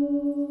 wasn't it?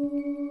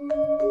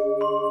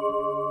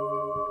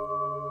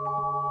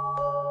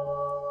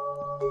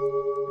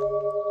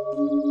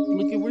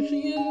 Look at where she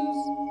is.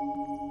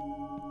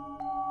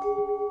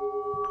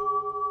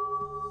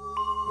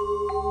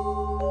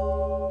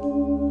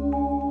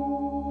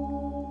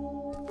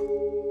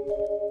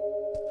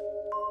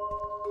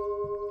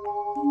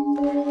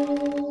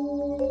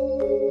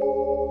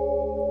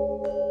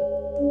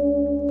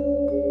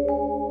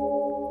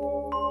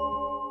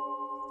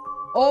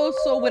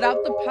 Also,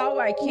 without the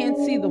power, I can't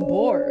see the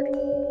board.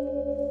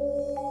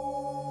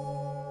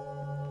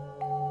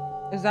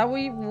 Is that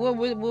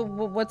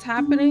what's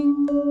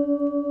happening?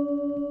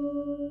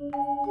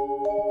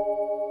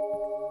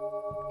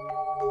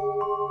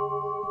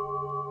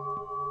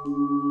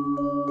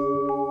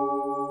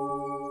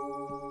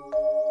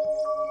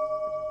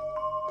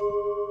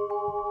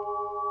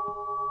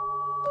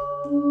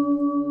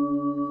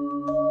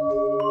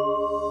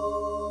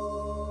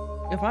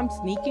 If I'm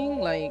sneaking,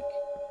 like,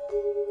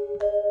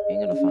 you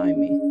ain't gonna find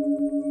me.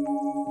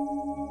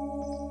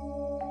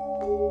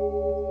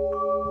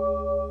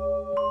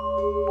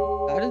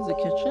 That is the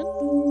kitchen.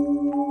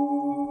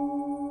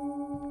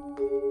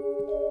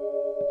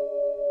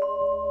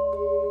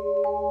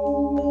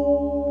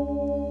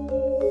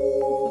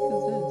 What the fuck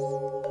is this?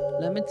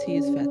 Lemon tea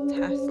is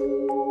fantastic.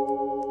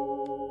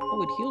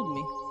 Oh, it healed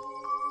me.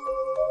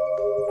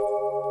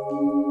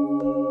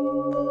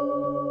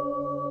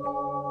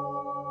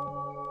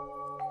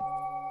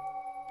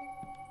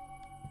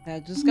 I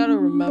just gotta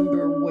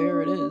remember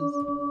where it is.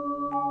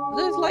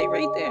 There's light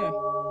right there.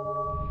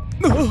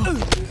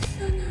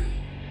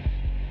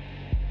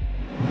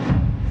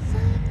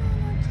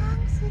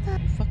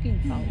 Fucking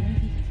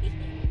fountain.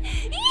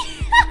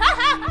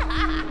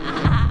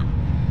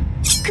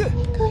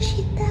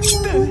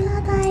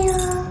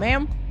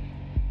 Ma'am?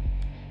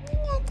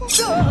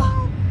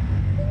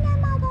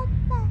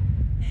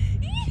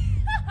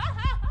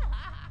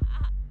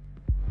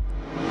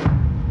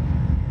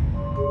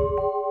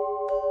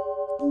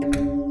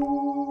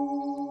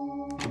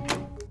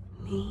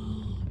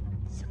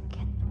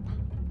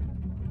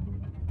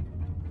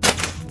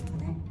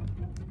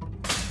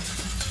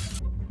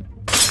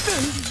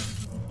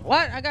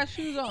 What? I got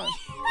shoes on.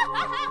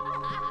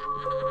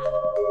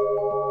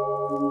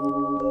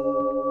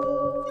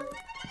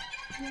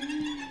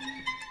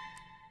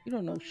 You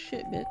don't know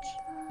shit, bitch.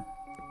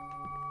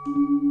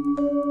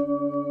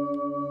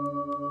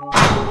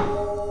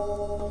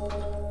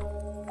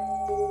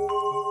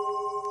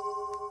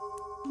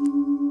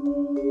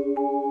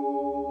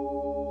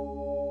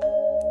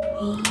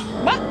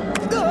 What?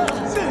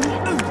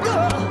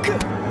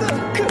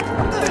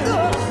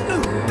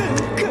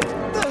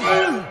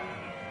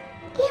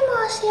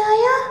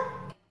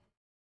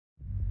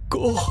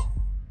 Go.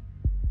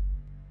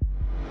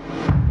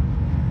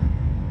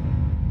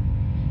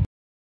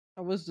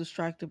 I was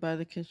distracted by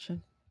the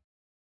kitchen.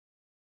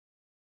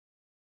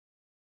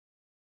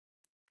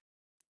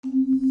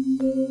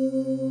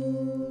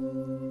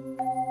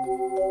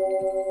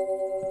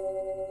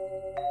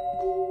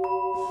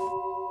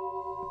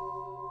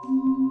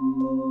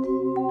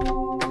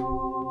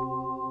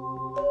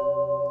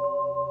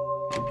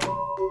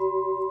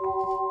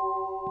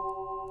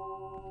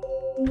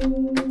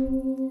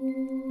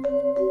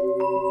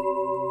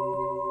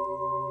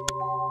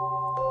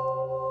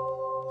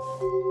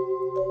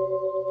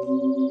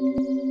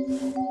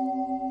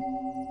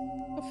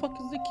 The fuck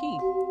is the key?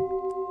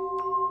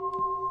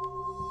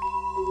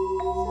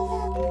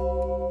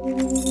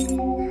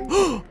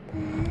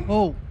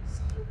 Oh.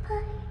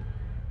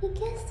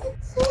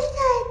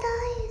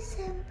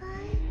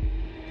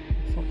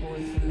 Fuck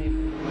away from me.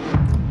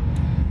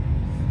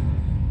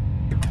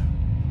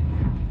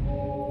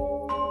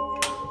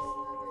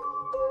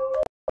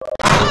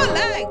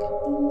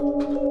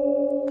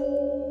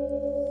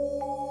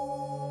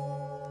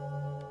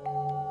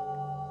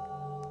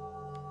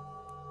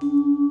 I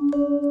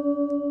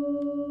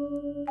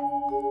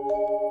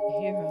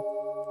hear her.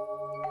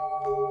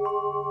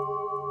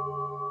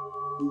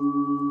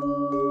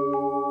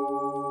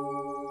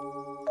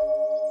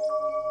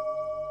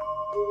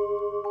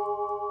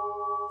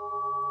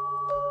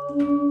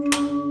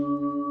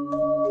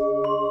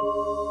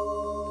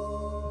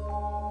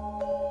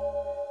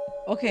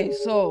 Okay,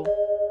 so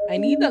I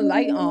need the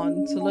light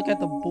on to look at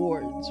the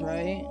boards,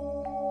 right?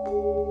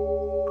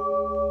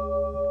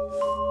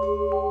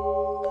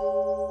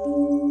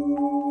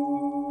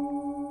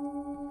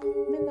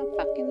 I'm in the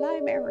fucking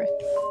library.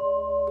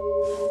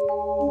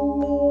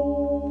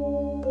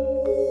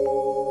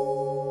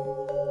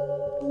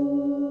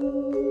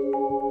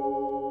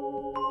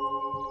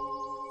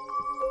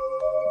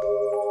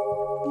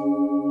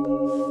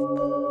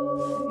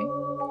 Okay,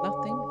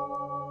 nothing.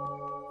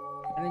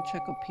 I didn't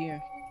check up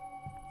here.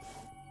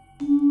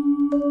 Ooh,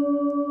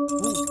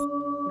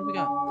 what do we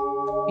got?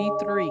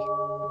 B3.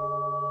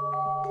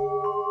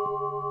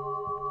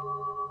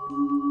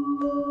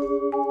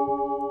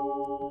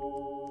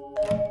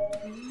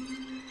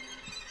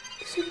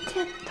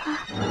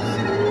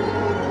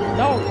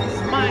 No,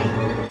 it's mine.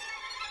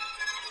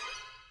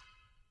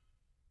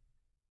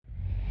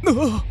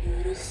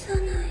 許さ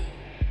ない。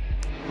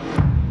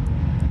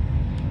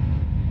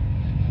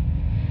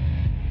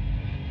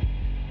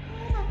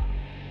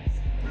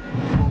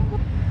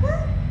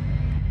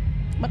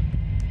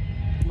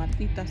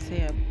 Maldita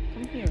sea.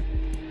 Come here.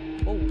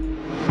 Oh.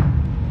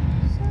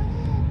 それ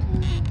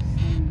と先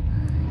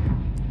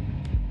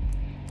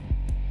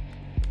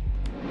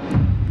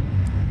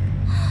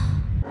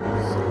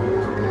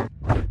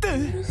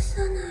輩。許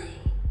さない。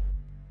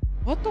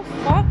 What the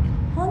fuck?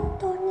 本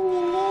当に逃げれ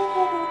る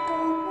と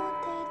思っ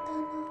ていた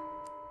の。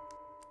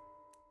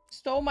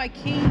 Stole my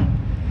key.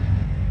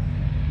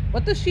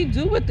 What does she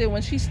do with it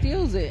when she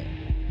steals it?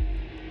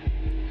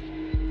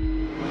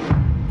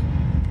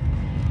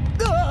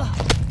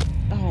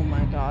 Oh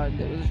my god,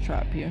 there was a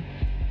trap here.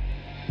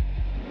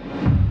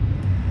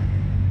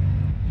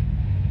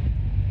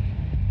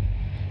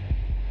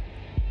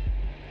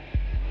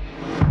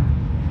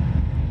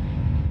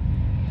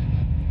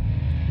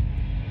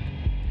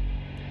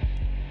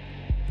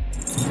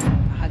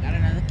 I got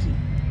another key.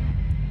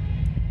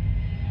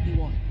 Key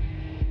 1.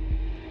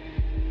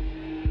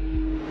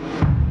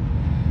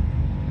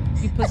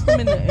 He puts them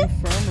in the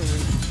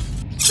infirmary.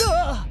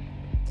 Oh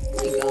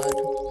my god.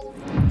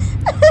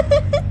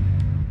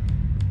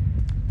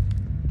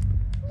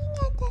 逃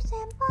げて先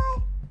輩。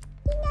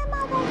逃げま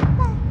でって。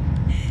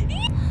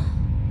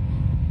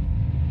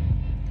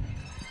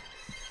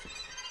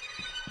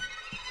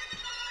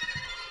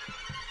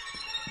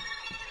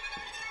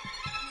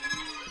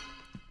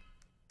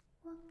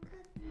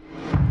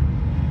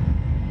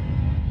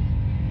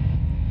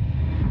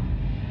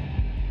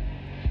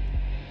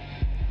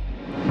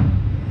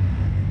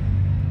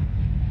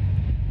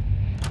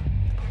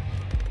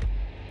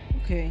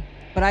 Okay,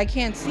 but I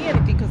can't see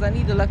anything because I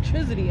need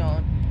electricity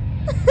on.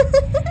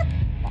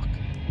 Fuck.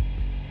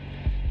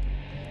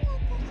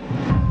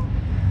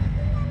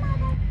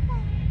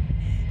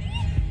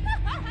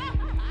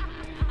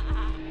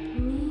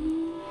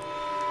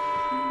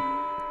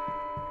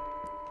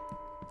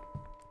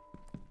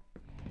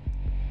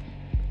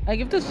 Like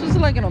if this was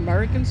like an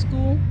American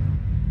school,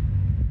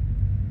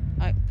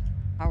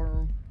 our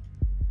room.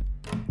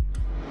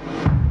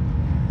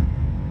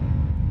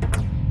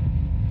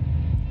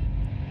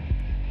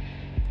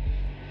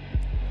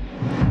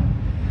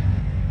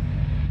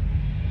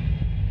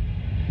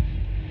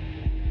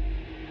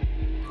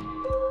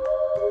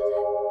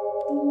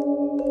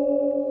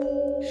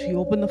 She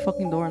opened the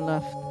fucking door and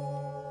left.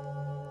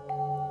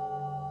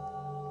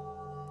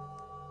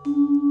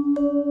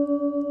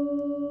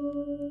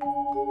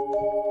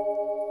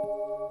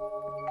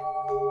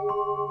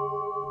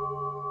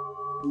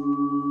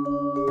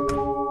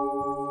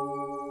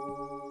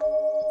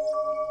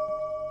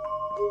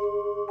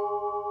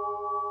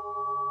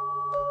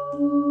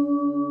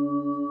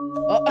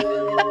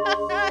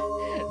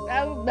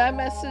 That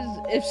message,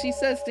 if she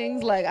says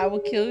things like I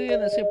will kill you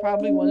and then she'll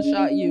probably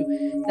one-shot you,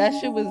 that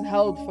shit was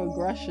held for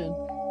aggression.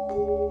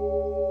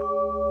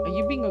 Are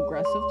you being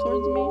aggressive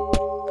towards me?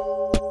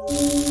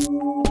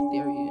 How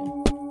dare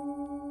you?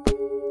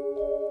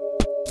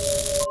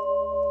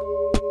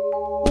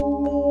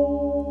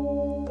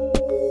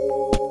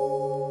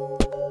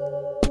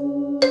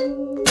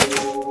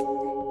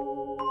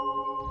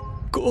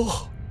 Go.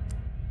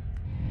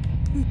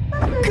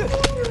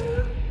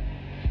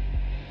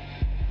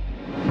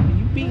 Are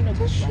you being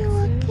私は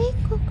aggressive? 警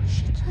告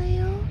した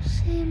よ、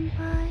先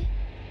輩。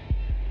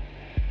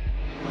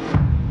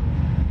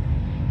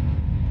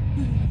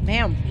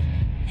 Ma'am.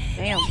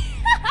 Ma'am.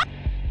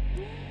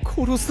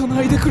 殺さ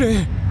ないでくれ。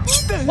 I'm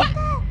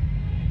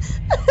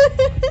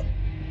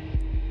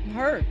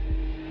hurt.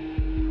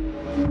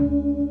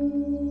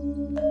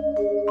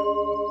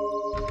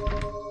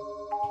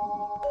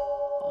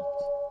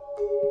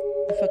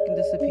 I fucking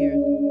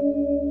disappeared.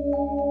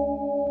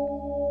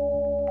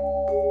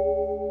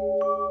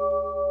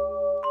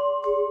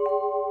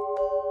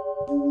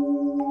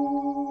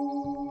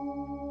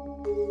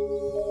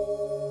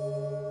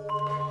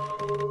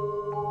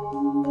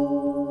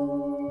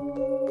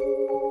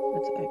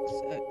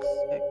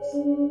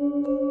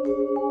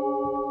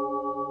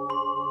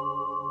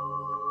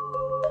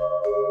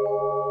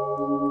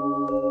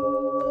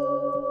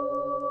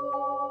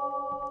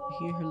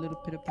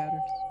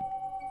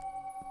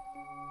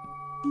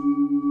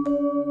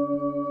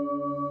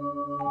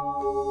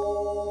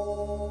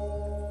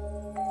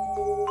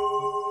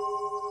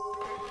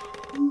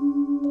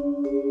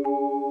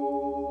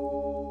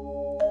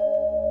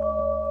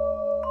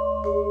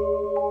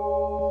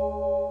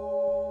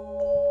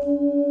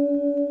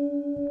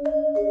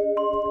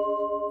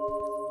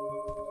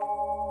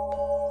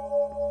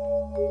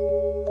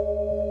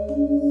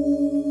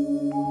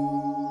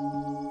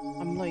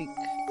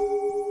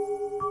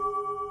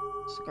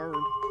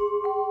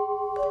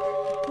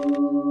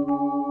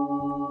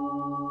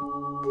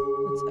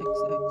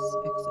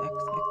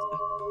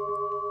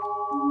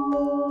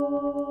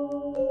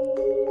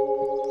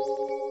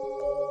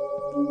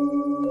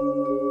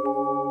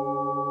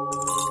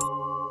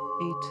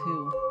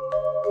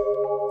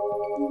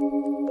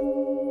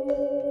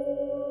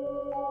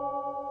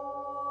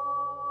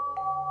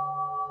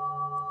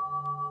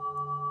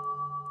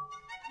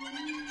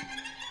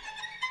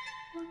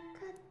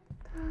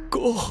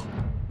 5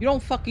 You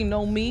don't fucking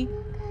know me.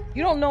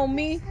 You don't know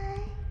me.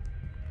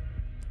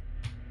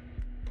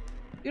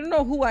 You don't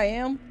know who I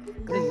am.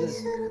 What is this?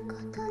 するこ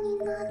とに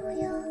な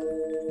るよ。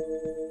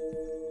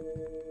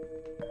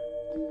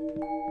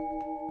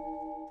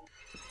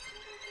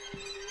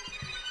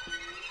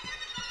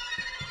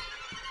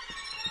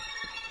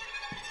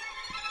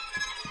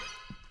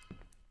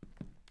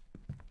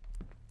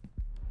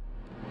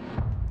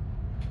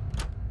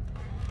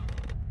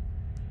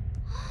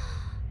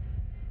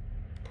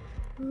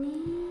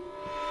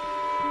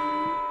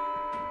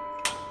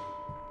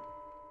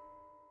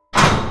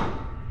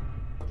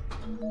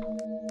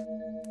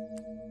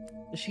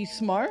Is she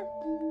smart?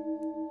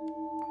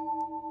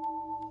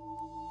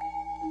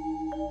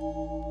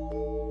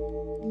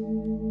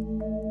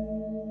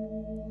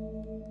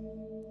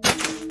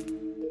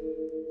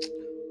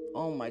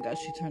 Oh my god,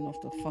 she turned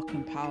off the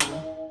fucking power.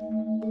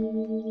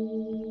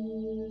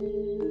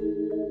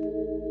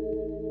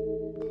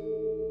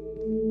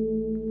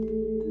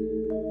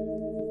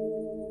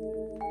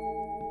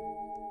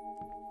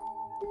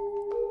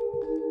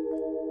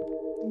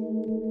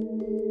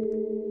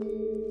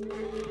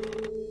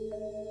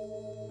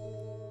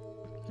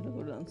 Gotta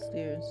go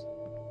downstairs.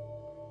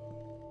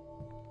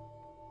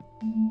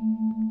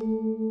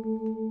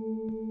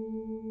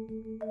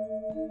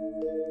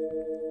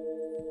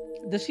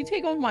 Does she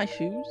take off my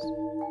shoes?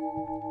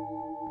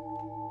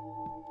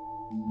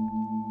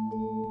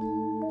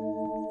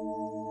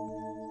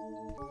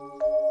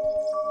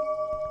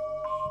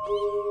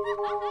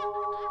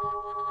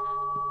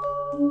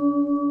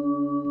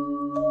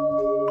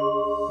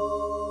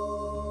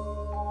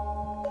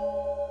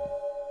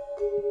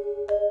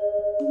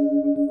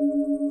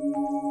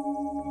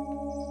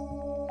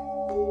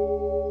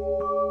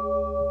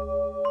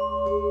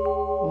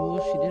 Oh,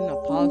 she didn't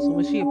apologize.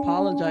 When she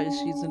apologized,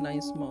 she's a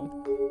nice mo.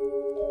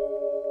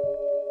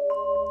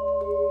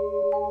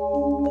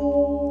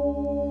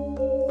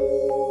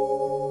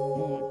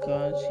 Oh my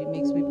god, she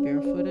makes me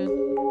barefooted.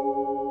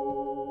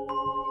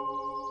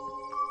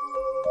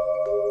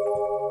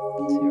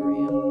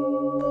 Tyrion.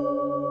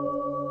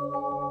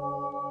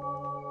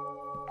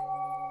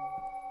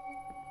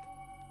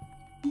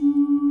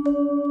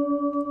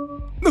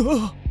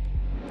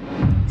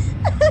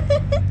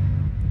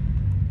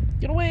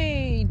 Get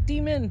away,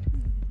 demon!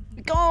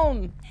 Be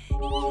gone!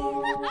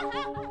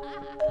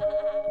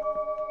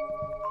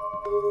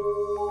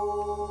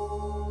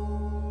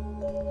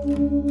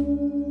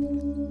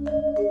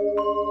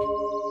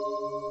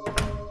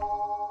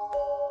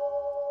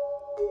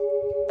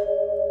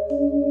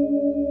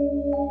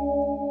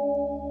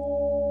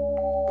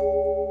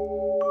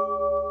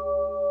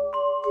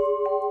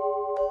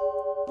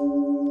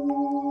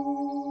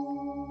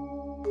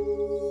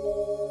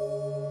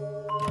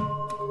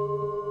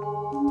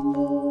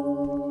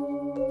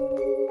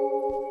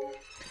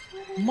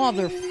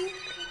 Mother.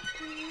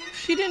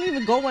 She didn't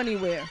even go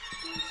anywhere.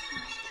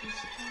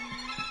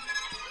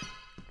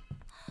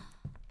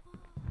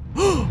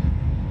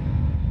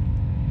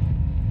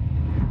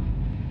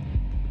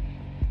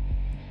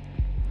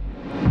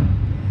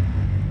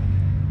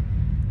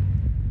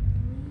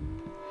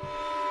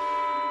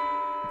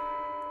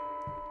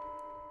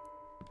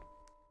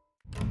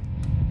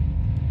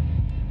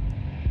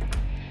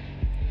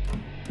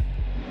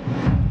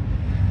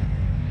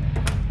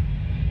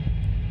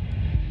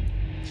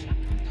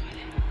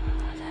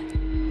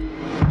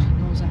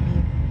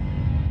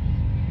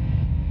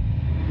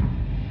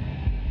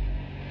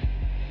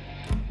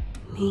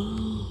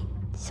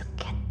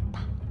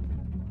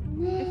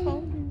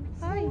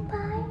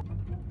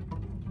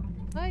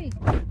 Hi.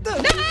 No!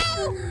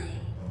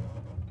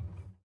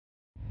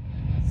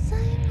 最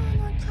後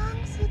のチャ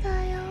ンスだ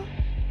よ。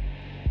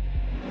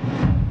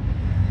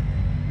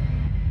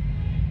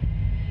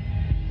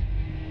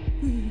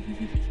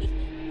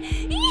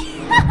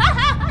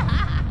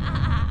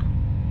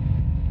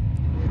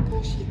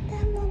として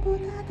も無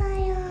駄だ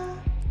よ。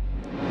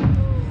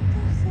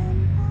先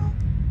輩、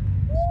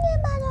逃げ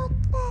場ろっ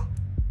て。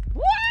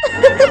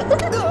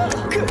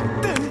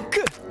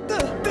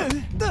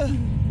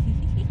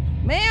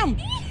Ma'am!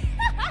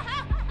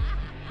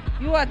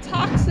 You are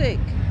toxic!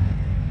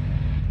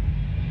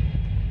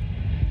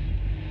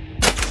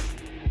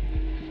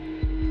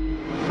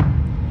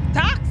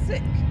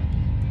 Toxic!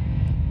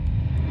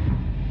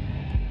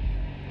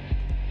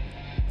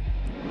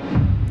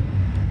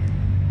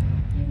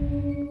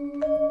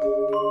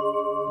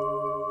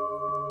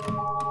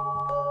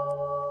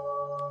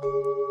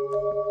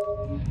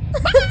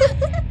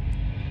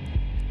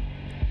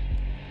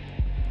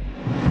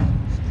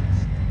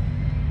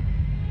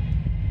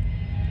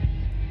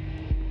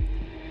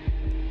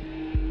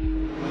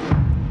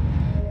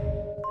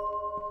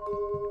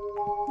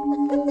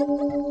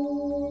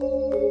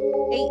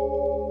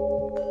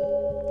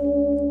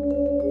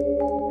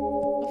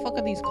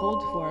 These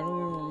cold for? I don't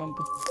even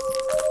remember.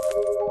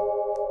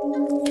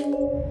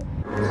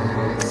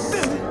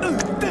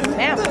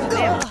 Ma'am,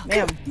 ma'am,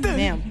 ma'am,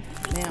 ma'am,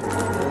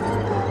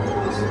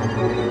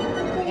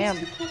 ma'am.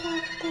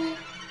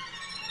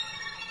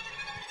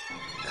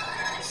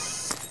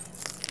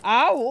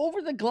 Ow,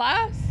 over the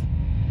glass?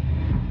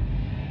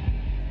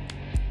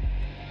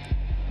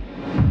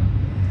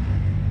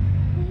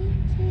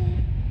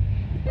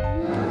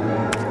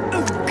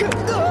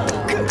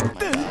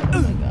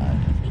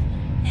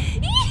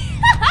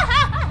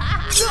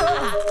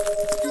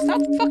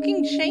 Stop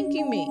fucking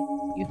shanking me,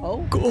 you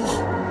hoe.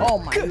 Oh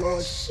my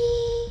lord.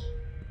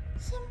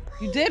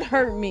 You did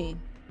hurt me.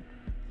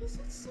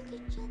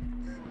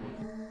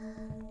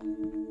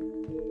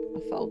 I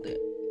felt it.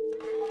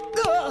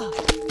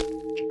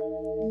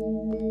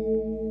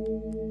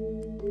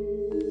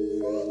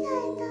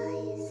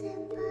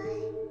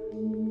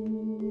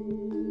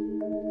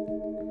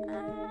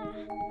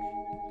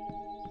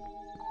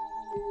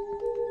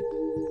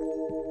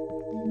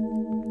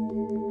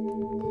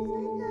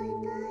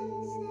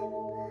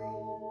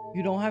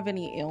 You don't have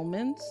any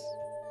ailments?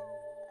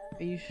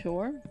 Are you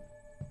sure?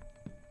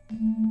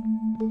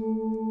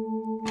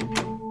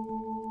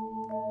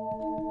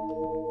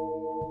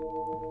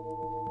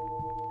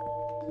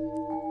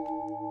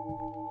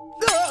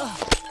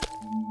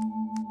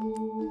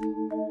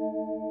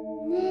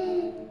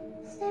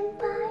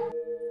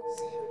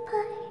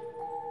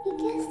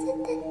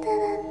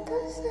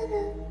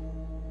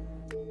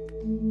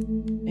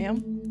 Ma'am?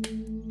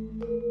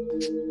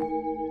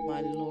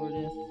 My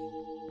lordess.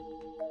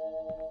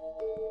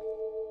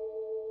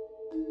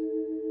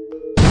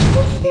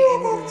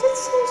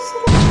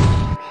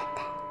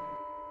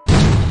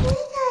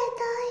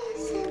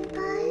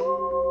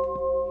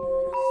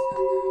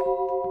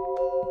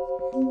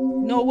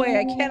 No way,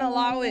 I can't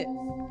allow it.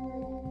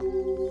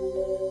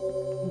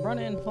 I'm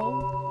running, ho.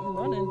 I'm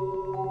running.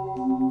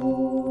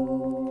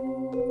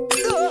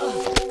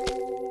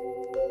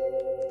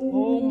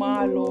 Oh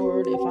my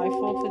lord, if I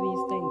fall for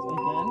these things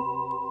again.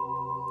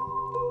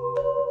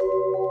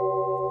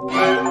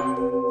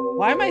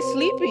 Why am I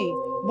sleepy?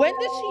 When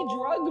did she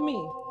drug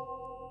me?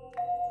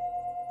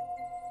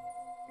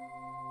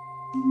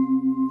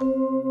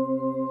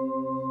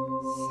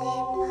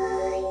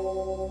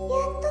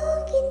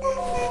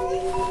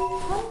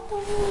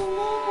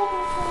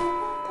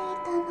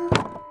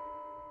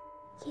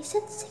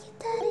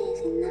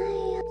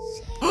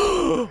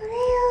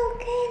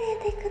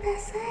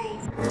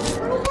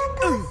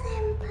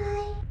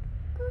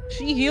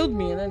 She healed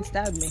me and then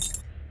stabbed me.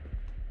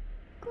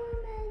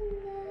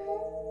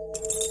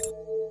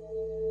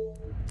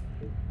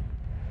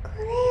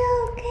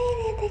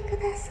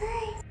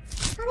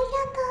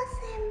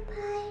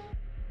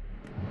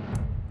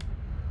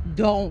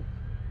 Don't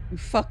you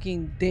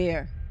fucking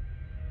dare.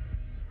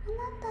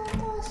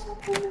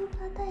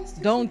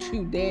 Don't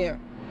you dare.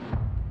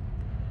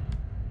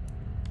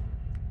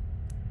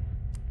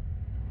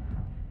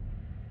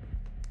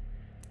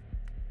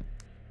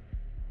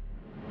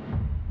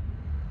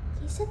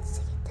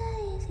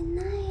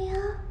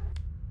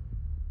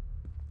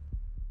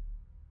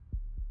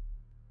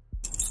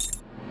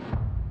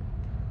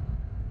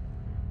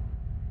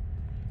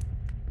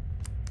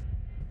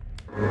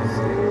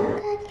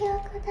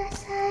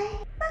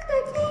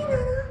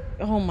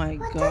 Oh my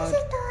god.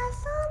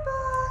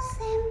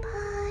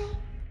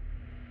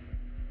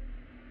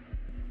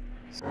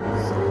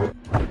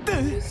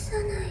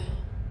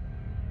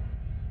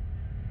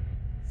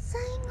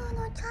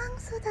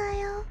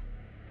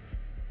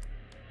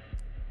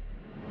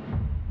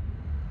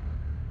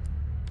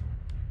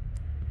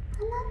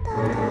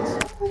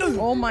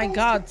 Oh my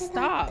god,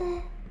 stop.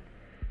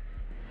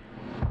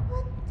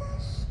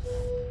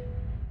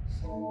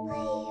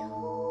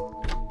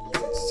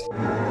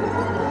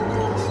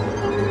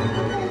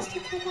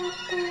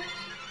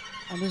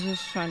 I was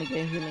just trying to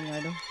get a healing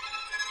item.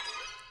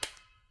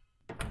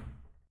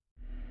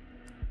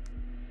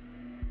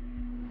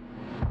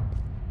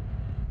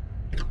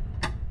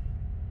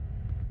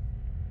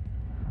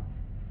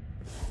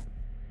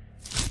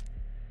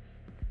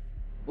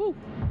 Woo.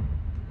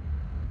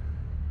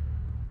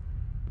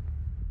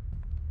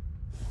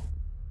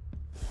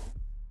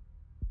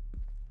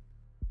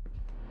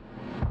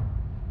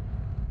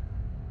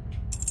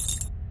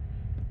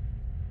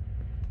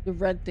 The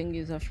red thing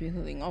is after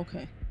healing.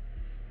 Okay.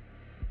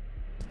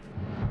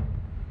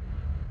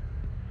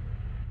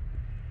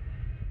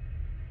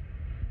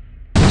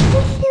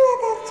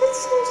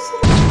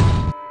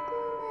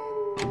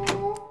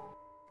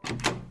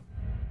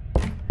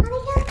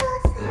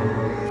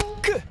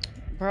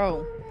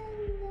 Bro.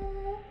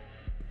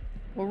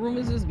 What room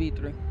is this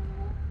B3?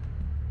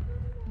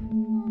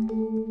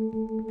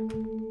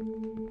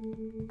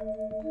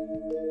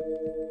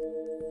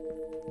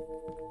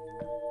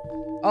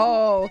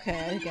 Oh,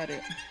 okay, I get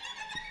it.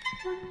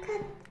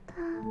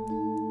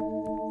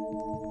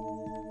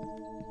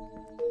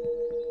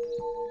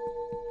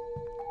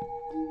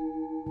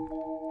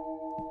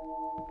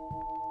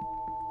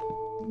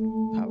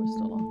 Power's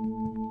still on.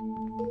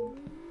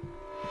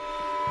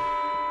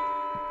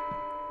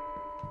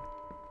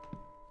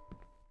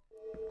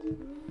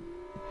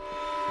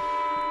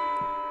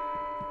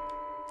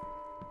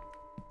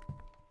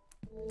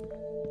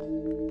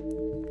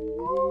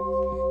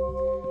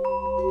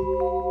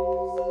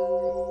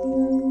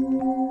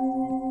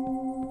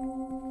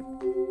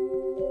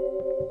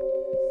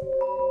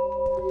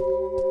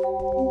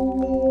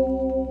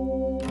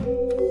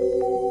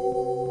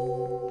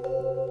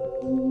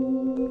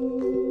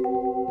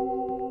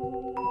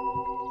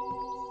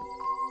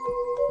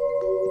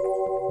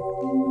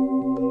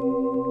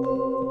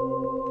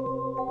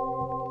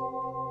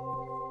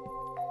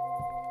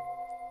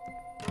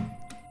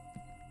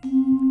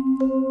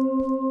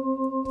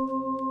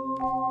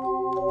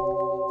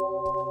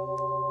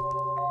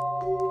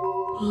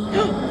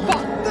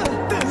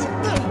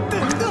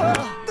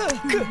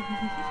 You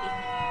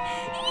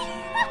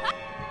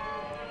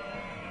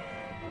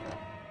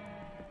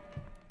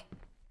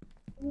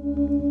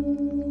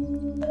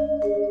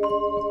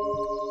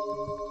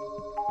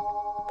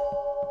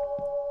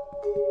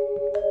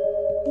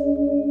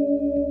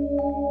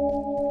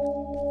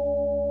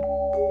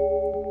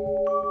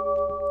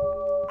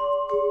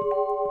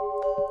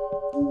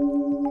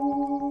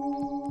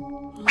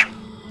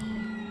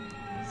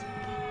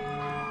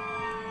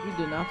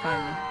did not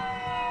find me.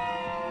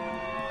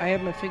 I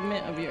am a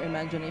figment of your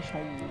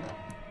imagination.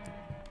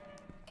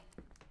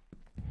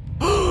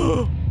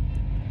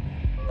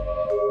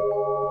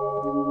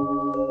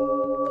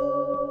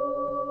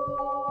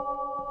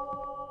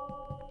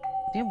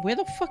 Damn, where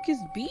the fuck is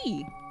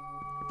B?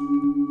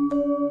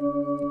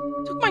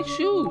 Took my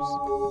shoes.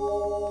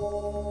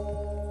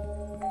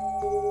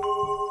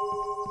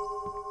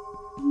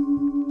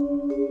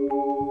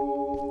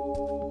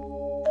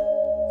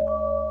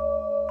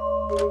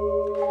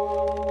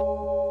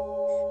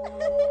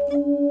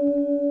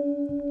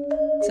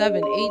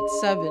 Seven, 8,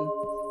 7.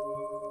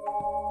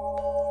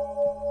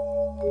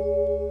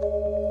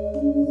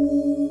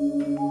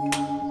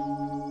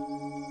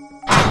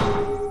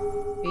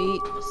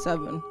 Eight,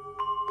 7.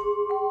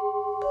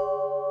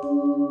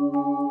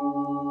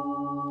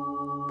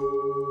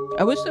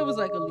 I wish there was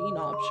like a lean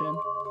option.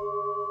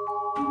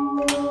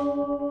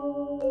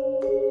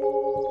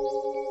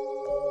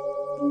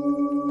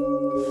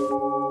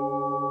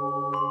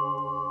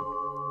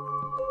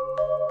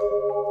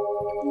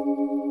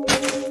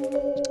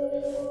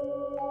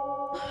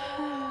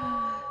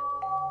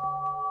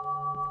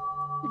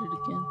 Did it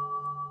again.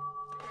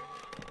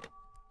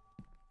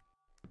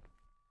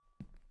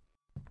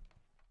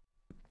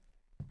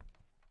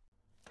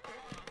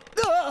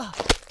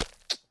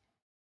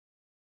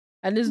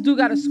 And this dude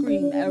gotta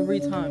scream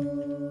every time.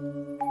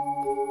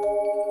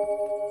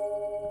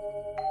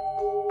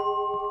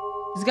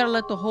 He's gotta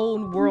let the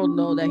whole world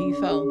know that he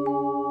fell.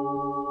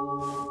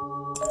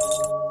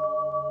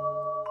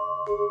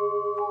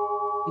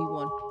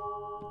 B1.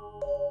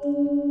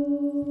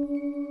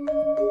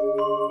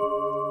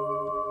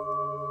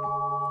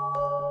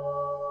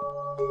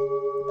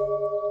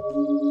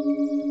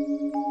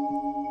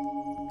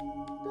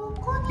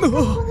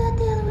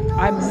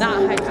 I'm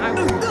not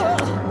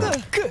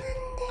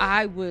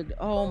I would,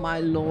 oh my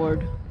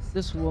lord,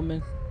 this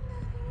woman.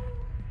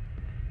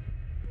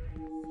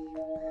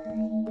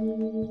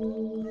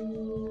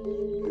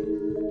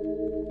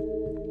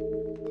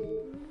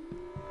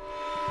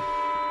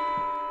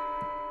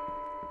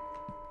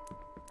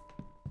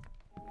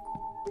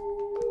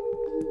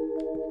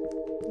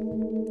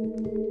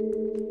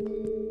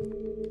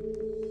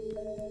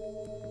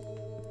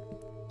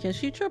 Can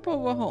she trip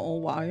over her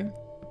own wire?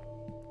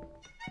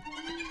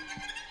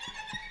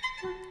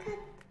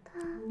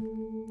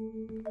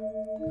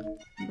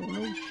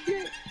 No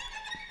shit.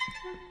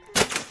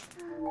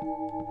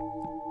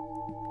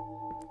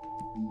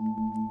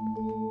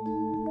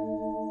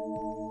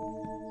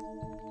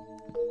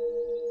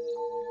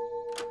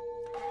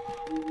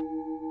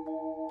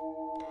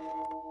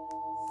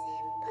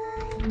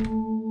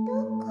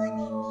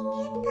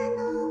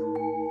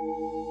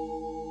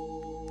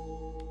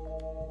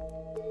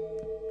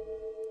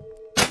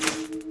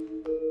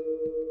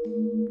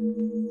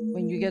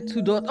 When you get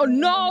 2 doors. Oh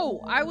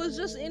no! I was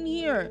just in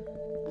here.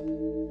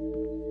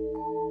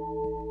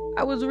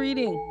 I was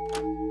reading.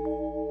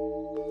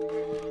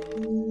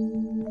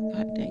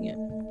 God dang it.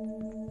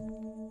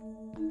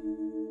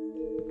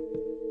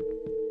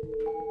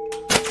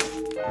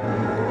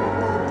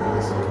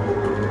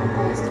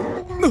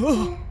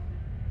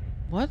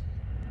 What?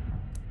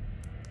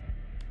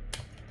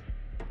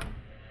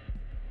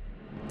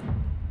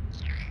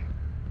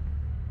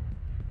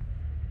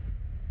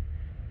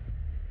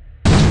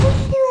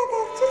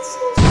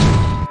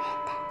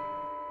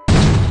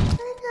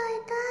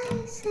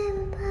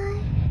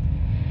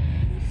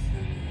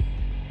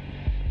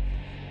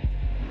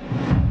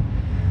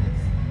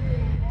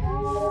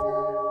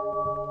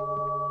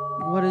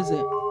 What is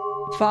it?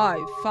 5,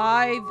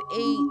 5,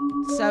 8,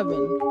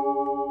 7.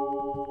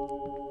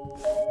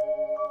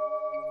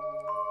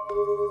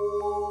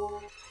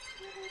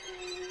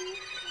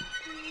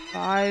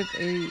 Five,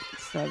 8,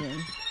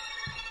 7.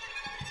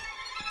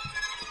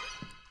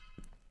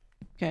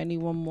 Okay, I need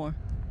one more.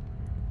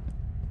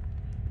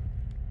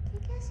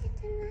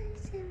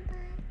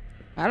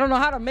 I don't know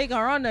how to make her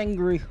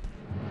unangry.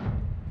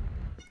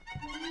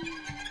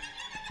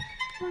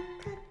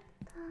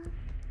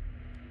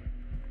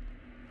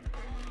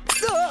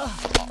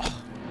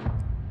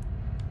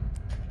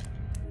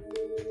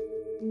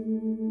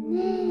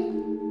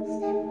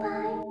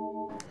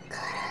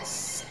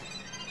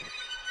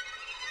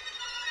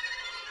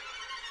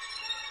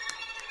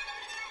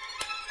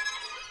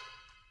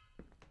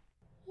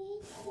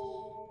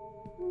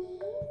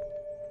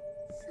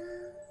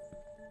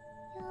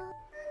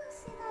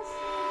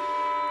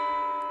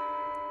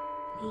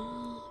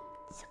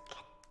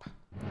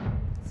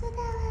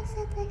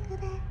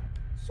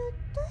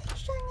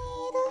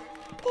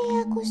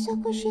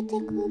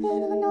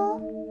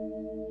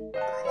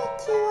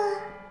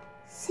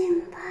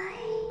 senpai.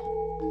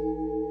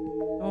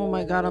 Oh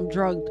my god, I'm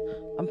drugged.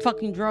 I'm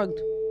fucking drugged.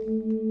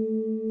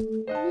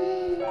 ね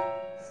え、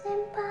先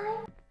輩。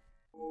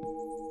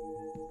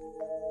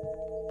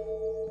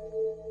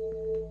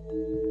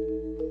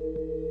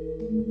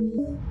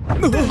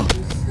許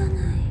さな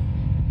い。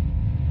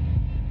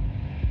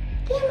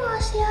ゲームを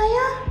しようよ。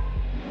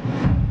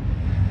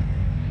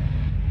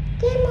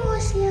ゲームを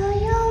しよう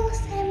よ、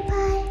先輩。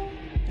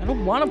I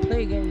don't want to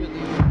play a game with you.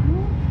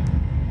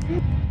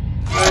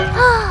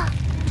 はあ。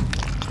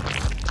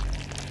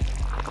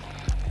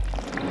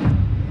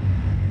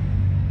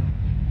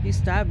He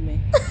stabbed me.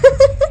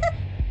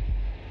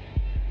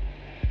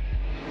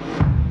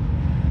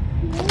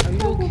 Are you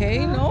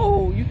okay?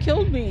 No, you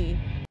killed me.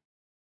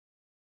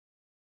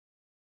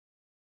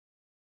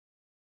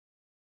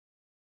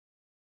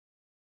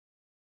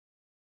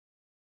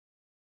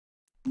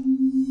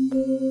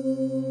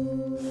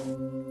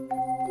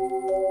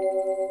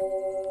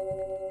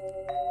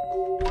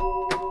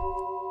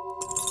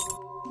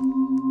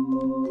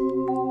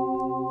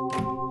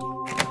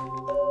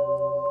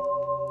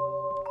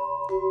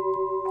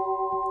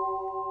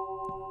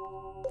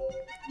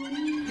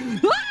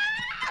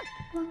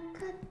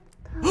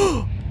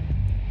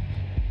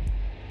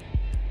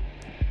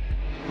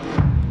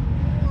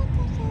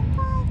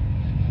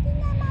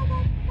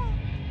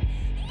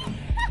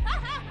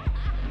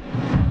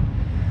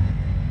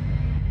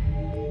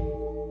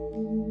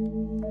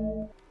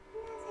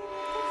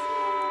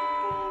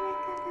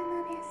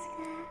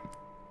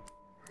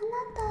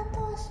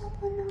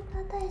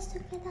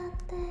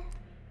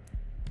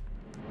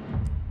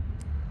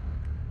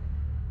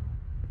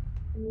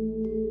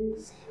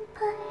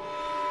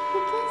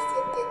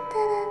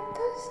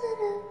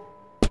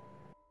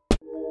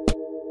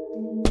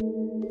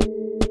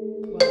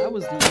 That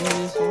was the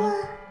easiest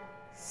one.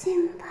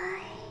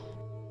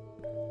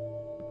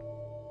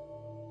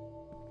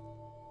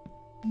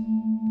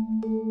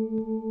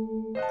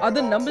 Are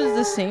the numbers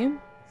the same?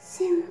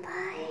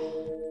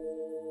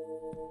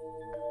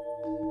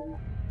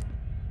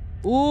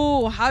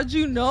 Ooh, how'd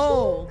you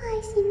know?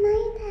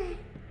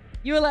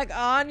 You were like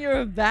on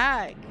your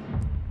back.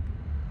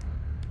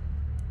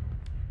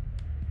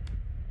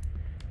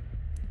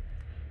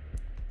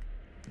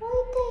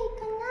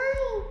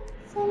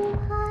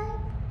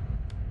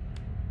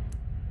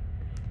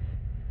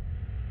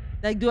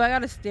 Like, do I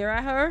gotta stare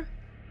at her?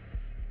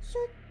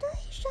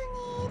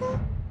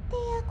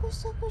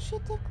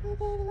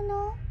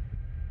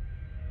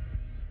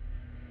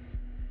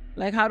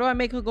 Like, how do I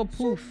make her go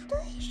poof?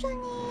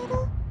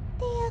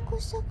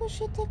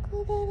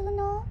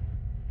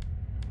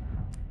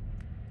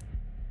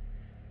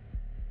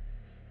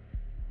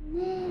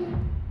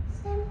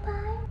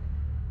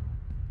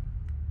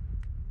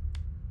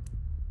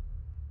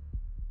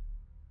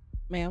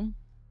 Ma'am?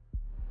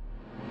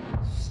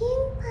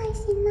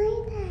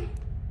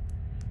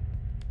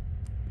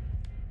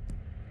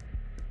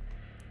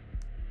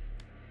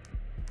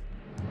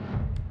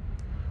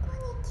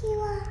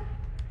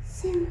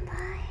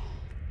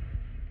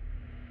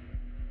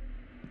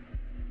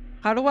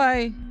 How do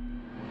I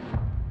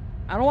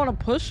don't want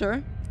to push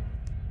her.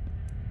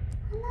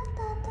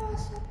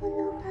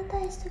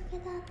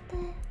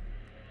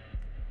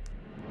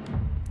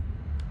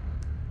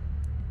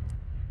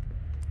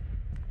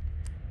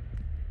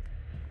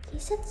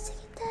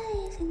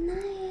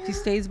 She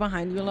stays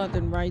behind you a lot,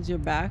 then rides your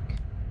back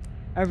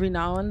every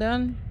now and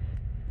then.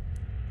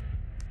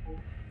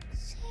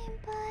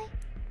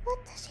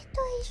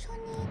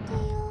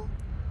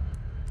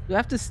 Do I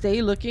have to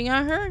stay looking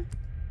at her?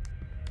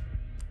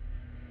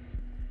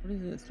 What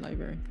is this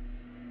library?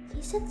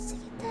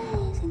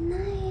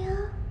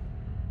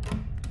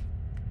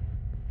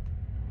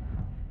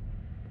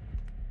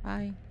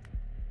 Bye.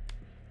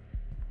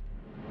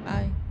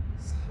 Bye.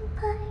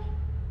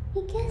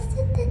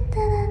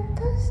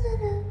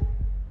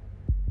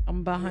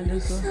 I'm behind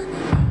this door.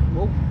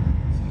 Whoa.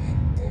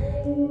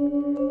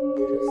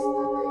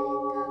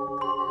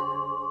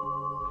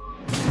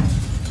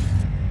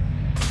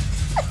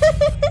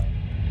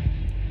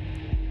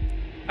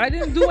 I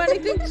didn't do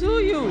anything to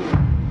you.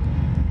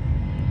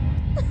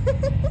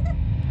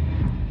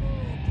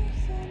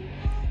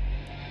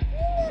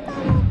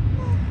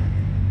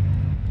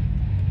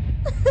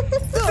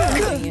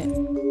 Dang it.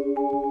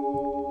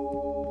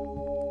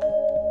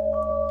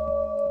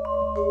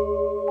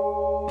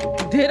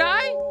 Did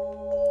I?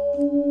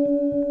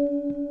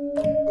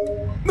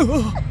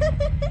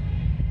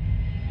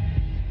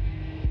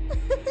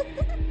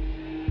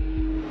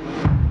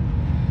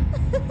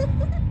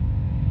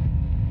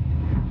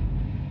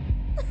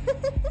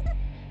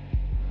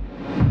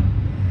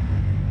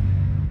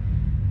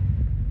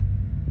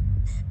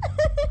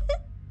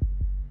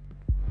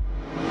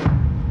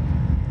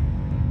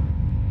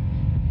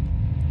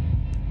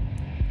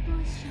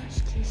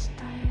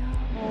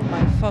 Oh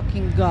my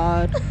fucking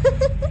god.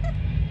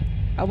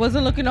 I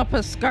wasn't looking up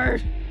her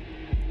skirt.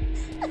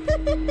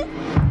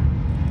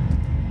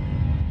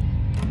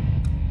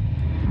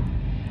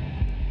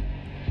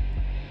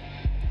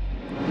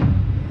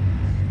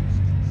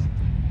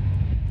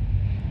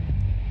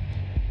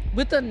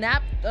 With a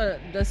nap, a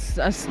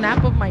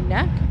snap of my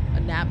neck? A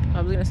nap.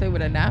 I was gonna say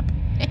with a nap.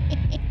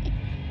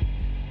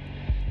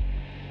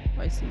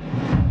 Oh, I see.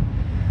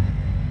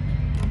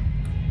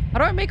 How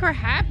do I make her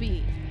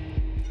happy?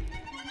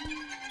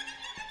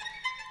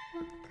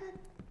 わかっ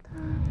た。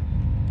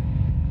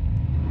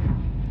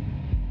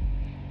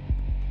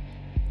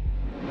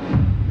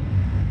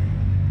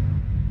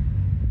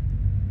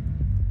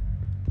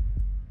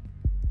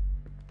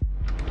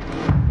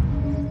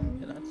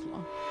 Yeah, that's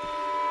long.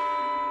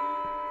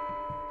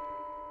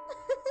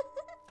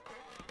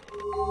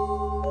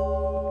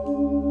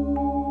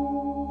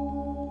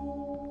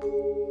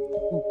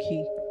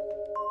 Okay.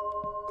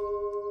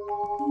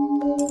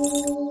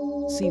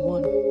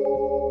 C1.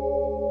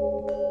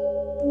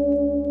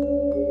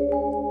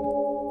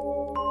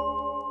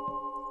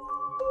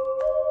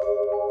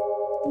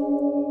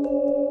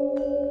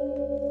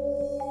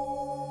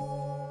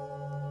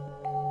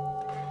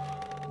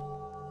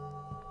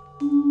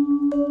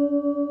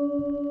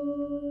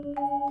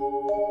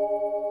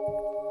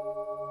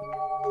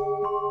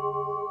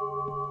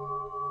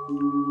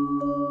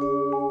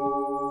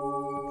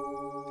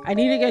 I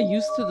need to get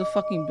used to the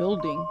fucking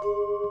building.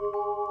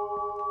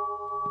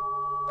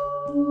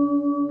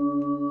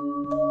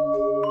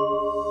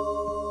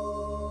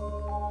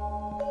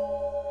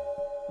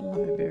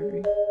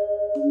 Library.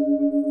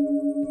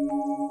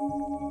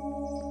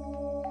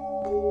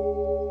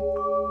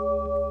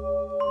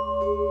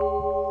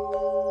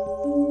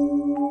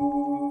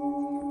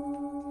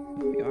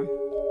 Here we are.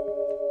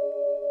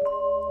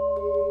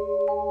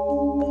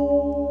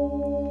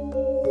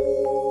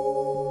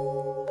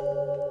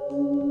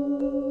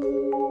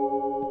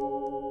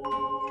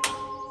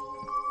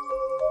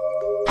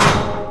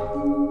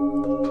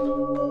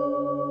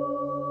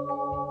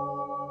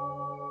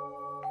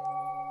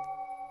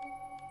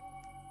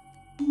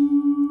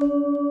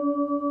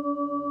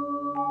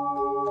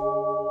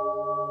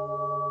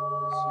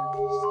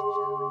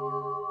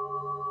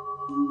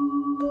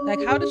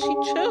 Like, how does she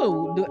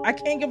chill? I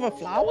can't give her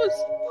flowers?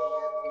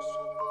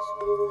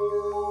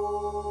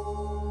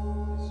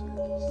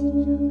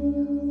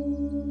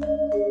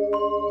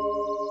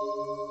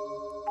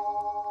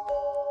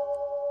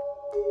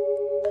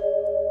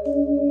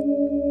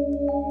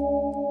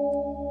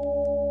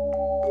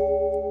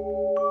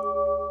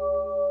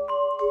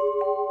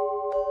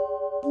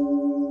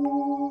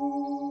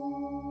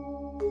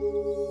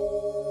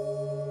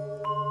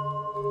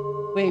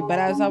 Wait, but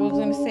as I was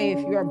gonna say, if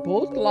you are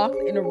both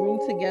locked in a room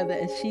together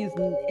and she's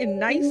in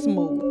nice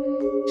mode,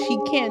 she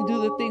can't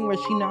do the thing where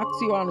she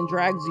knocks you out and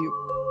drags you.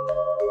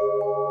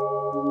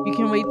 You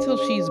can wait till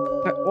she's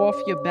off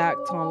your back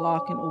to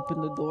unlock and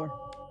open the door.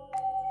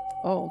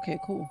 Oh, okay,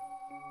 cool.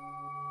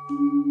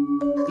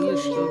 He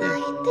is still there.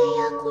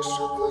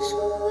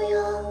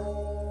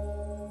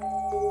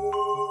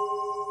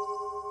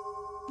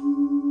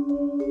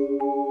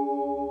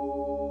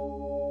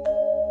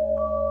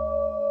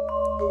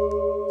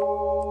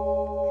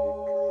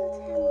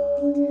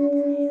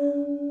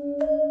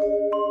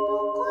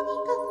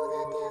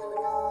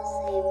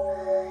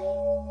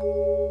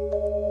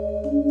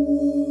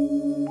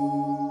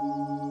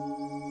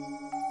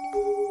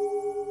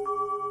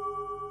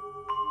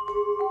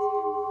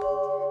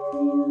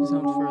 You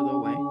sound further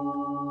away.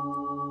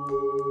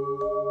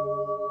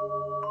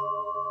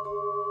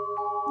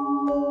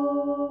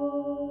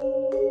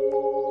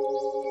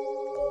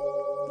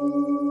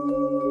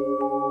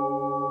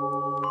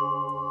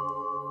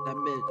 That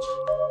bitch.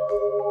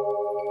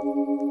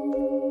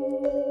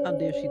 How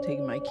dare she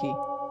take my key?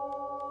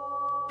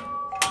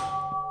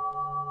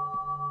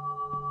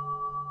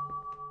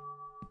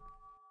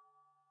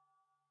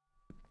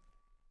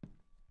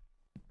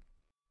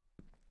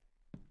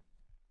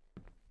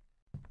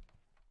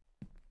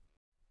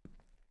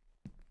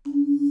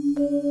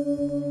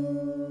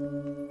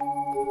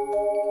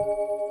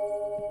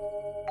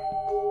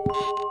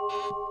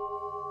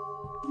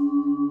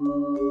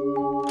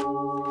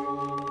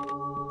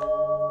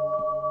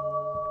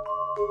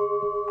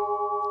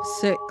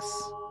 Six.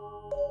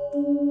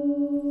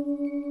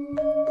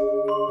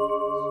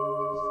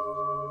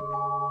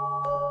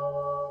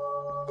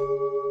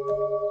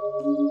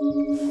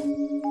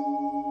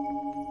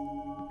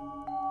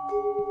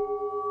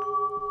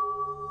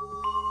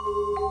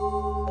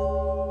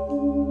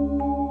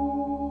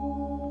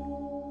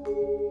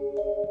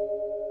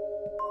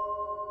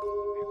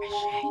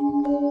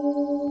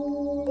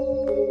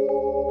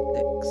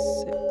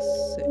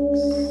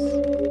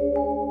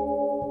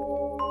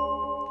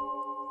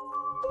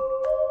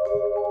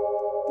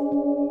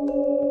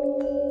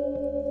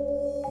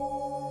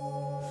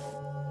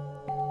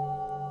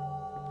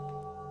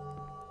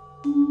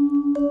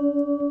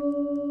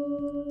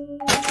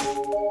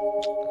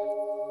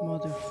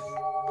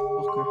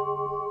 Motherfucker.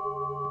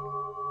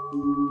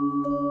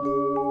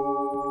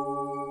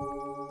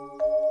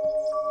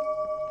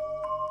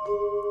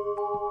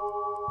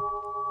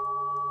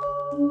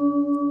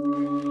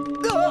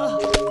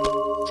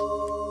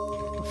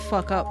 The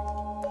fuck up.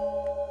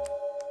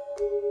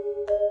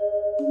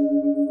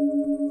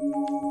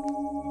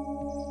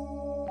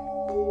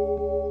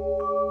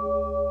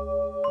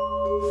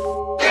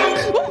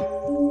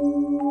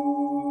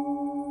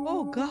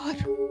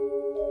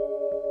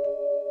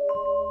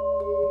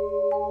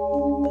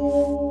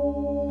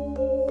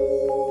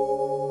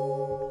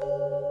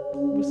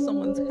 through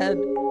someone's head.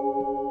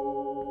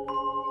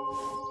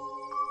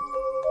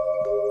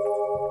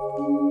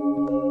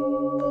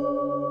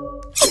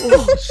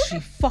 Oh, she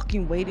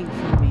fucking waiting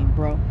for me,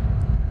 bro.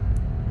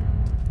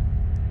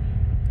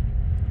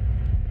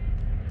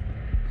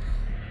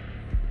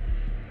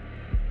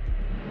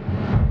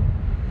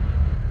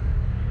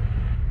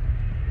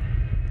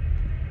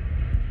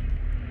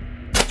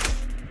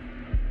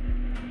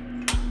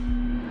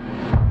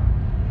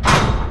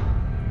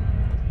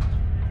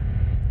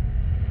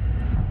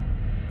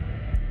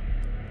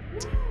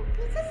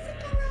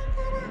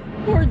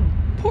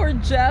 Poor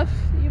Jeff.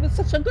 He was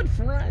such a good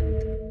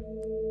friend.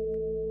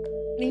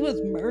 He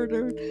was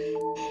murdered.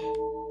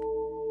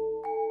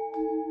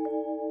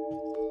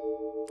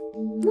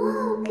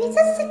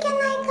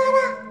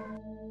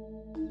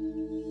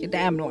 You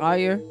damn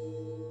liar.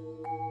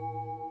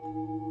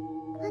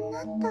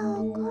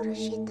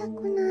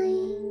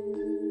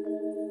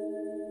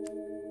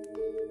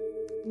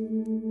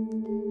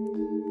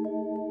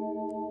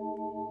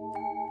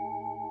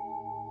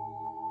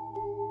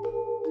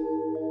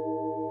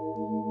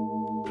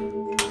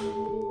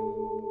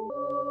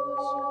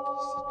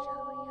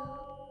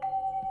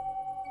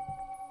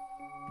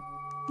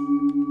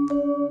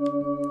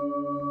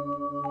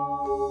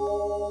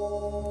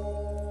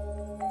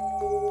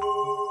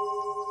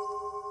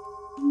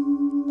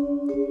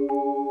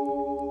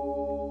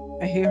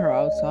 I hear her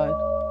outside.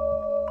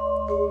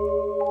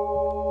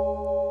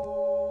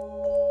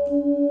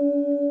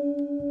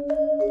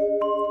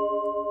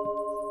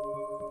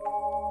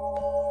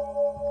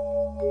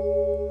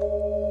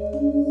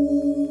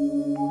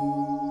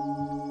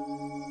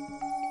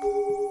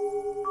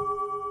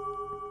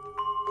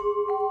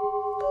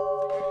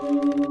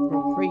 Go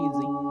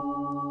crazy.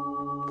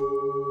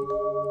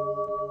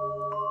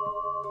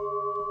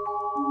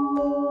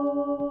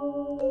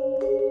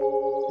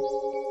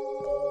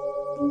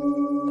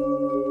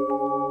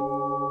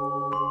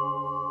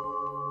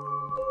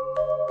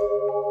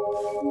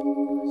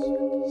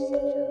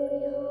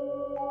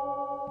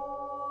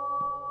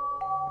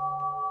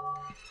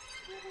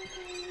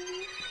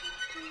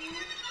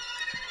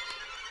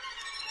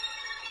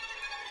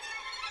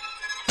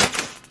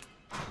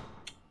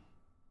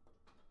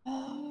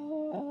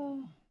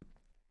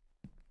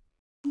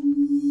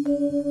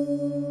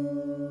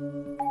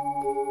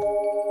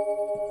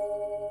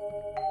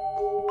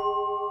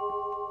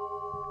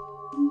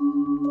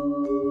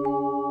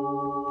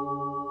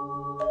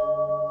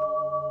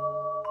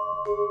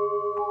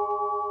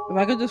 If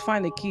I could just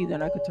find the key,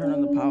 then I could turn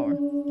on the power.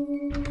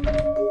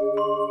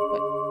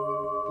 But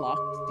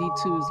locked.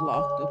 D2 is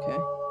locked, okay.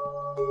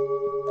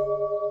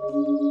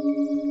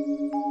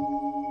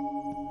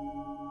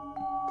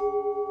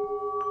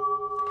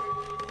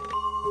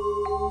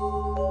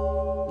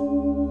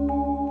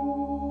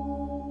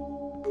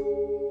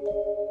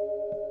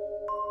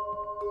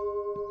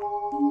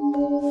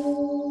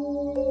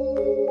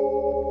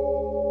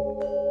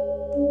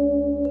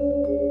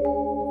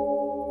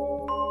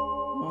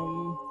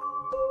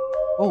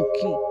 Oh,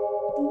 key.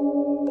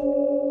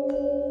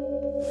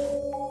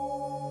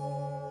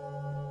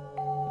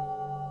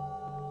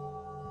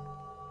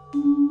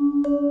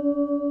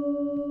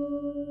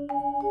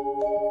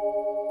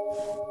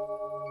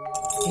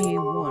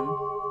 A1.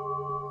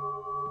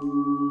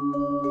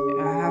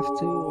 I have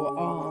to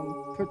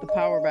put the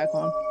power back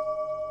on.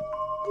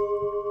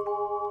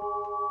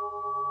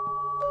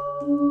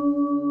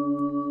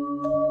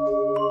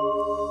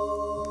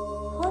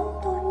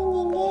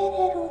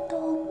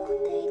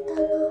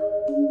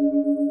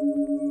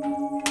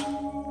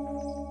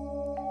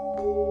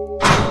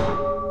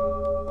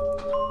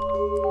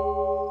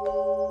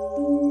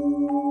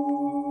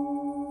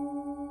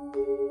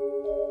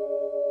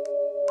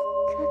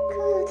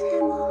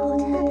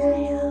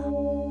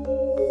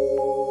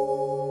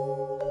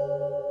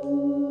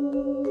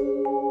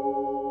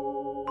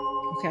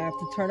 Okay, I have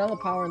to turn on the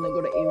power and then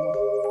go to A1.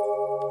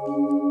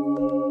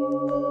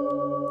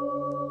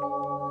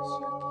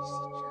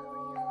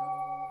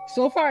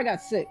 So far, I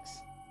got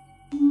 6.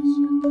 She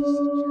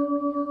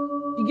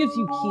gives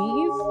you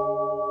keys?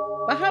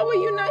 But how are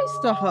you nice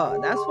to her?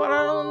 That's what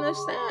I don't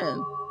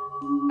understand.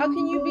 How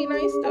can you be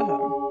nice to her?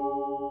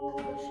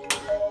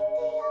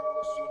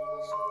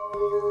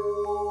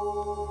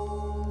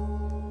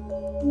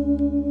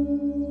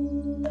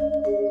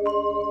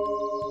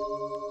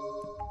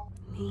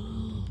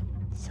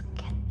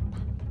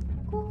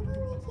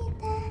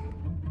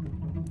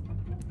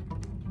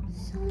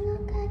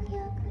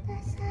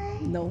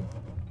 No.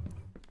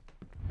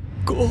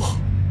 Go.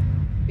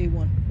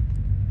 A1.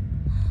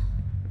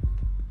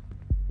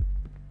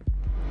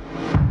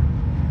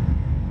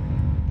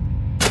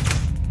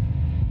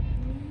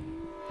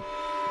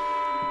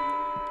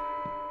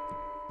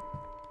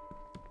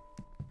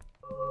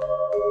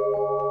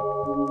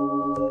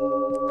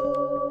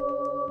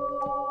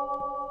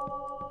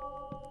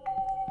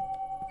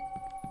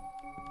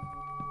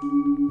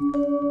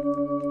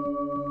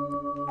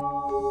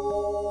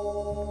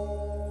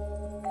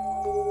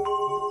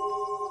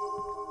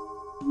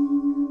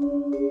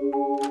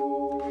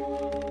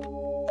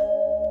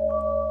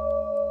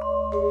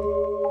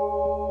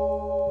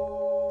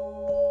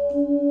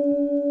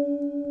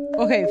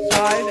 Okay,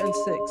 5 and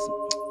 6.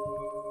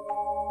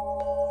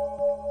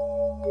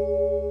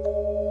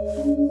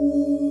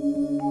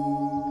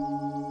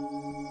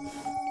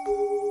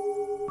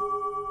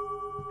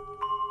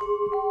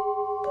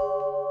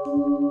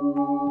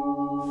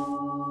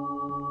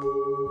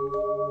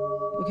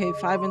 Okay,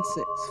 5 and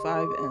 6.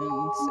 5 and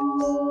 6.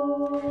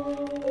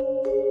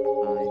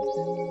 5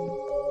 and...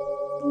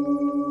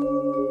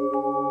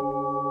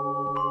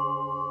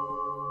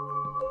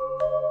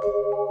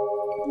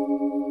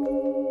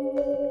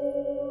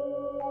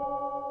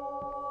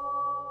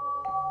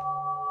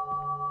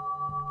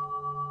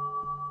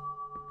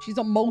 She's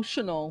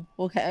emotional,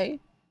 okay?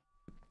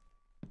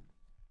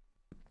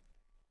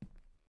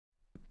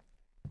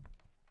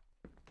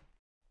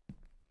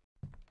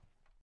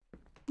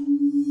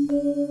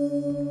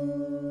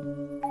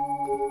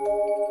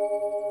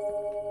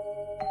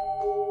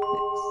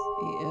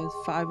 He is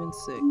 5 and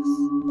 6.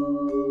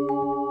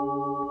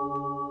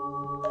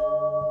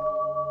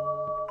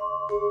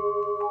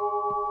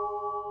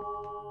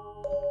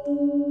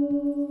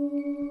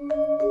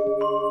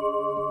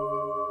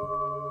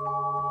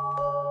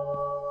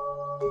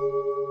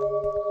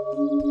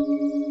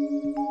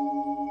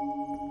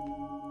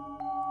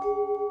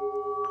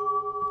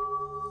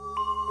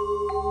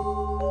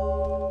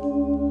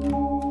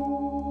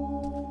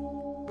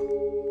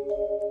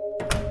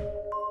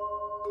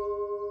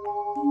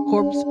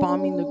 Corpse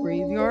bombing the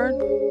graveyard.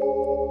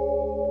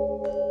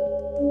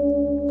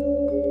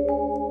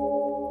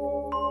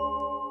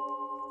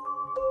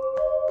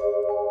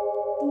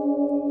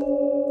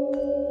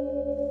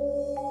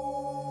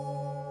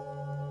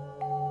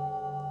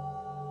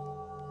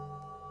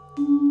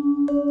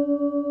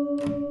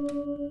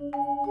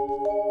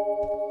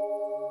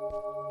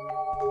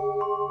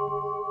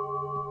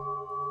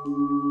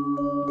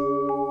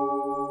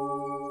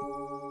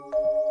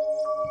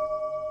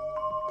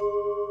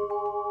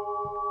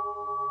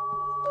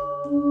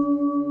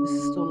 This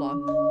is still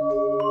locked.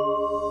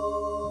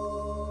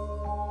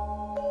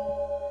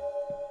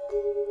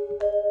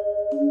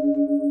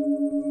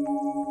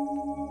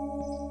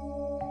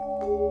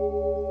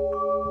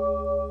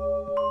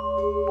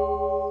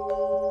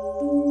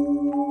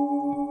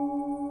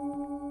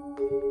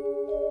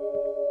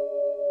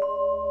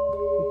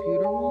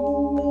 Computer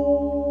room?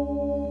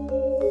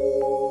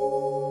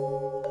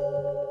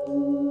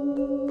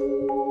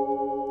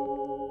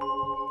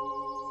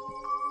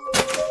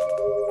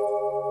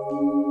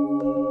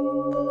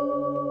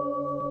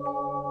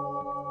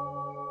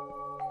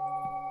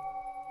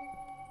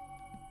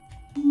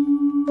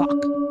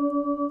 Fuck.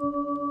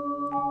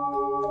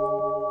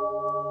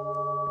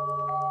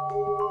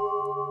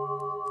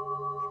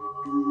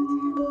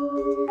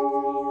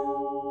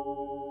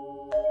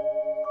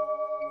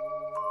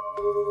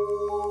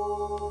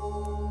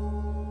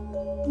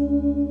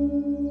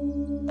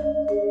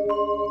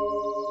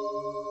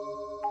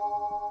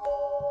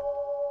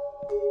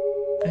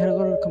 I had to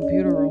go to the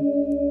computer room.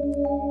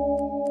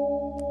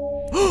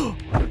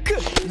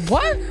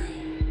 What?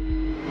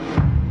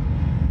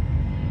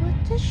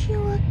 私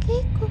は警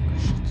告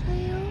した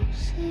よ、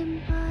先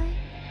輩。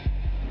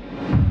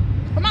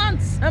 Come on,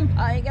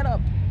 senpai, get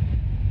up.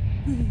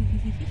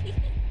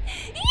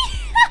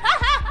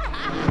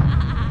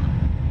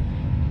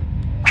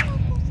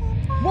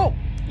 Whoa.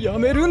 や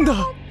めるんだ。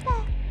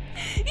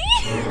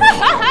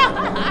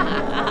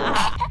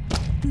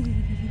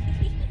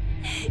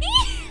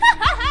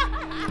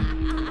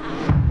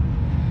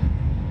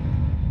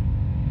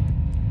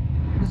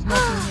 There's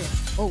nothing here.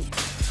 Oh.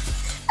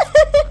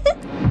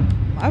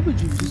 Why would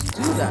you just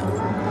do that?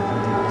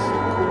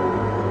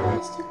 大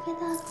好き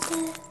だって。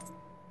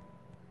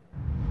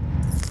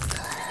ガ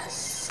ラス。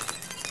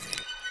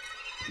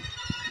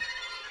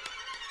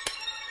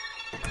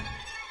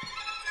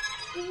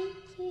1、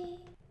2、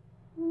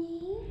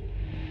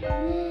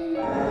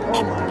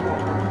Oh my god.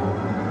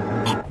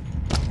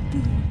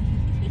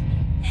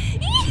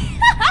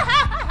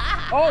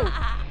 Oh.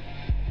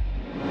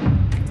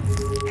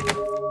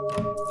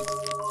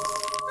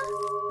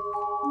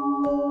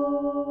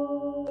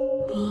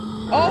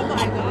 Oh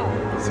my god.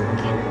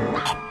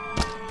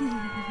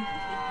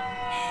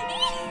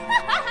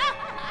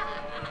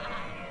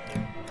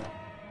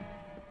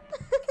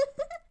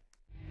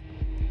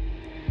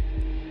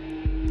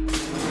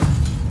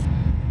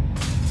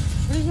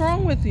 What is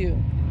wrong with you?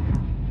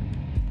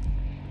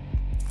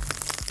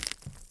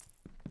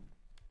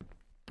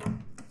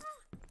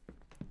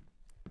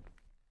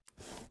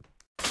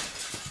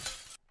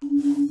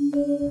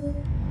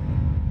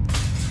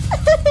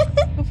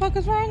 The fuck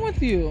is wrong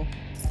with you?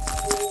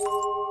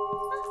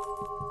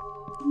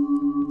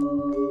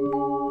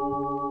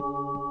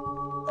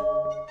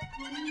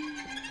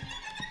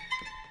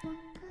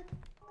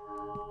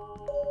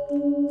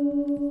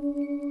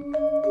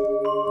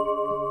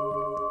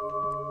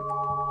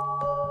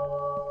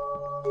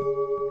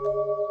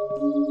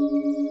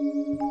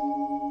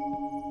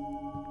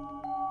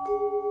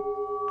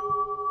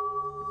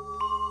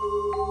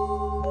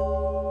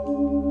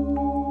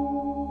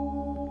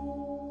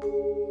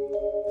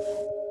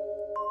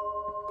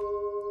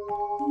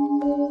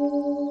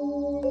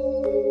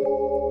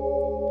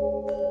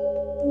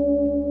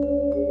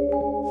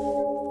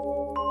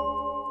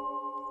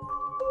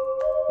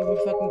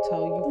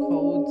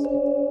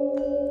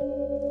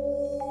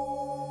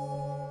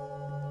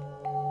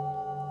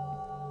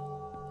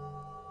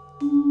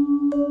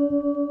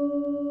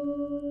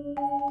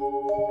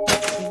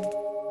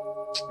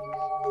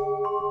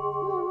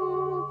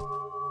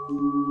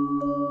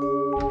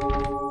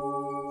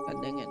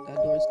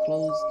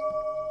 closed.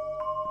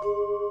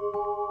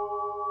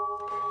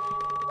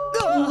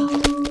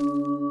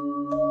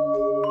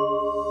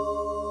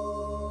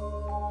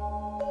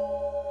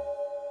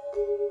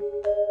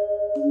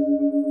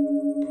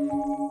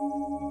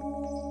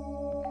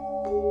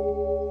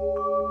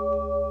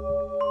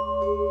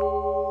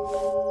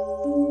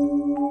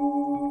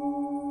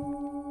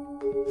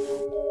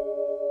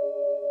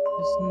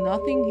 There's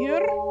nothing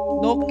here?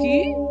 No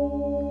key?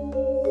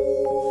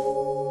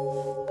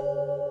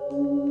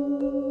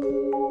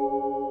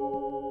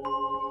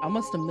 I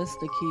must have missed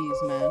the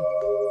keys, man.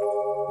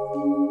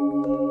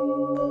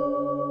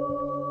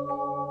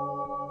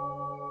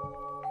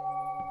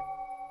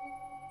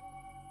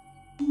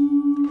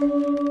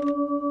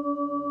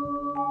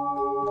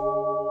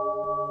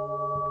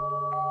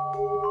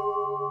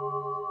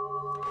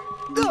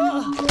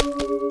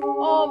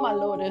 Oh, my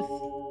Lotus.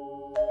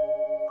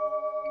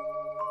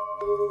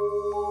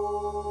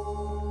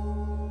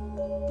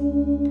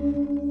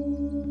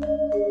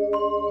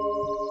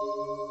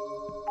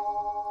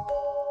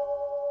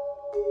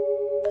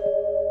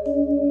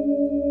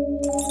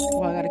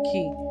 Oh, I got a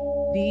key.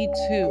 B2.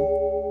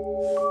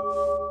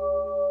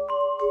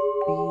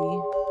 B2.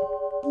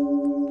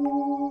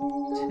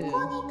 ど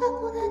こに隠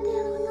れて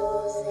るの、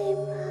先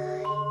輩。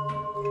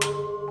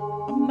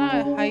 I'm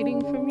not hiding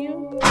from you.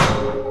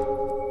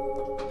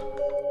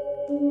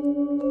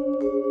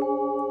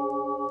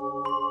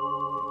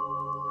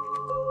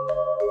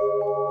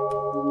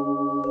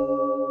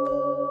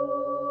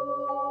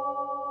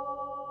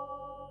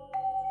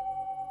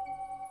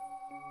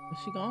 Is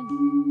she gone?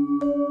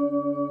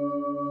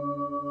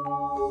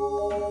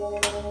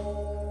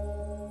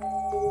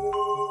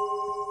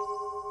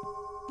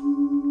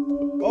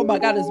 Oh my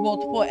god, there's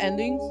multiple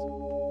endings.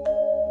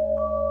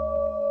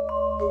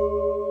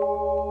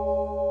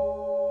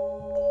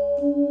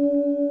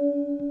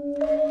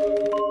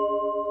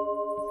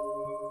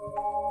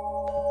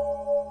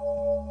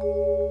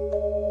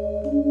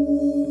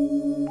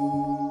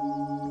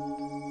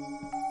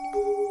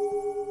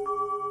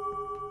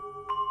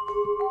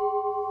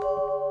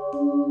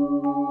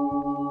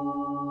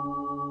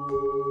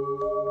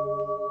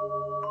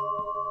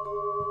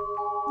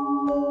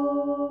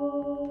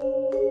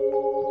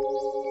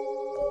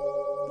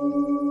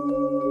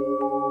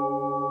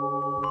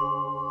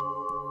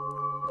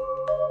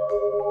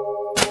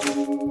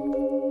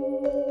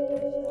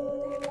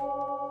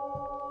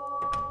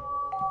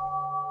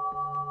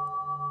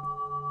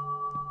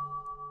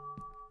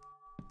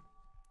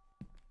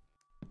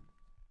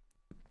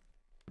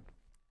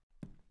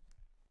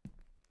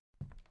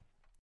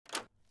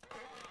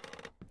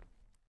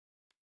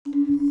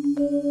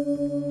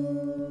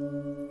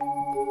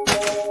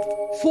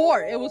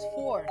 Four. It was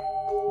 4.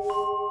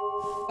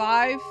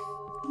 5.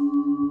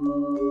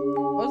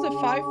 What was it?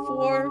 5,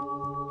 4,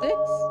 6?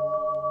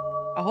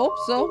 I hope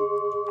so.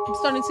 I'm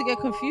starting to get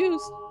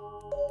confused.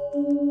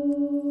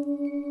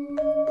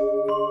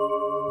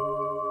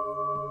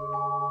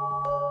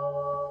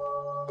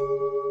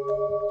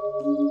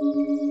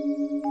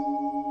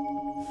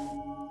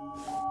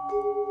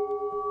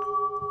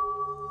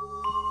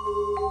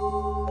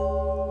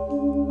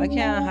 Why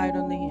can't I hide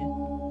under here?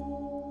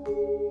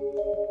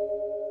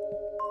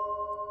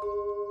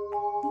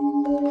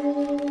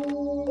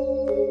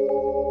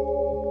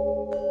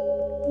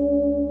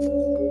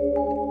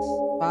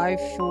 Five,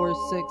 4,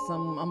 6.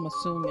 I'm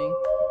assuming.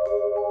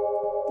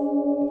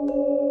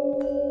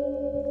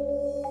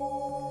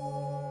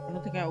 I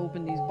don't think I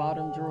opened these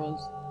bottom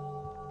drawers.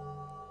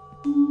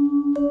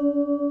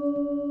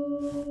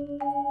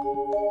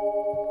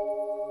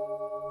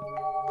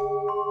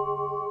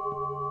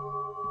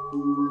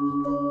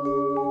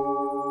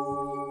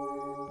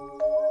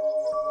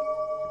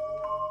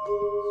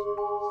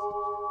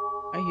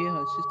 I hear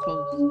her. She's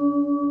close.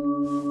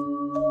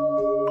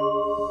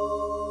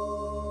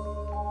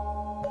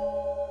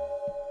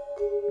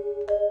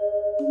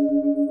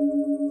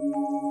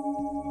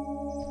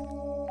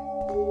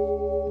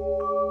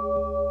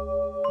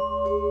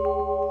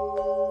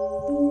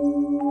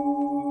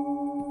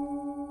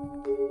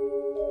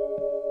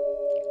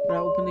 Did I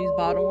open these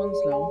bottom ones?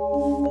 No.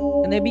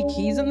 Can there be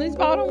keys in these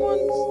bottom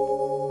ones?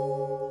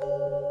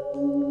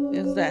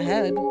 There's that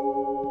head.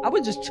 I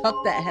would just chuck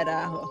that head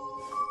at her.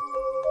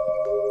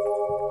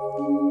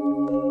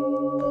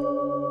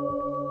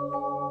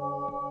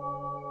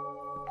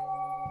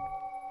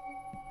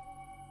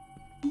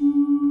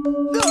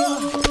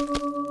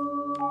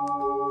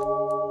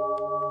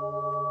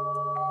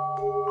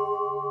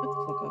 What the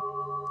fuck up?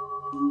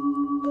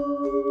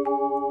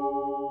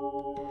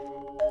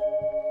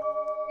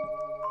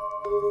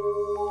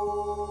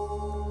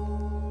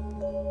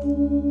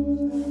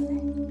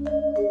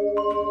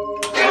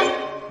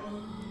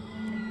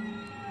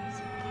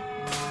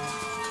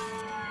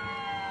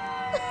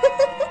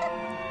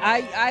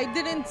 I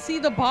didn't see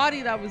the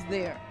body that was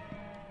there.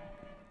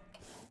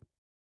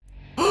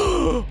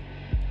 Oh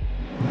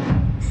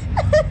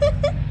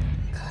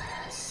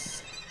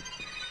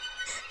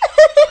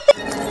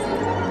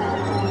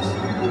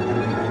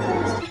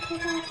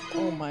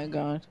my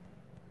god.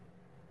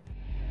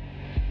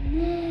 ね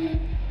え、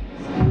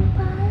先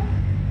輩。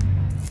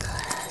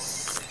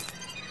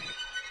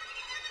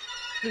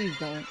 Please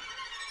don't.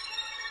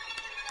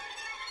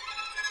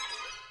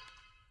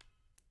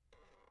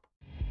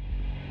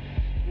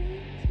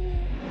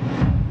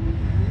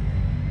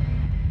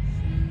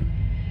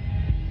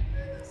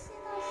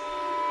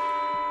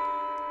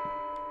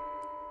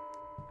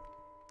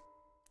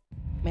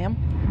 Ma'am?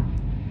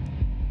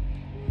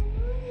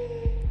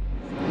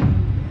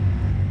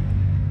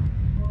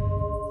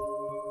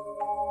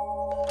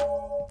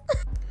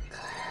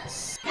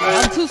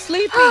 I'm too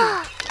sleepy.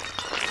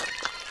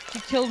 He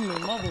killed me,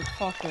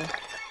 motherfucker.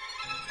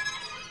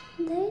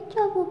 大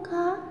丈夫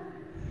か?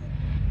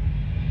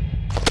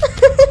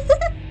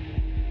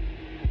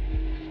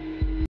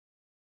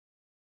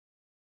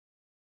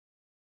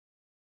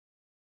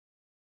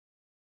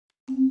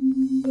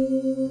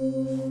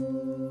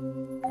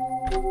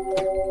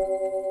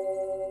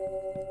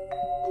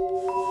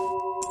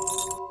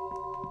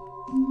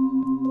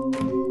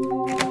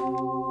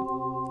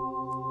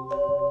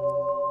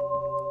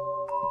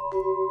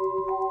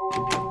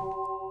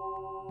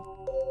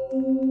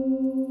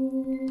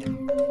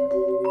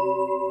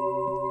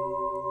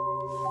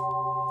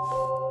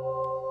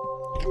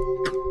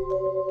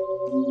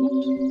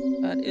 Oops,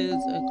 that is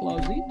a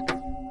closet.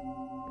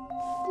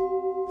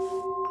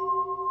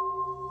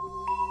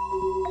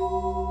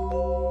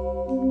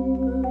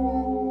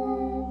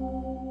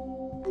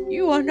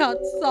 You are not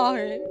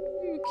sorry.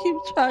 You keep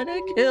trying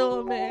to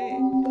kill me.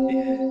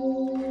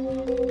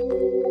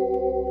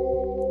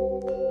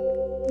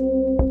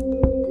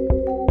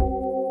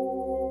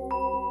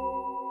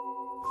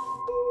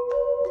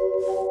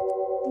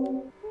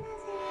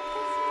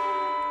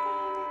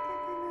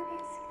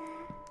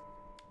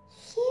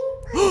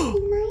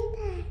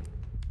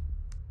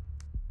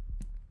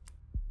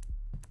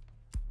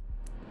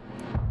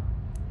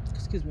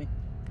 Excuse me.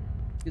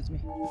 Excuse me.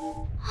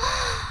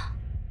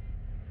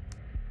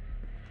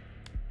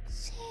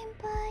 先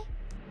輩、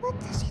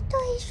私と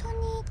一緒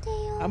にいて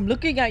よ。 I'm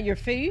looking at your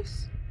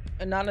face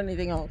and not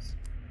anything else.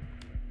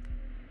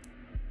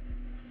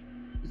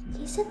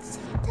 季節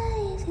過ぎた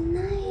りし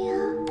ないよ。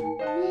ね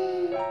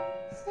え、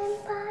先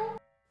輩。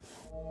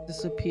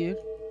 Disappeared.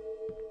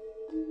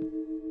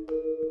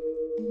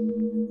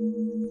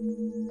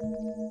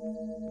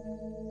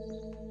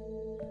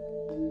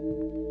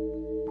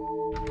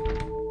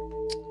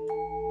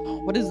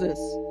 What is this?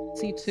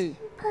 C2. 先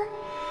輩、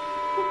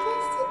受け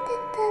捨てて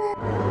たら、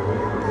あ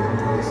な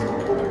たと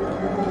外の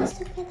大好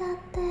きだっ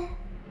て。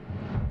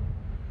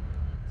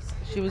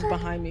 She was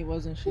behind me,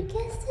 wasn't she? 受け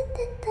捨てて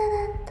た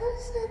らどう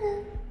す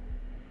る?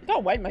 Look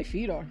how white my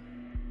feet are.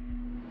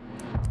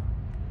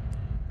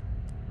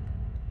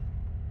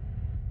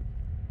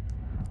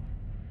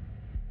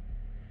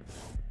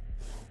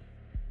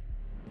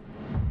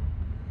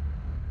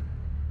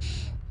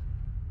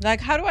 Like,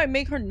 how do I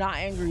make her not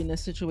angry in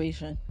this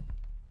situation?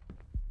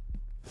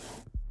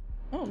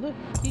 Oh, look,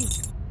 key.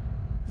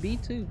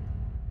 B2.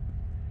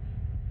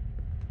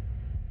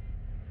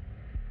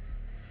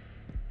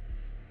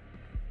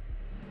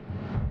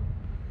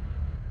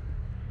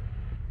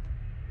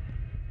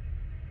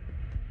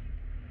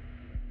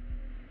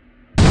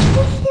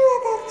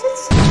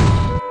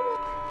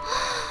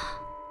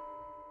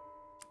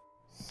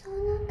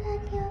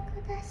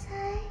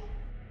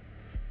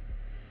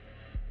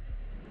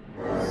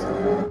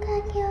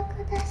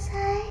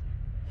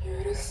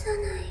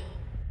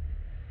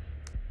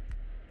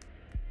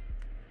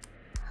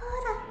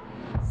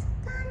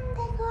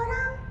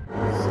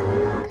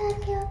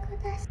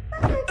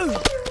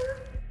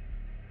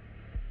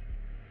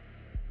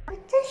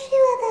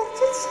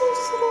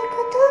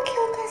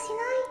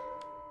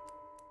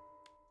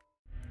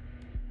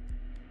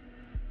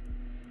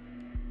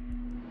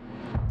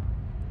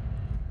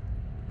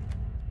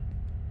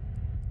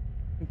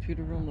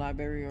 Computer room,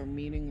 library, or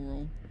meeting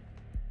room.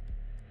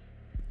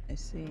 I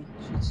see.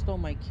 She stole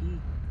my key.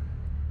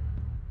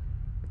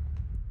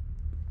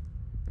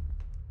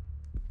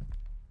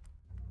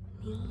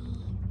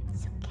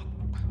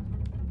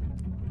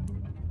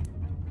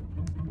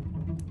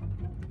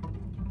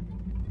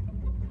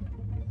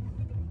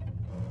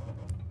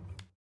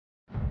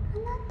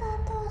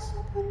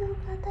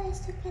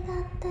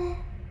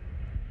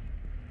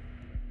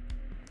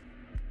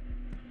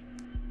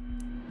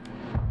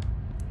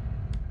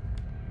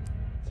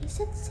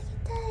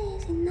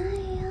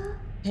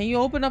 Can you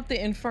open up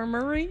the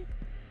infirmary?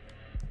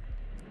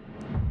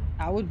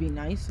 That would be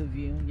nice of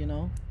you, you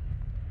know?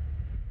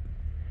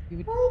 You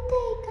would...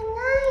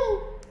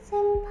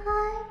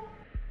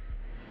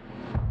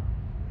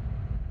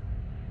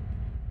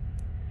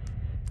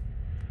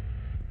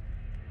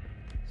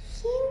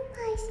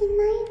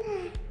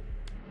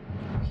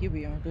 Here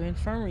we are, the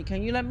infirmary.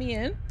 Can you let me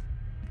in?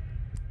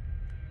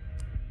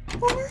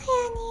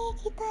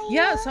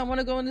 Yes, I want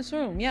to go in this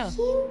room. Yeah.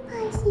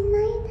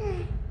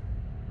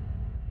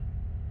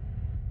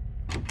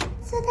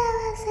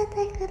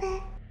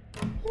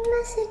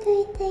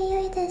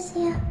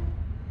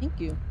 Thank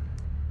you.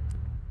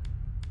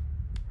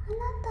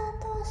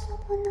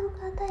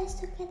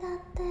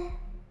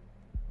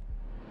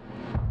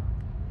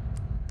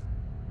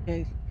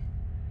 Okay.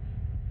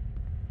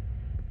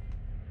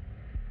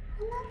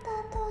 あなた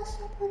と遊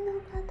ぶの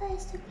が大好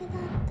きだっ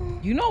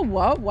て。 You know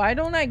what? Why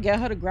don't I get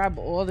her to grab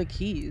all the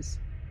keys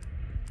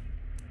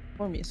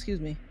for me? Excuse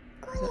me.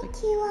 こんに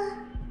ちは、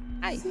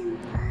 Hi. 先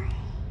輩。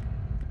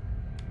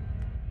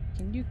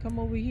 Can you come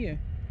over here?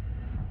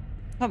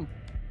 Come.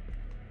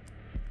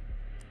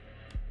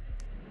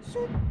 ず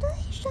っと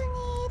一緒にい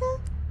る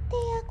って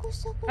約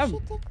束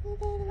してく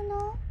れる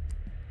の？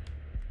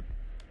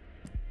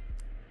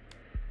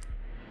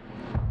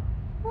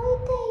置いて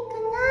いか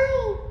な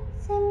い、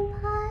先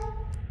輩。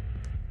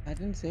 I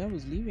didn't say I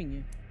was leaving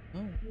you. Oh.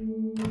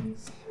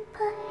 先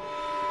輩。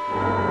あ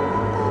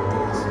なた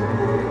と遊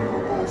ぶ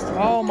のが大好きだって。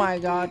 Oh my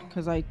god,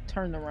 because I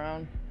turned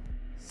around.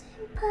 先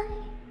輩、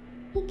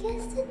逃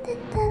げ捨てて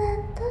たら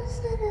どう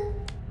する？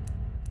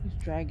 He's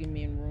dragging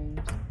me in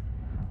rooms.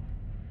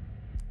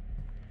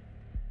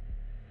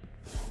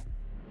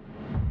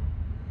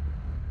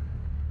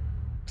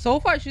 So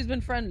far, she's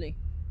been friendly.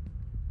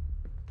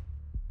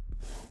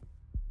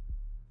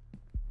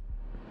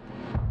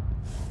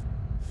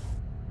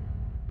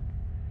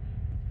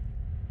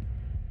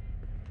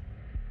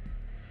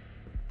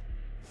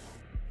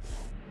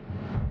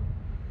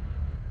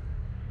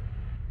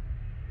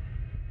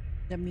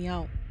 Let me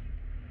out.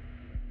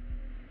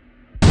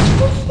 私は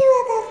脱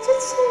出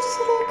す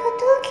るこ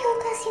とを強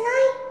化しない。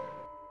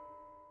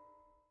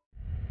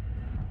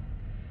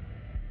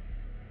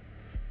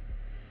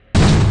 あ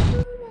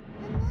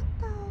な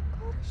たを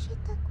殺し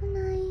たくな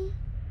い。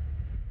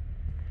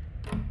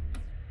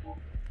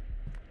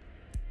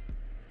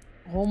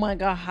 Oh my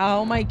god,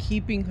 how am I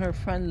keeping her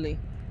friendly?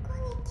 こ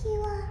んにち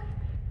は、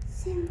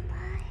先輩。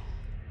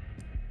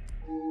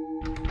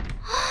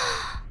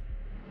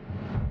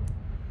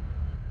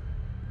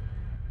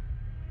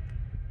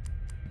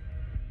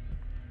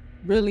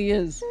 Really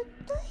is. ずっ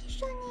と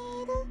一緒に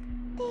いるっ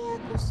て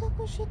約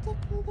束してく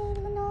れ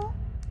るの？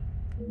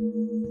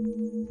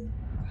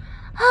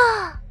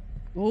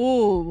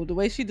 Oh, the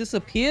way she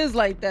disappears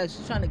like that,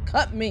 she's trying to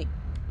cut me.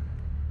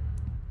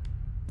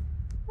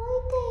 置い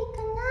てい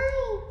かない、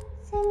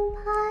先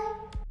輩。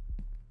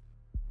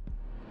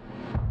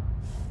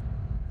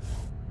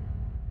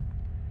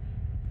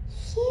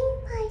 心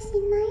配し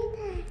ない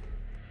で。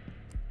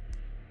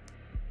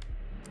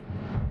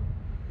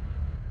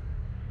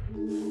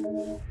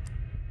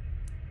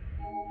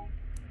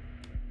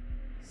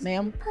 Ma'am?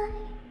 先輩、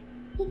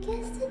逃げ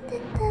捨てて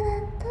た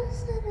らどう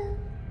する？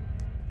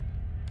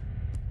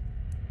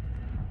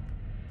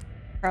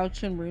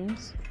 Crouch in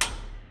rooms.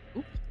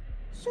 Oops.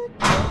 ずっ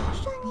と一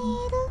緒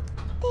にいるっ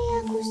て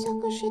約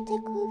束してくれ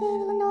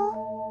るの？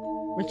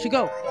 Where'd she go? こ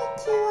んに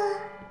ちは、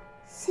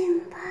先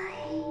輩。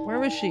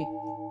 Where is she?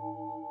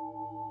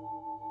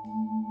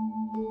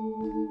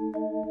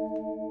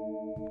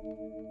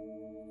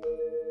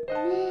 ね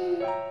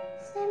え、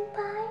先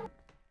輩。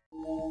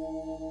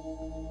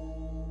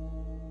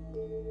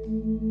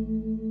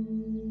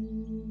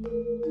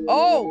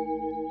 Oh! こんに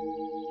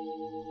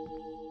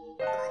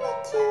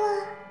ち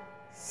は、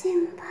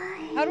先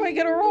輩。 How do I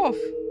get her off?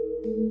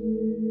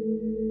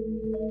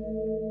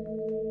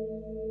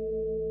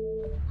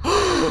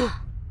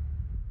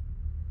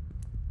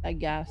 I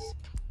gasp.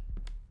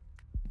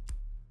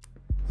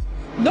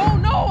 No,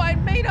 no, I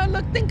made her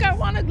think I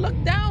want to look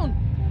down.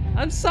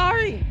 I'm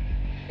sorry.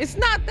 It's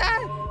not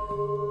that.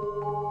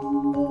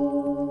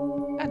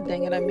 God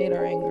dang it, I made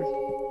her angry.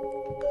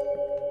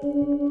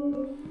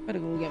 Better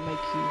go get my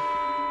key.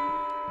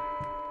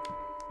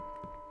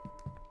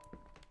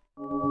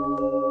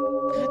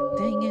 God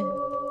dang it.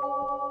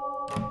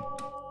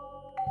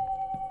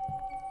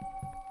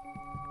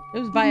 It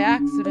was by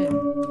accident.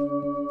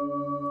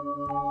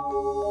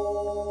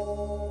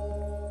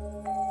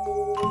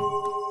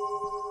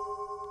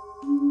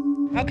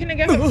 How can I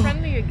get her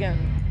friendly again?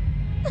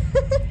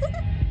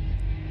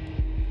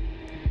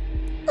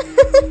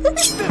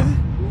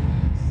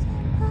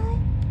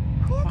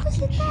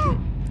 Fucking shit.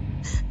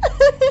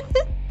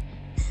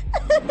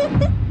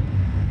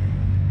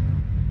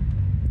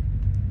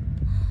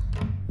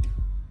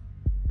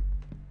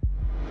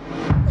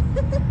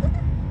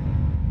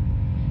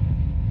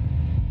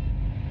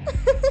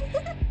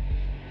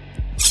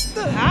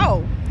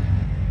 How?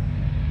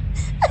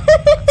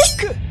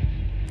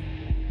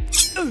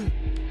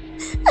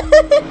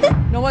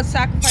 You know what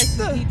sacrifices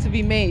need to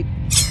be made?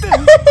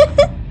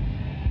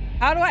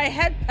 How do I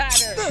head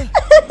pat her?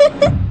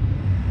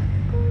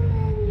 ごめ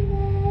んね。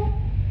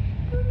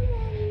ごめんね。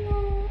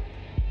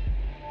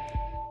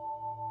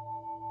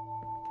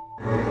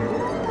あな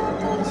た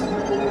と遊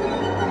ぶのが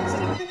大好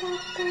きだっ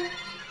て。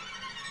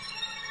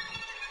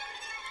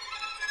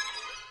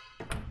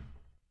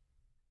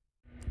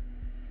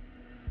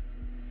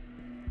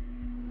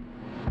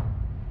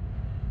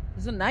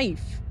 There's a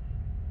knife.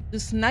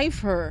 Just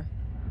knife her.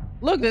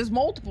 Look, there's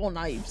multiple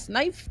knives.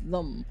 Knife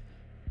them.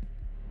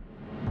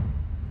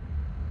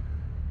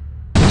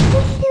 私は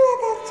脱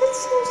出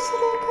する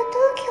こと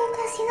を強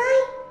化しない。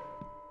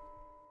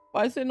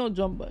 Why say no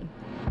jump button?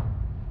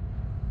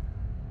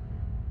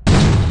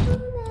 ごめんね。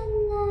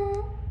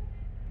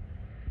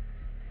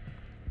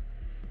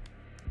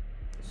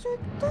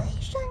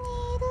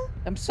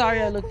I'm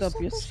sorry I looked up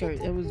your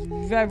skirt. It was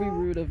very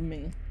rude of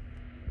me.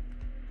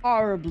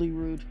 Horribly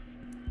rude.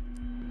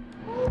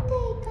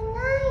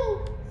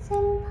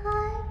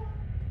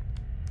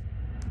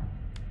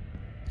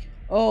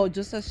 Oh,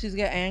 just as she's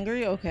get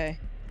angry? Okay.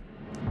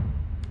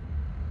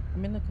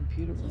 I'm in the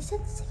computer room.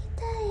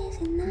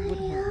 Who would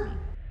hurt me?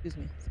 Excuse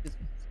me, excuse me.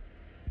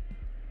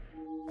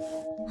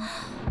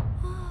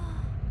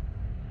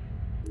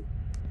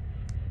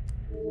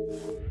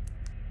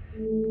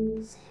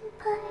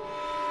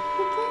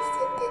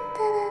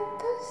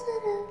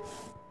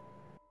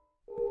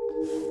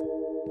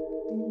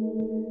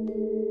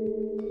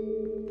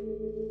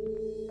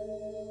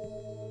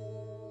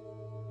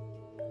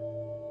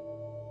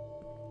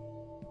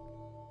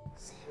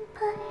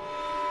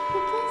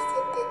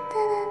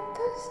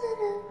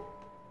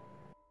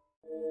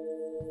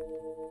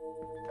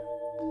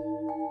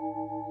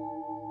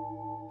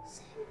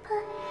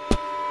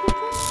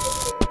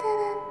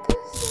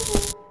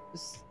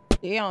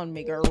 Stay on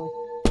me, girl.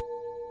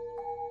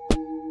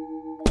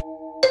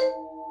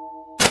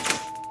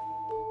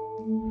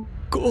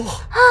 Go.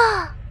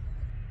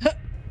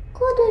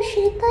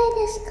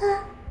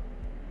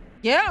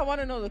 Yeah, I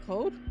want to know the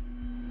code.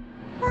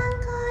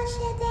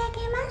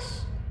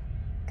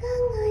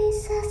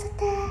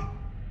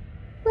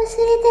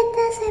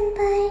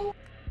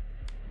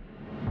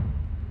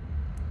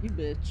 You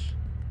bitch.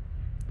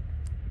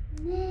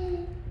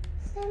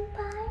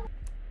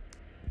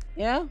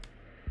 Yeah?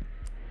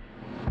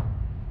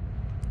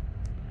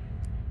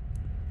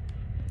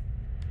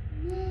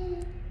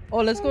 Oh,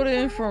 let's go to the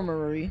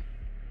infirmary.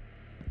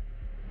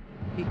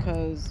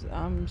 Because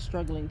I'm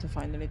struggling to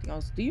find anything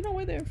else. Do you know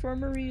where the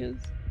infirmary is?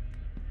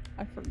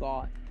 I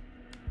forgot.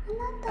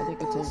 I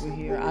think it's over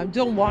here. I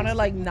don't want to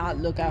like not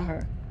look at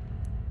her.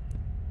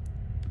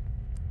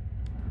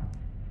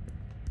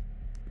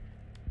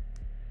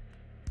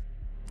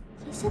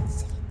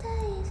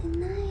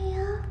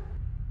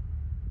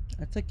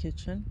 That's a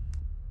kitchen.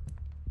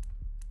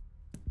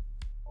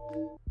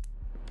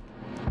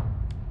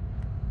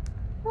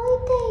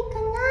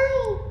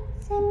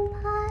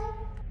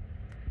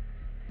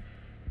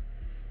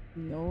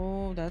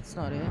 No, that's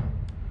not it.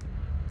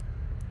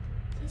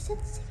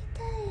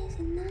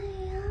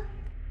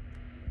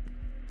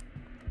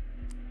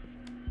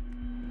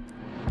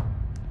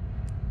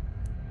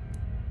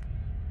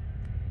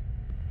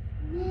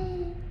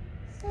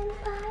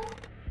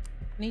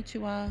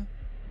 Konnichiwa.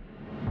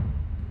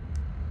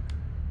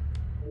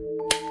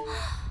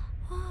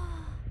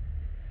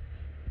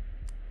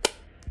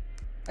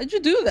 How'd you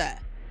do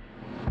that?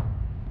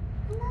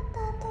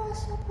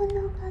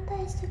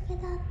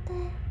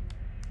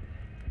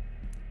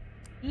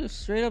 You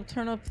just straight up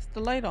turn up the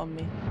light on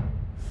me.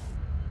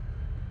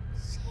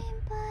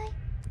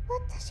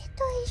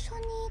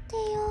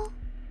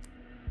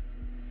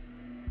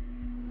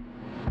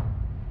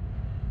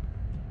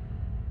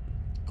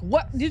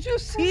 What? Did you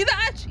see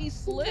that? She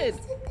slid.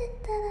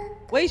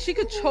 Wait, she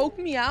could choke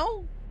me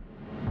out?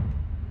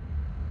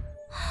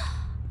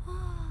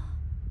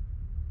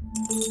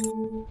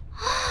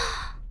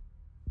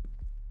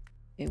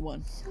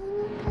 A1.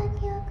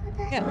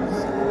 Yeah.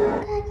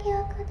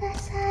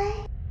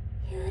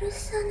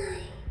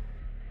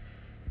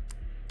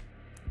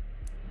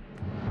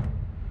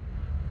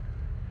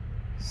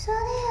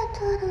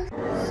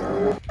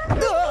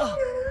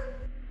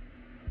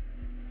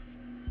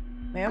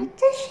 Ma'am?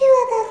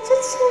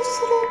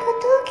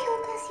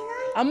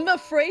 I'm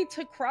afraid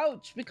to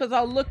crouch because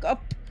I'll look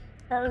up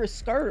her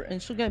skirt and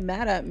she'll get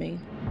mad at me.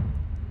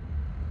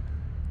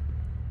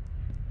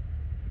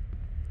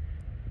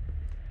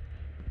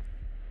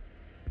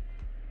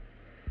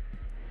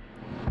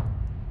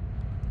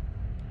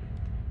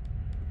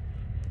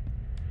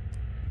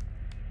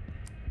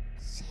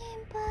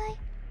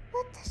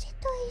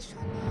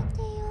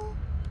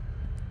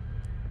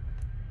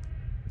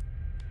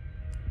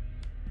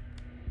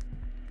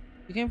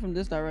 You came from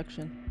this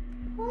direction.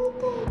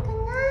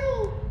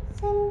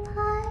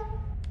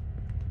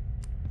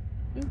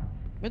 Dude,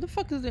 where the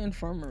fuck is the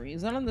infirmary?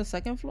 Is that on the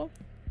second floor?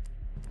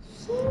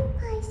 Oh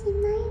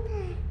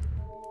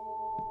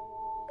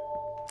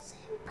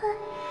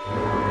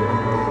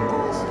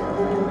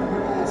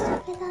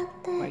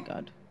my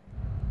god.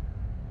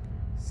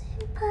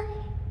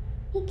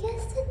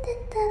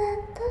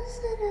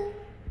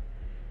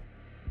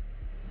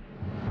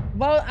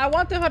 Well, I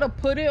wanted her to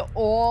put it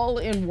all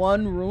in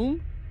one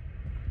room.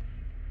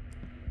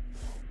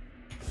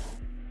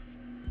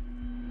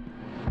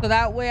 So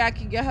that way I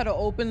can get her to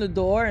open the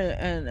door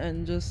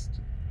and just,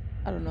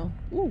 I don't know.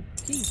 Ooh,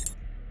 key.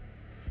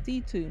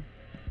 C2.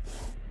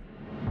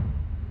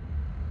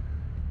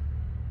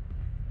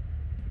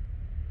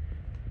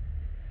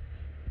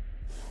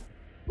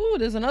 Ooh,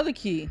 there's another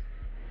key.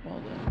 Well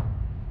done.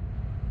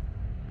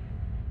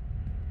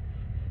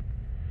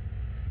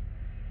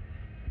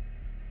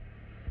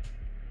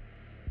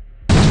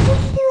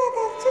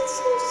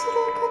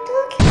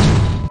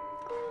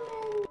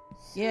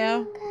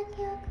 Yeah.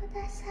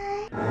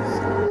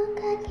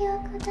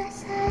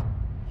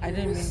 I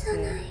didn't mean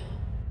to.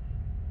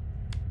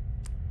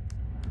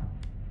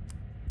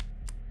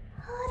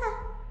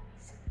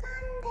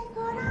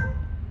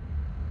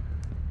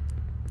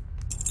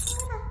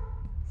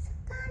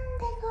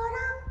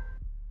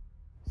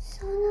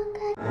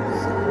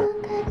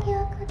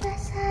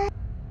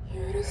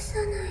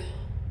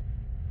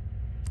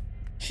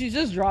 she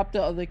just dropped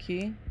the other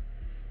key?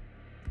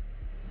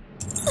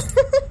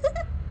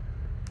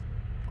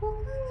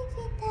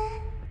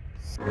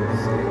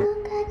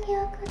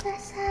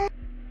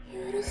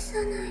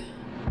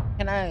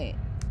 Can I?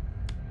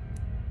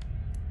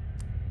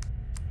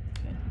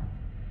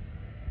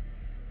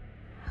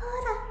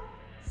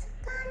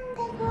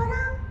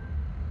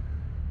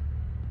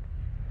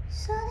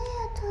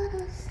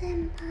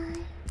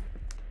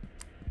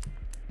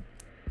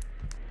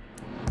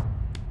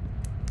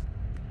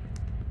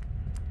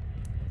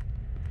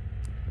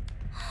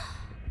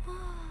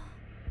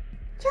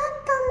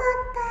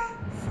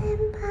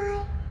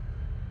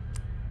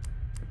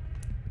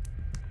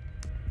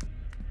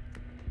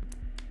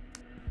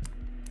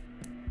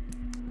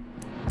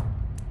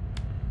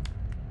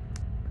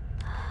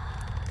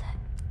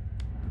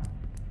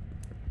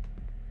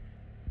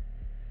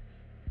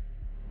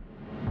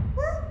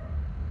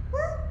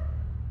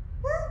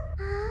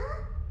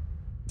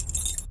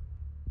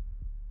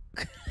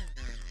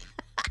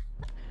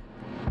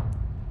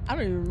 I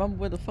don't even remember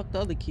where the fuck the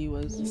other key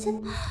was.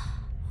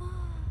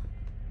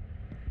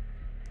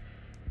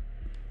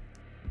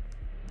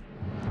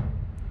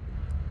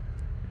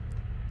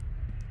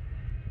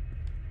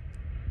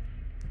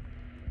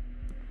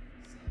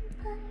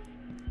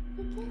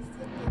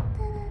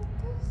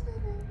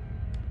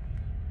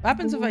 What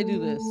happens if I do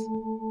this?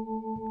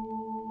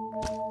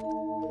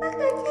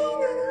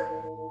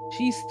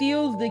 She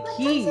steals the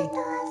key.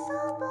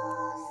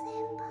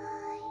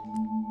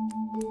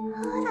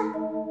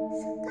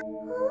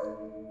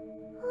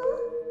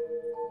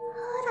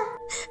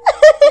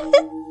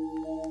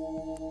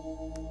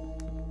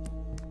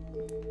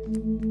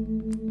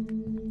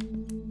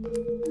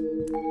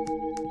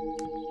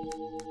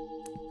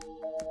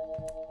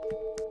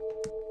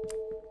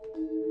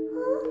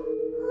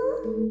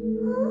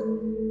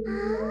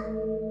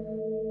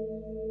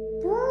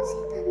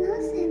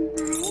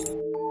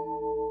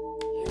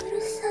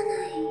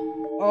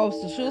 Oh,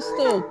 so she'll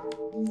still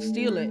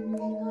steal it.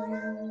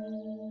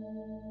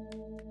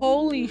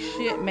 Holy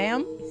shit,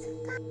 ma'am.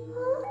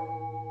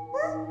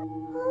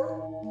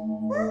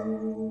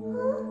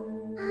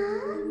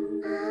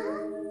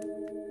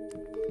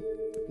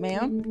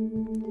 Ma'am?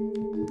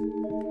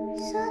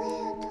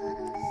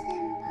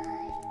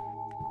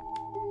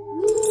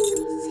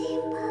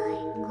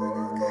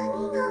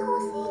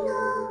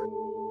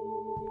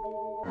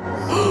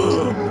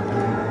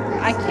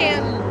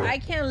 I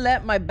can't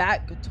let my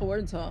back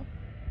towards her.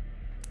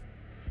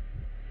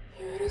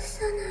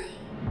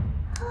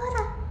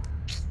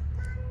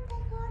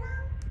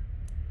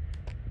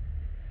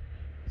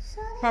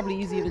 Probably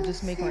easier to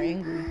just make her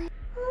angry.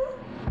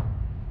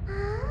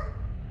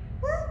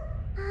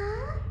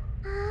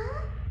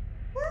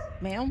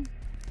 Ma'am?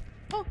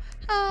 Oh,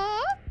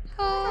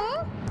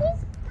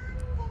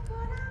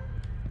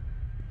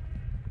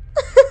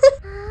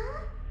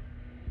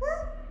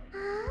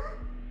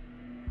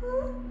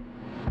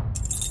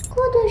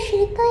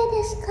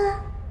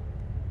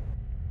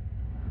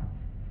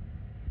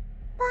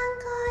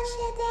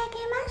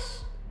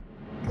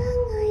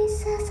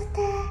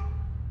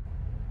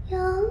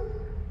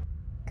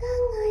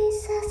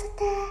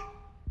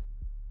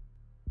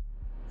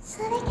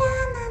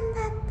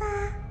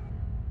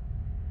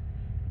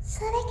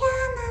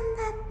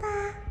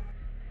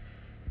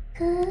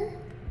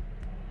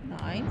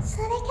 Nice.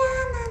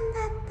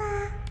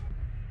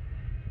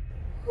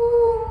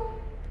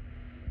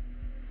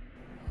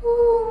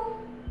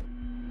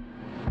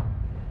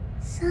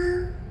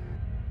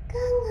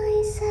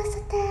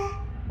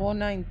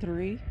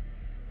 $493.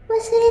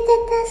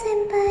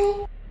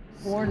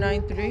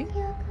 493.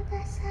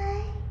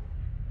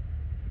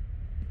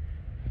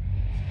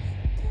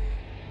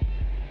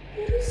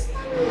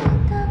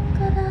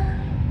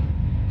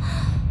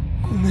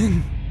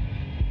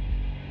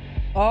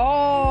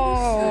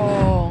 Oh.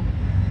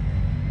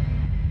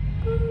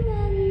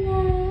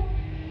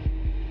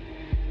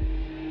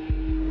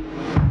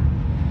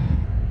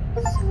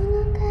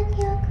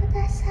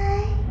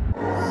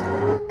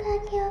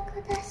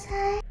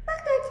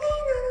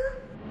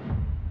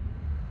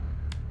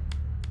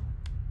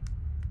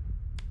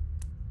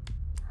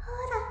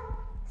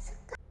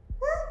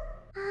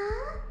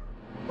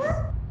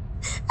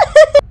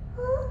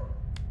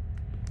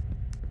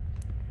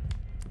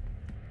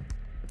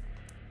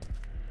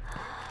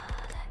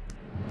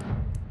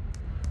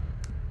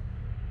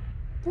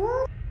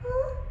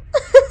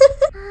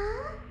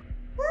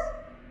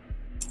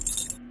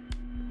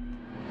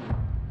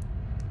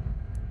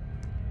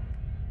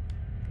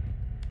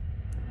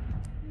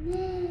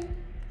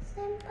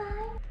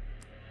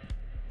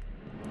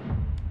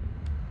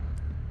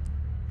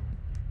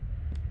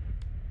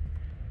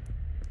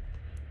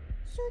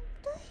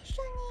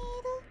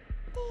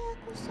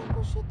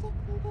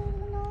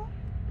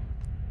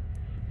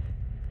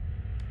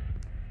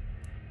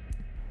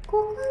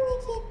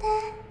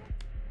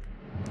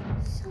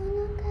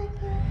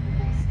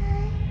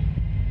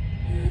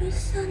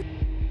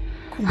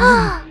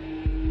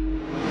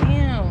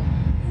 Damn.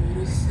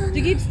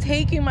 She keeps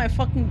taking my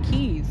fucking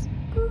keys.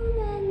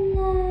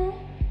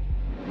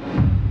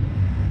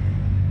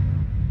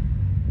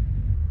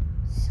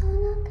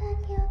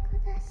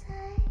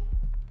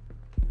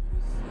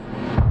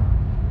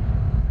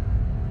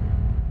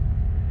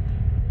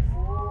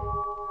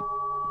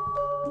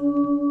 I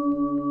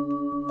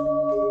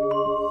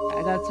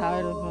got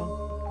tired of her.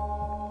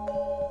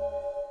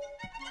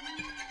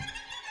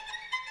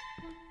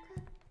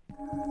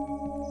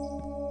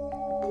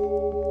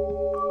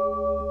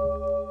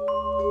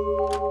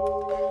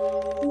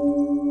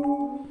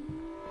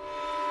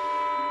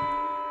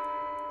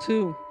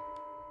 Two.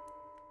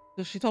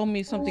 So she told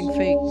me something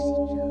fake.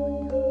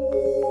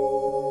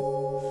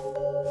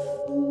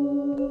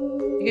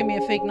 You gave me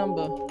a fake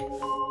number.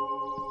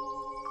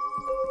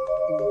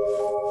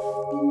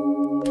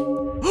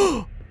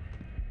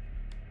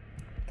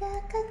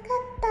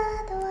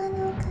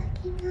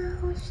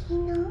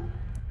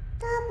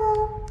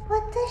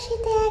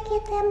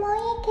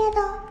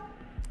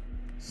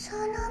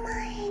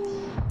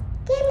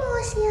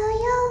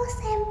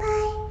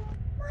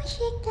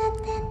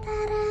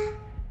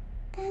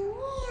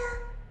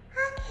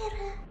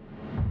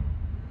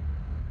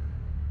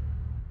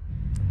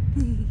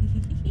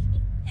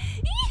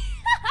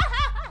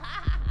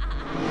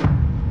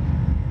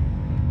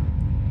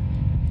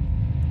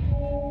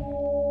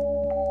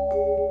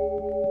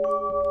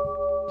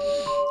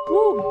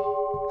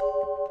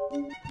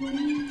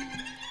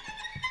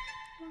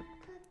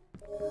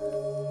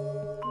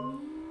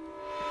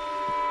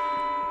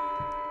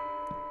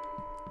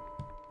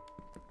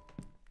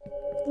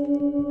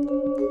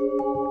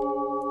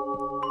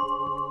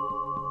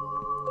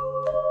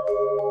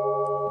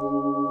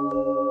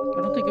 I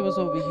don't think it was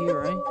over here,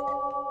 right?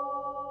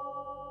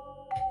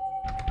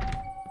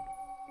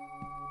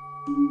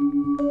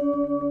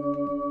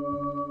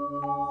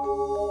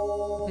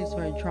 Place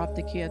where I dropped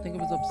the key. I think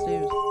it was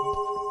upstairs.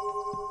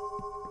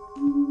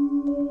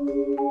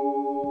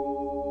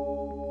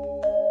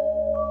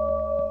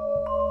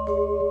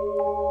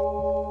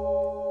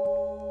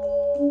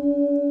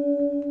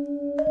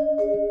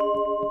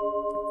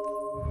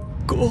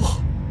 Go.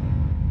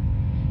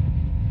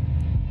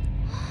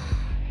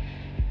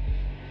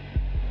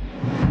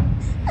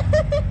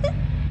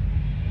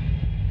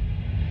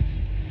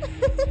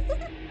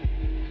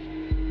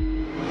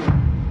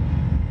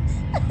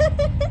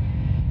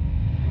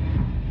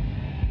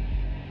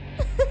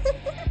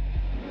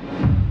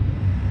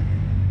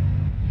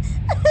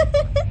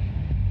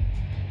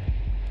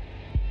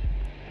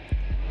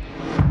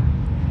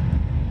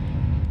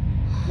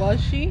 Was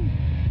she?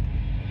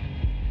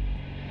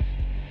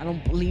 I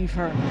don't believe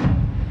her.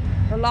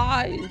 Her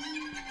lies.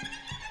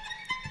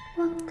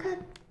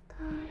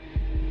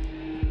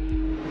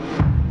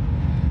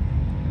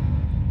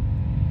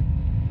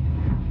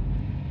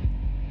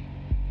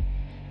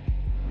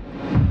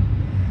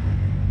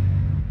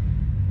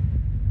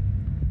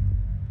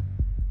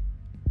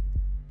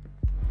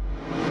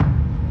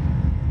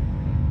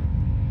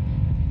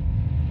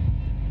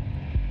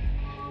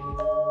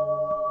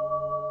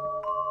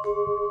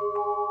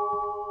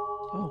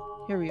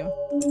 Oh, here we are.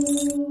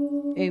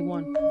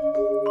 A1.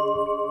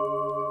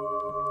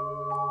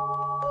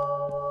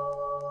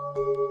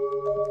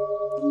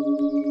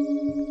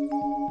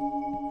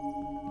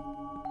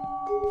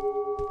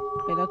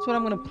 Okay, that's what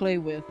I'm gonna play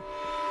with.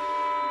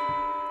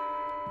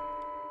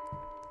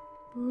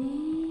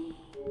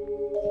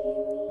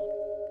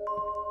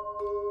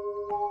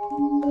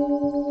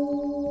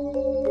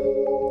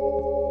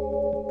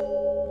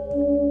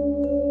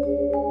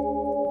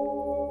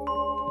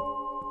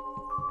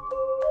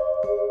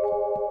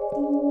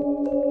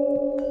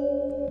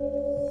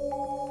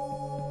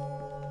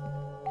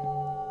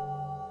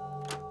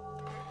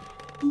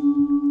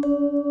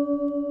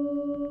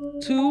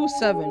 Two,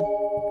 7.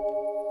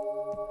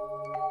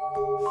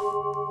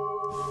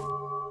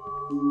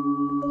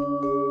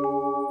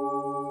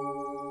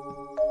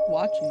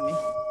 Watching me.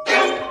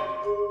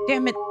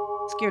 Damn it!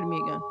 Scared me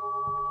again.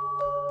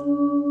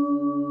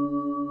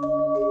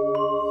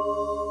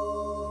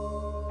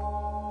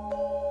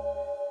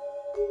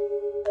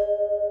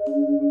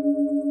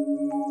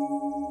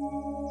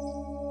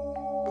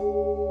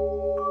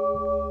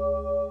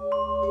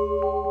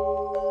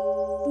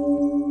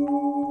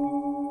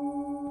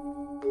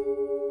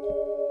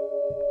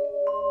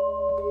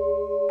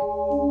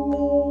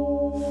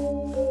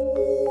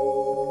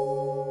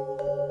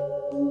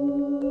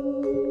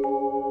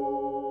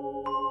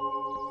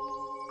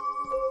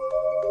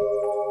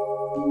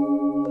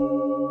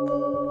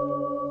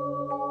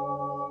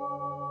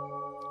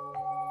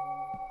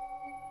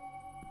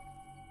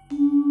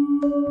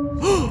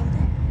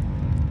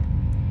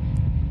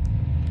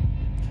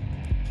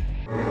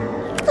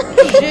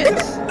 Shit!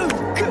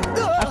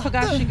 I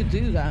forgot she could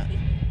do that.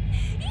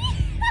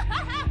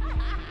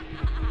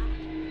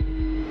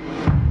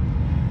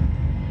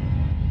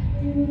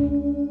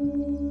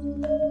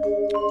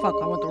 Fuck,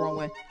 I went the wrong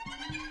way.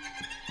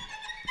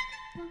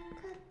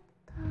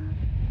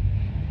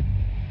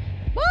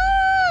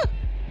 Ah!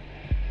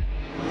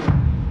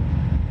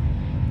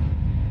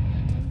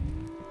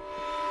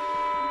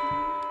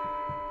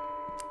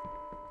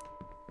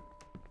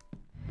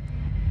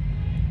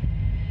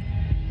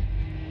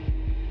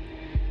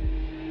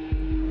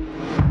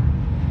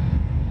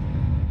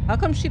 How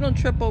come she don't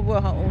trip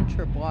over her own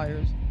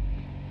tripwires?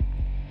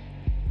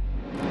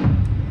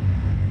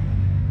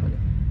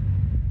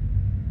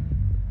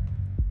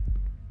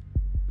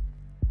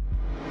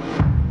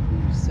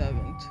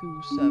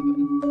 Shit,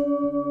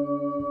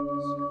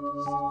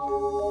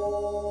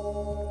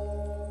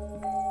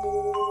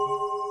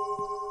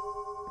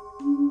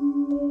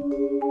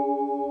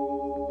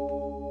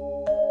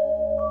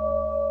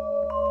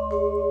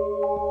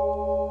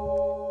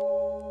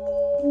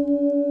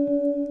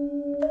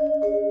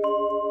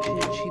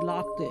 she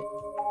locked it.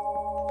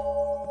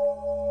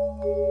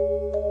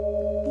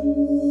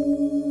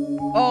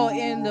 Oh,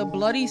 in the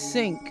bloody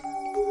sink.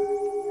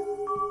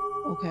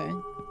 Okay.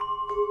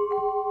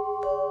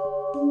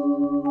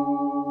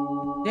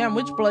 Damn,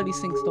 which bloody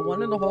sink's the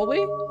one in the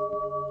hallway?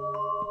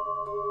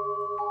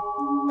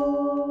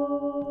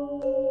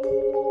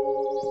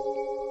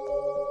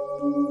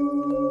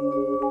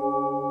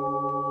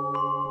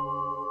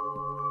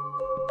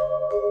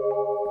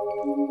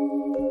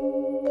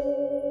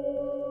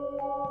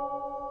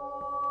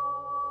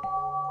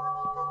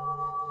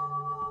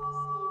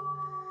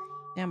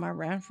 Damn, I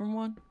ran from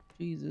one?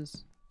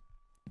 Jesus.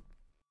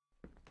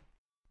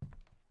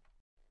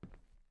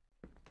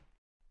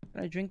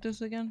 Can I drink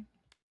this again?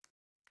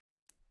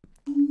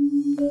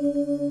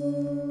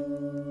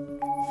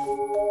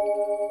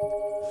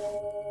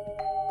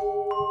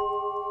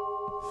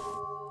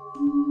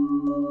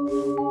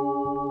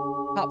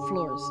 Top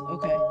floors,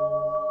 okay.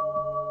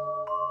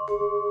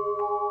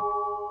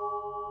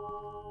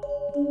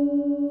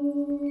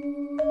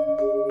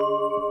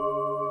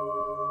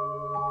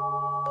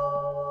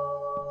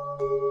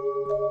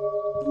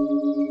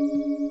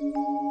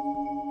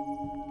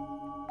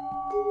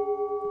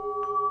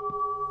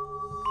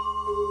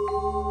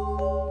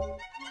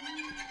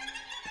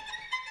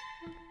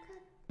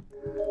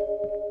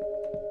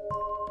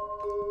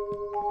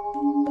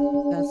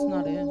 That's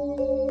not it.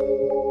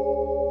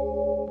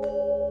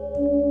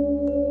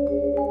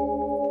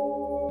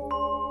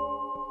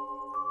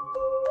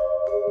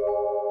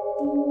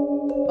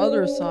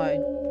 Other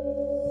side.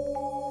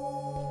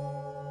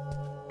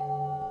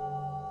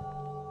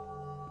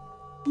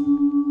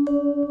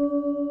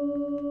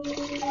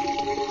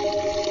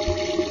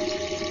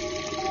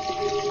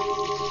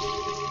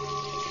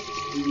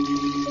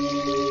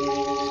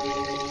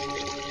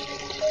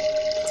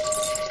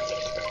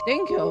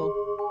 Thank you.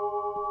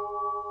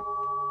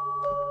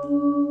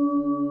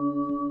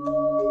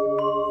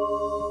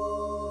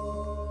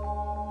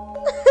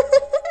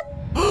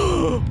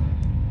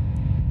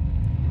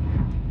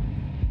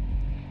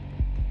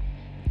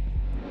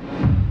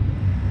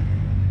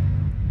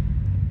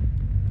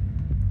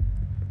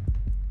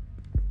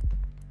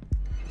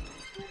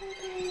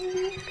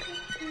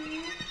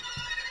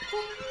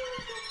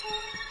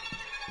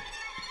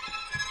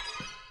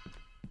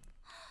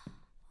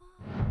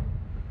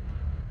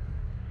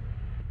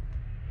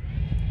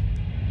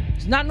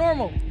 It's not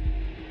normal.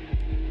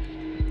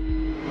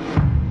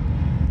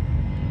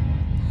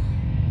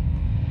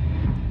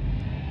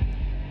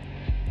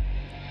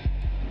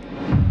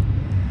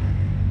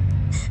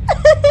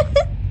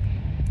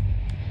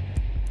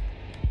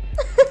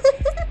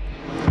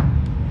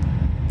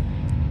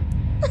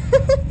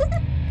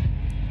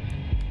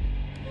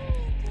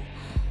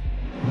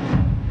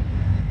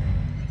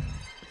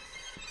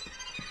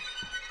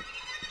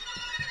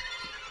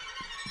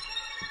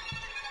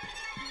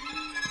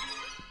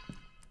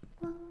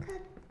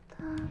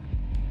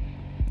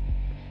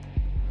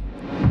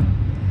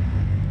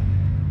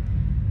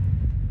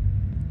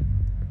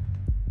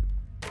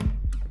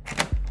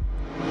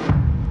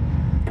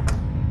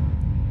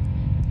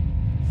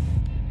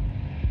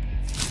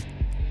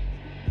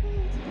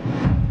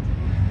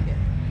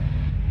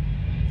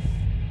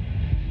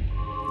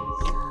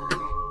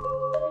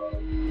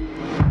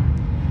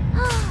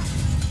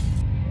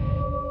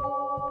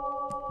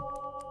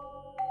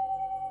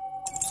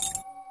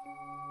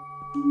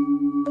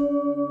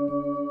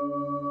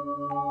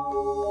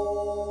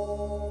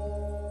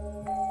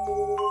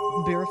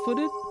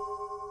 Barefooted?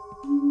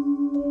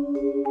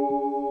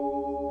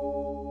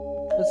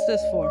 What's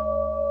this for?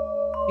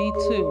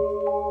 B2.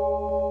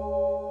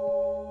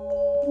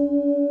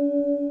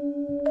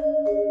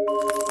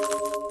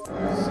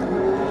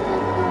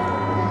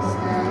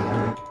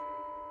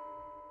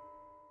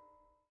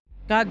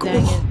 God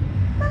dang it.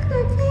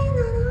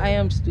 I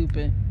am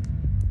stupid.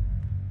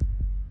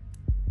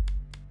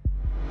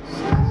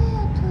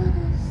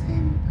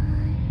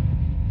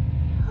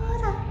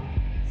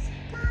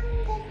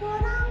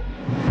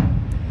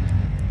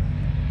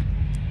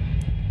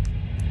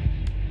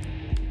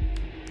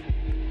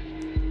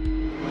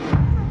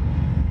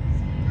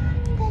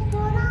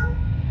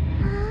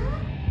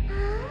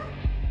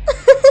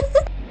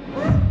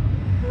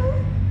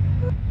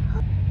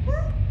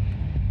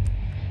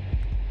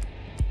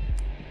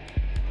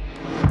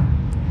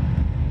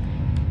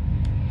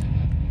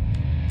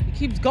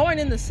 Keeps going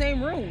in the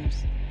same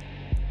rooms.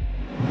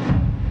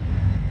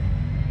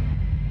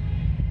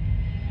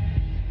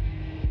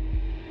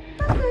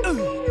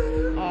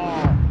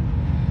 Oh.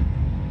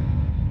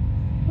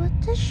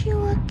 私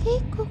は警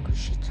告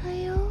した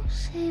よ、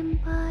先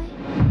輩。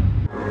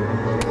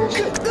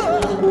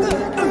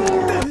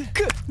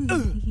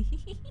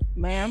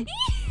Ma'am?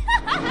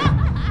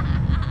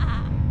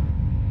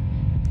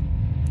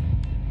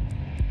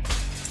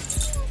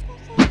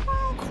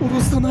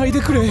 殺さない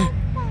でくれ。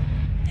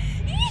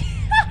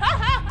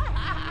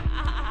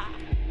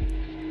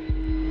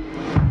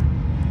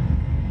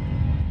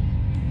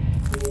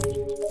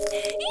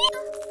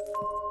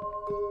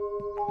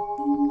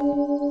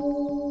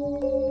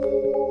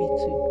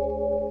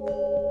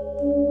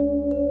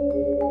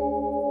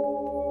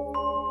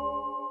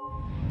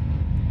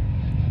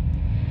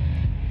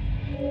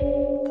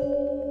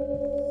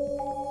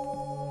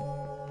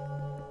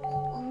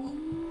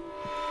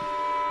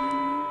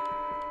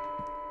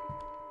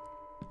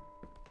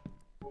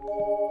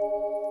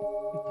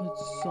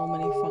So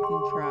many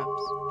fucking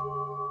traps.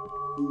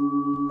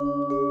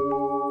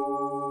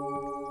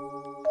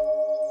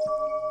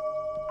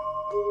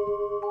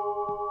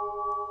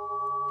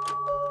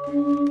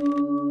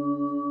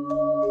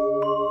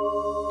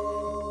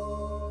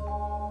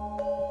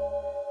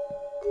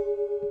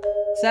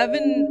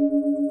 Seven,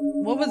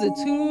 what was it?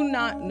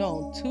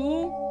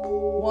 217?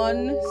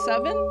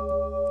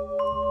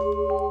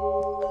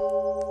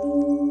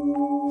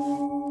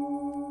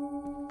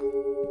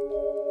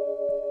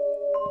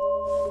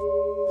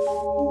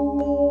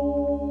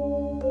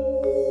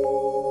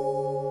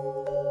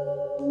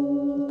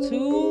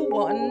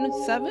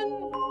 217?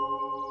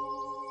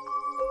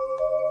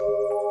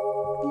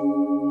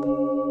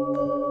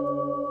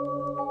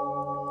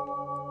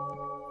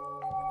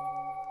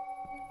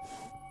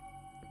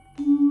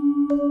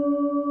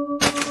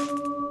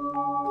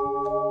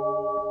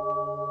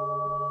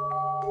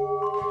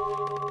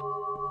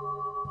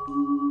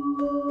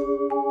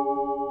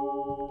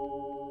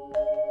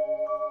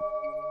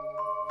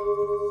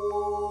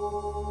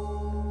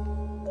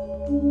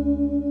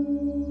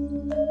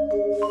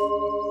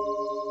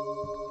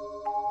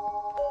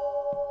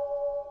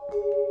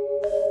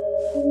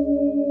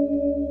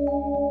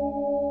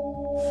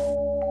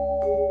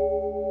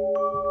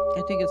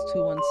 I think it's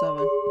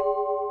 217.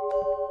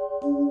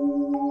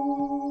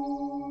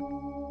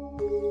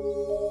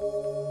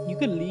 You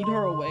could lead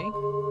her away.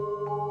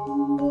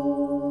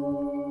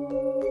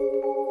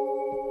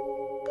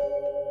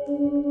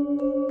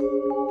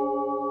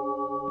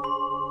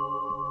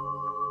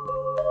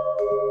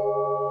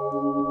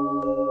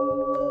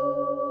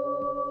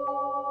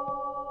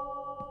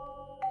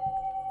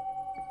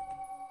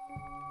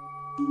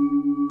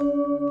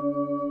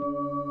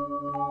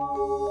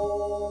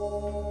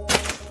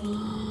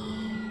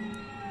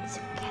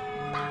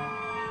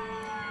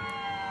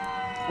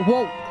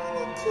 Whoa.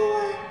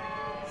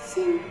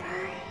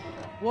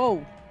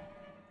 Whoa.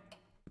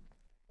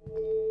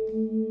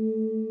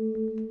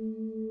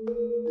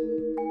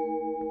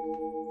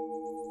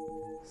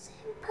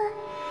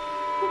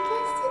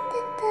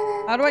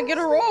 How do I get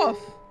her off?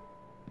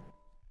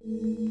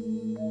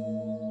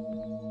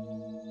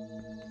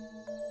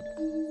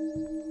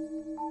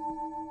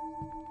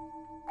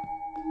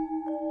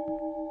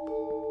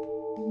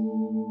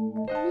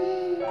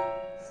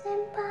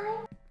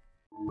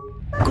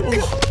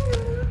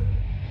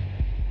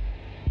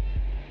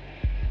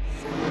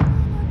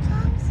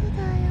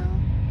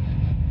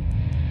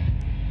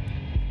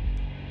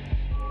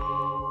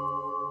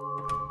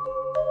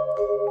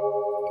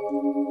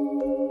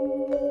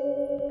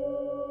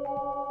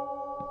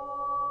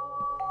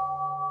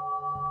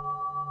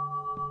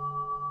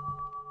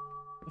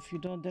 If you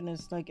don't, then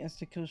it's like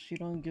insta kill. She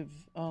don't give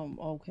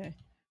okay.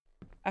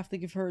 I have to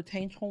give her a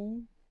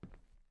attention.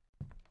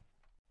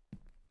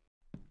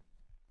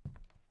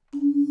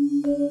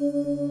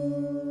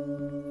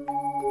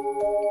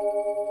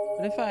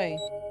 What if I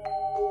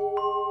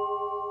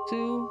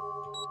 2?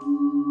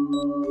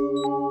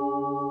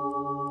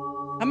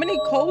 How many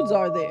codes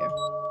are there?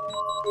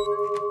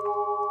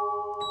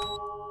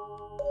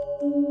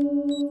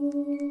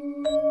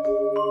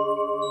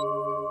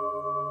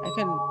 I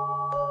can.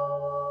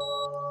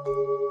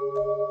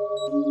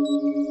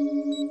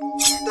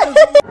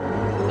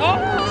 Ah!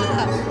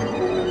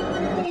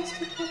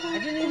 I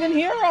didn't even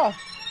hear her.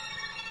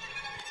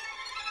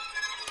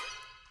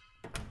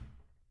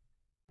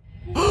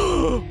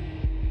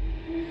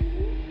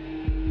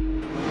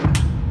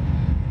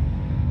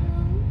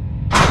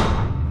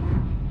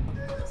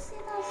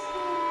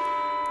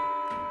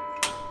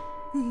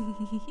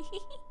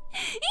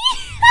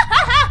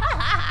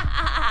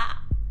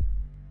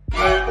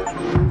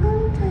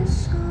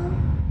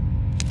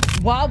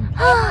 Wow.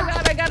 Oh my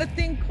god, I got a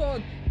thing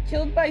called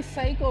killed by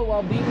Saiko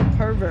while being a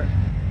pervert.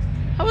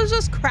 I was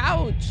just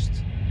crouched.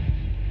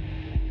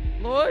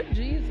 Lord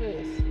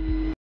Jesus.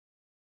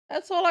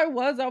 That's all I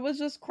was. I was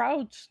just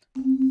crouched.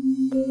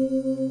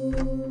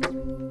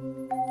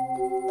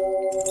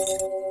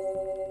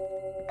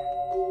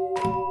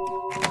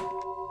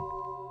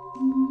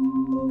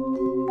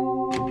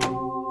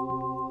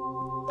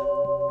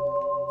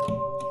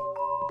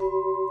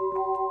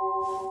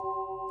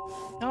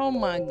 Oh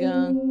my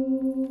god.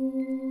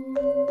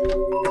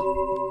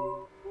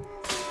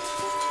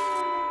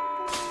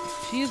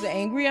 She's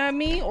angry at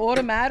me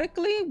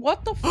automatically?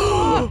 What the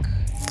fuck?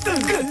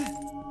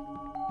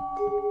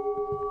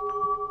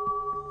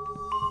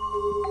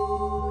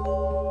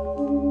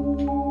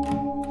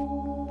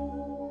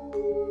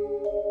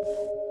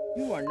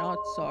 You are not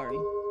sorry.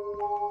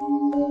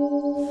 I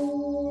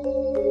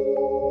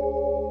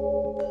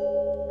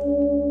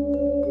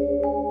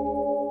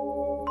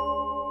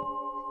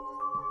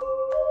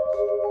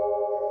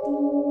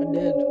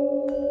did.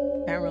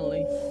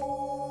 Apparently.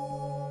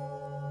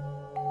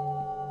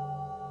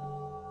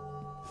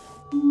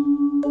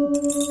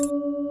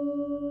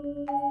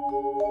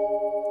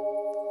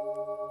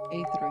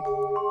 A3.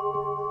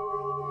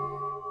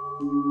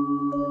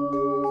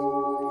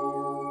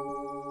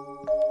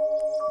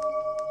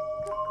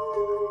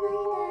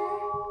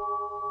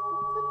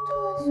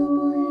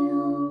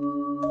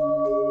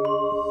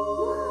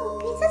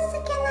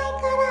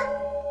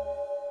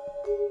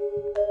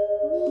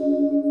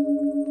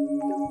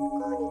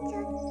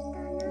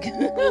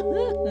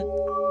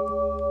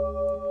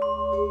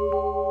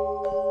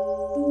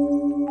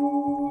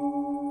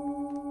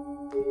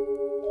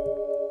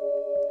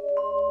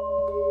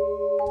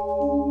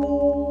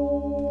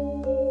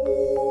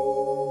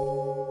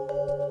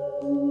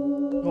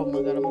 Oh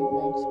my god, I'm in the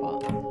wrong spot.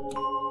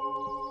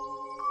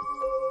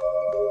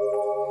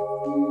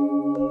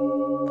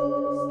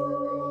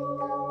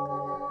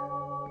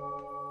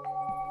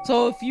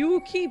 So if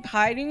you keep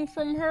hiding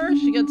from her,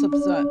 she gets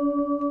upset.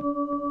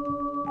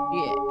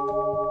 Yeah.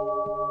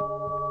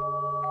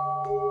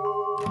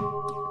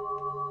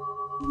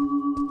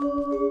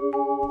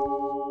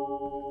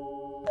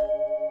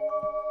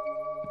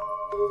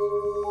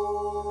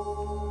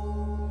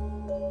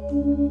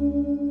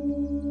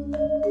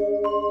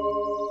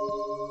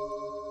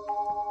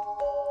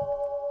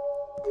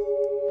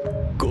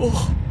 Go.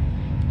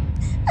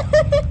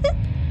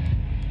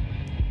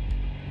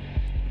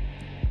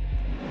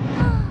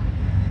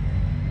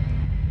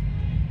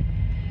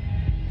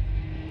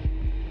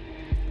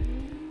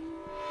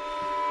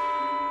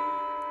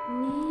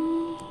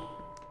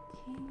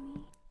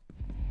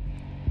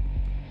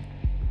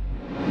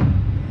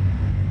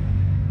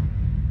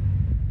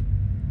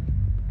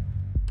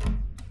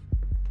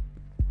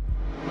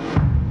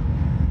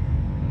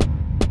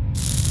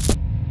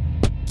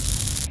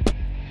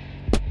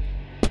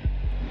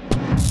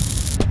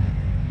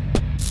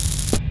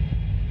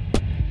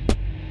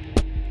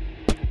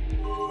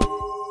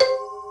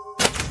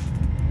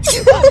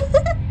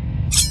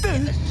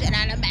 Get the shit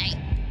out of me.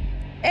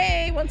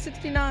 Hey,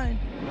 169.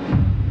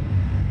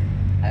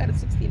 I had a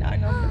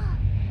 69 number.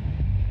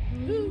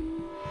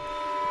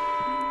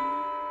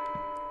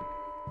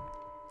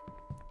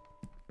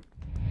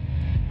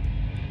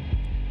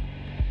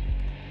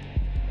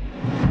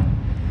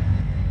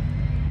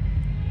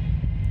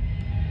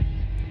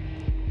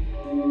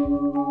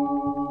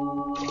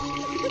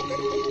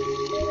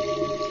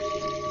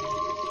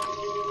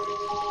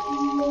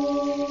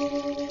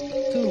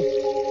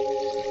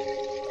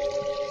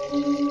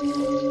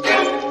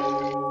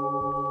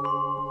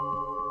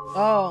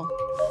 Oh.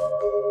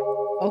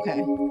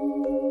 Okay.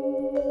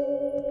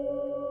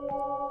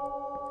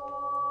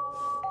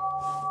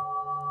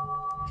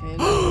 Okay,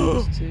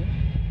 those two.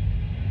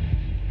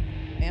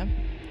 Bam.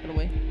 Get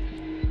away.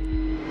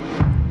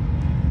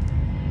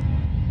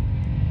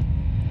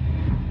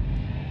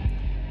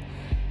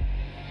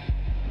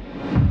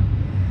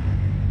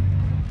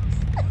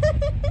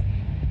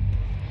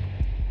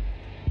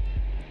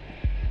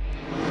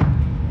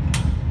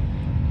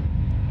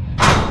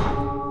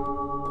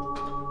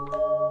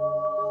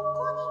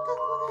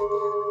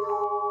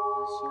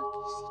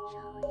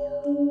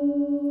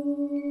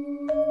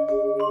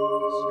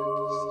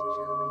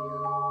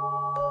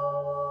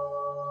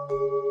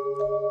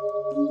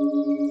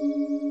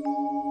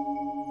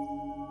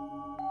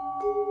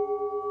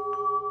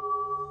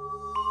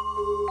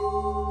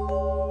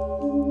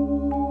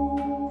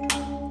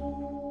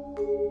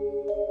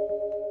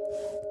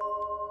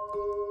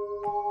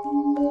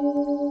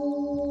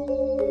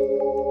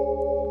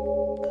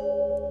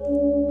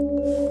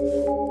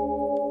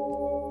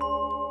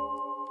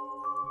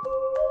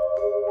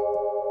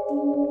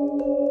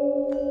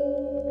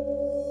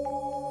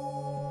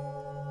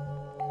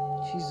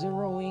 She's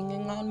zeroing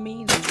in on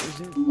me.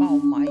 Oh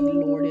my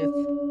lordeth.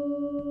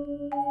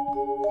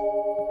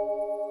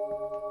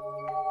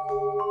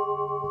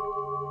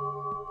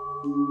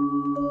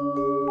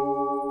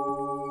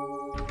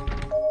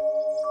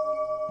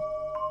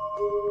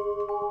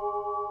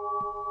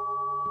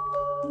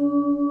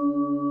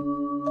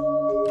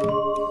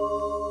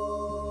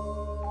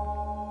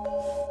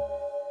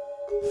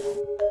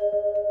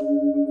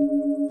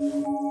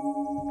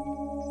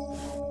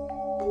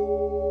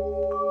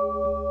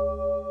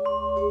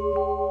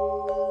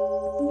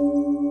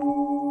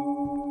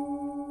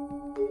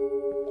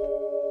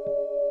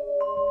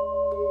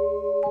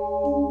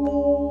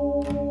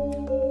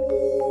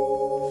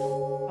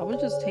 I would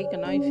just take a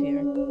knife here.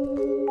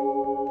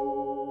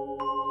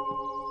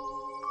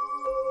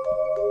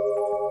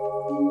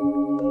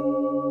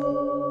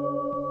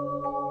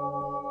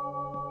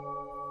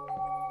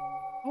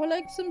 I would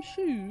like some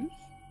shoes.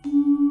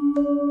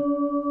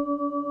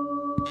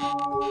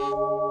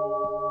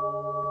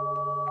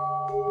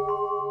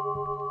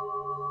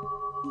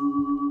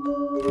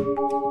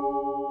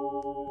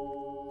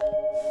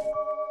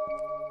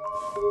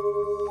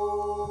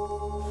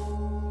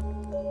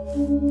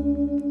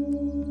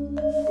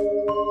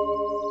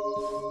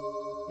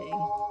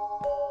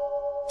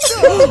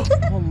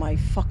 Oh my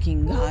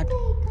fucking god.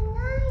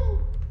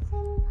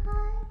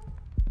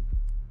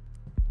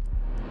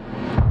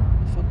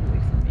 Fuck away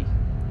from me.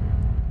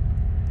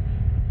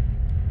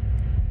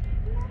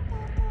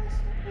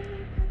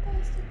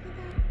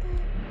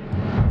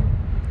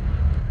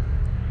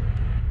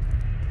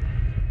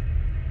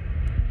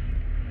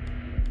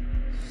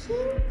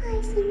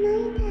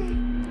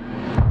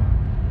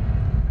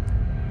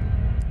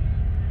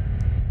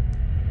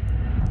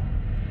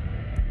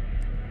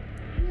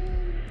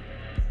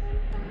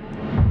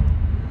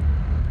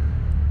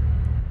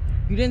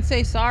 You didn't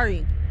say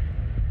sorry.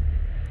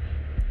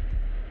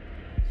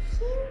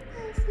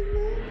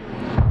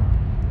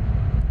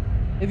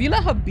 If you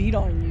let her beat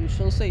on you,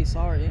 she'll say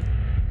sorry.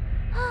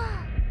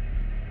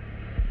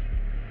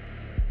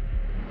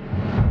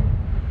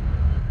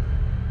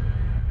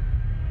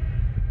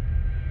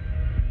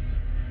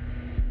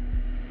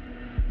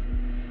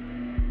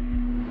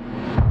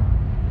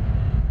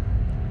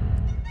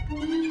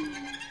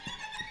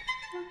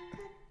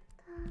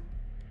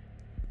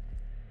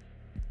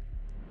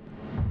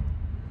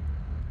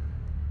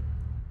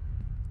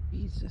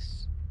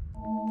 Jesus.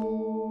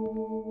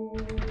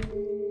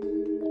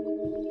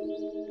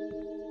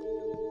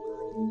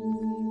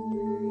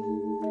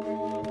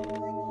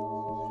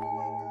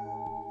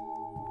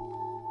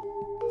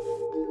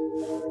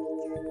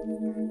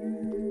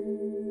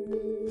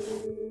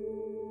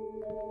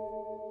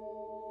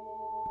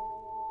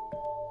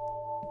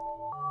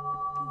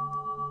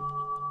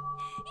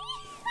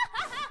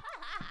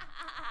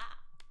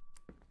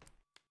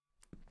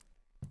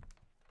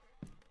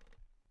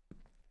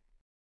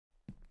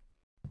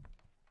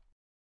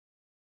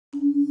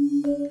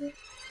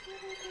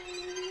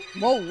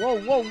 Whoa, whoa,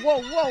 whoa,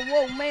 whoa, whoa,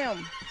 whoa,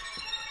 ma'am.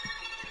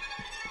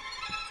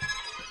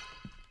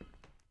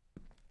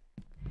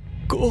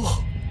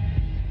 Go.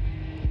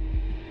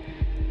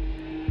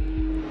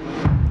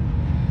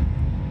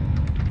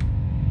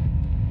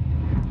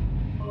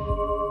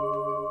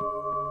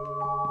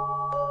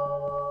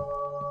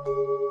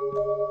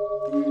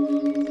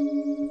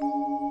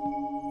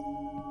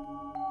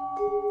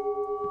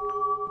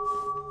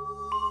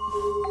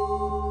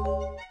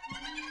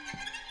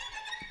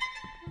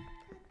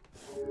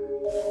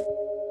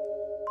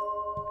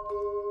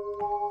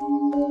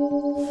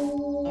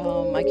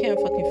 I can't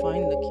fucking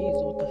find the keys.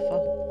 What the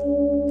fuck?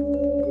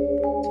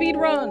 Speed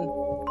run.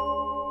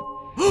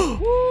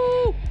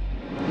 Woo!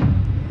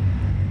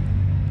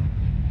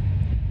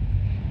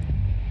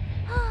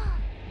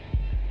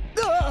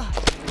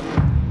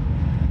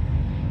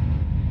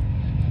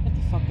 Get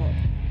the fuck up.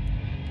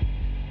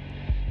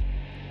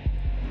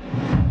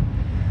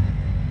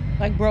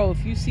 Like, bro,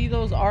 if you see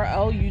those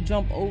RL, you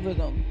jump over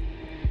them.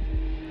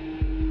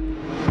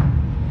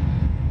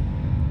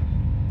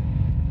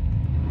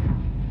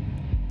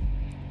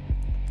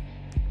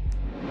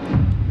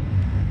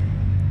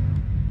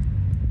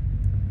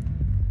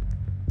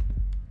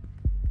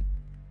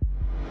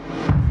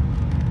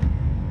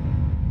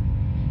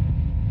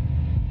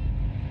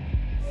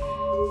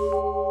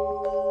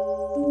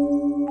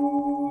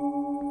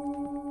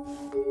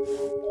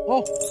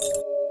 Oh,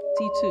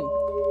 T2.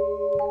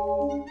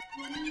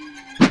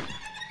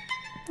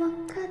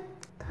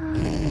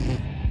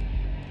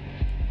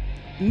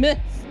 Miss.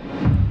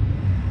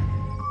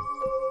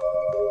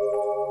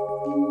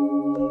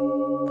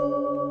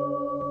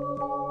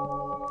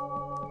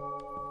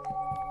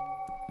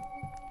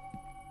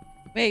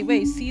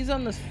 Wait, C's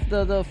on the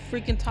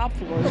freaking top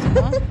floor, is it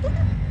not?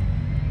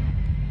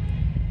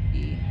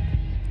 E.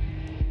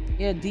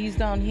 Yeah, D's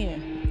down here.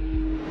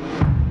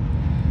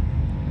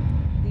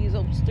 D's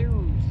upstairs.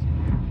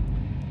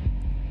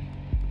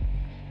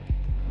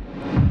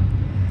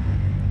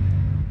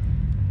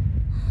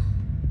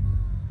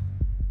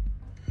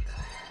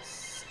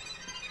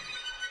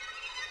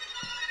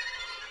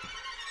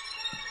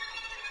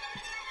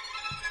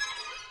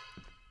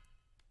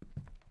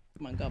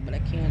 Oh my god, but I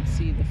can't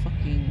see the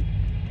fucking...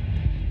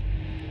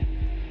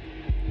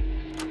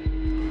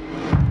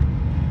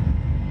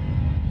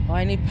 Oh,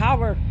 I need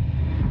power.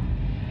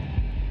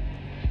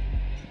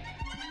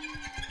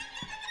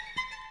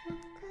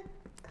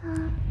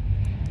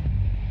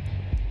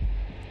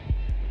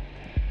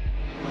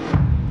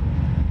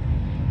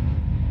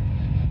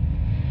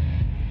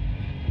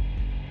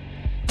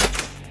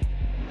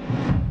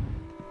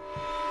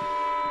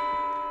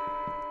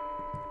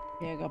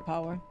 Yeah, I got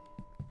power.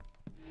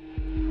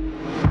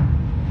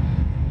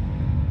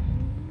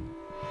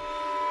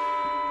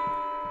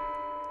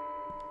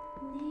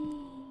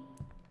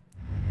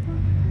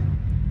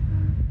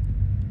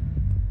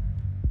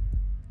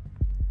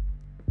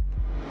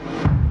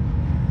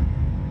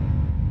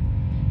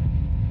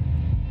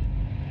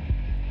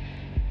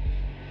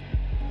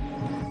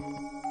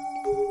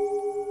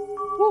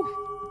 Woo,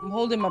 I'm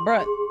holding my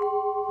breath.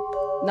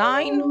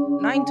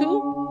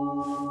 9-2.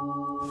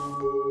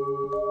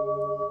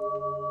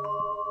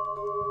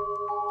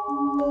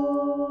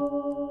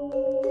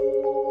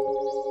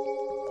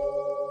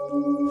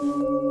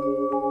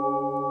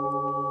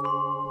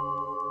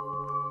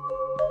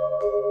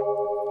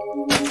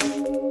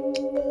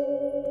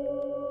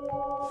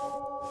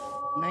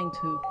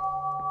 9-2.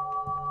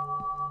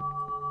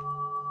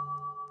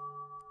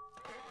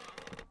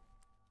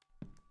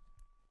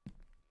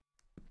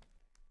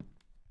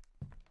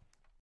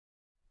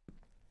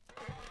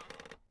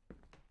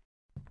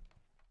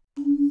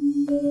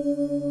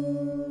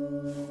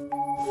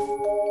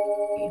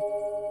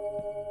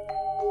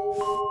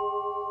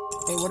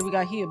 Okay, what do we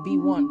got here?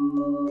 B1.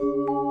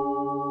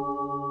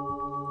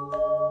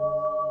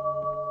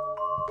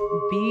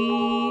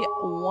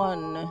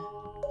 B1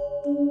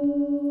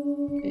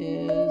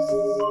 is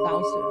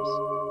downstairs.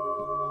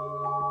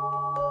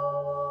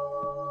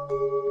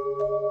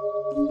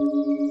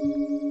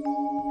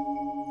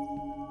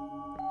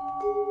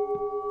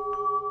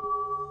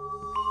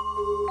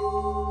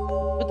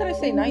 What did I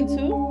say?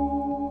 9-2?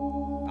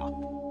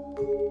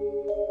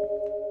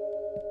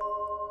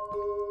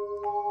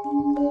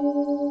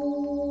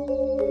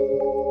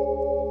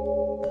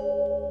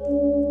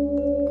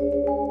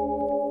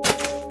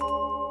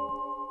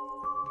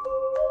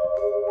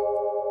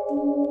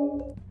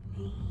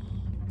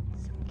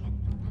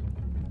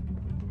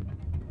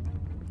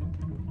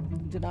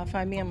 Do not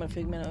find me. I'm a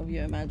figment of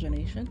your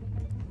imagination.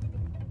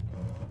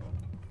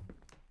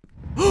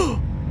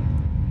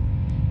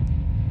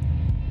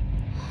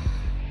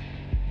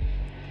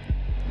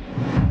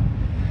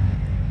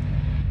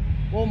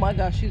 Oh my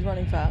gosh, she's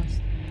running fast.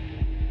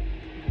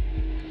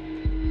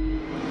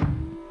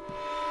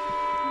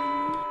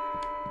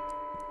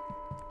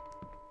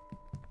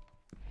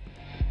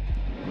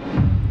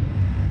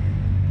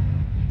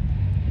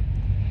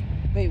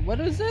 Wait, what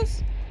is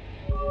this?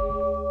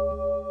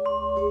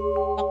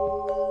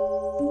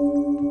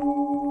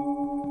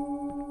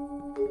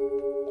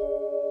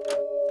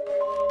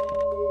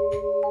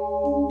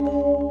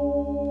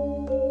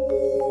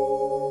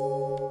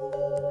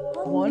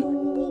 One.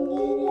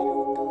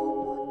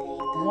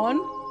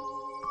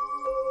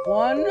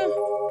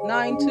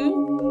 1-9-2.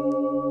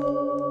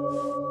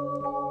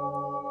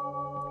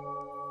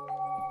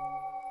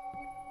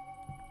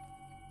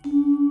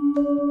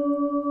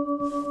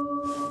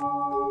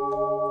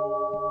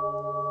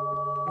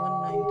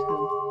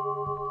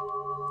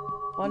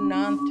 One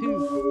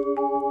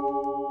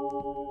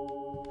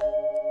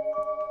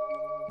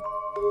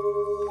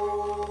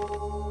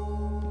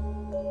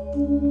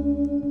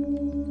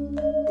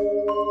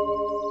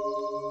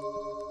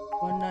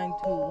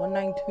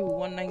nine two.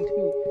 One nine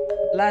two.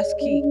 Last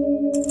key.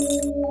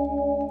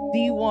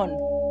 D1.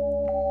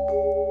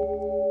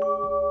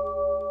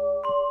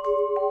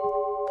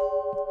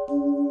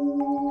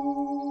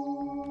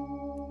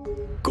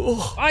 Go.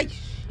 Ay,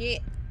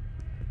 shit.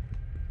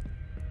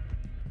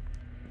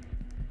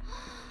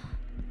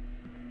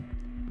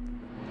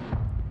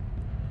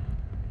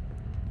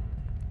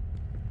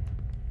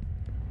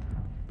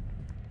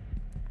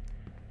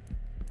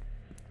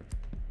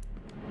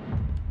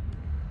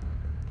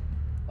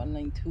 One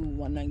nine two.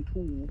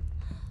 192.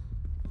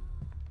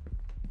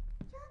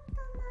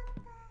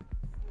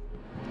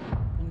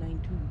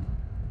 192.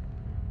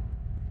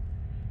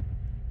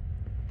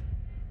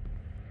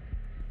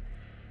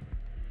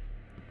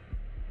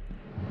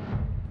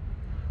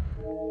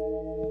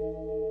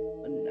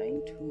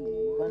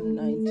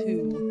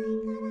 192.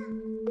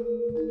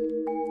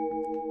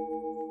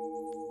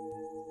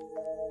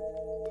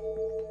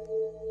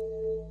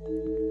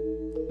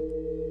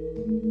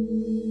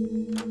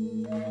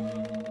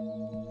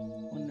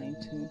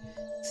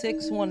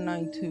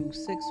 6192.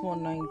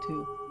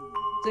 6192.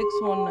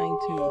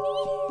 6192.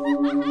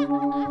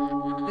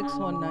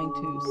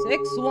 6192.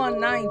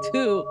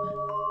 6192.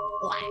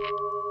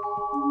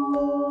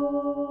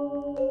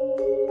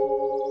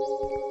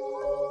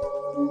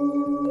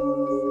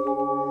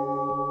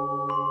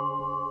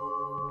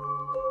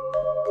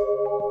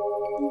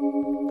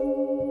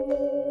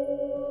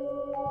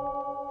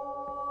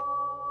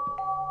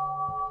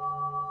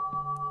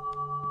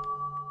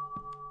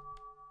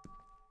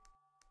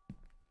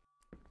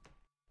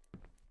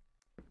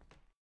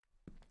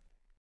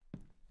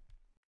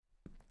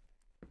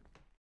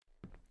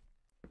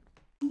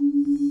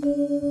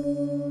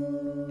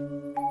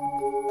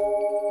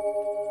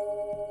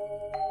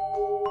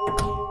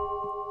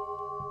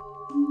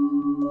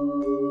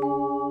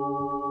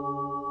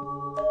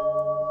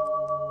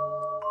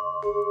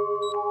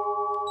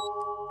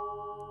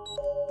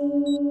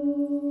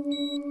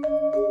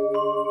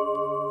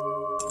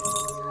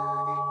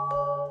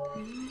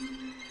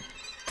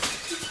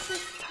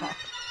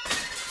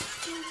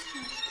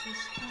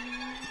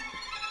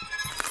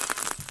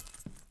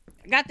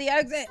 Got the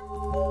exit.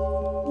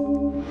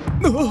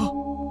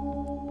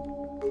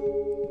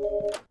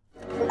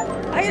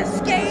 I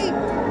escaped.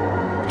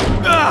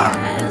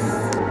 Yes.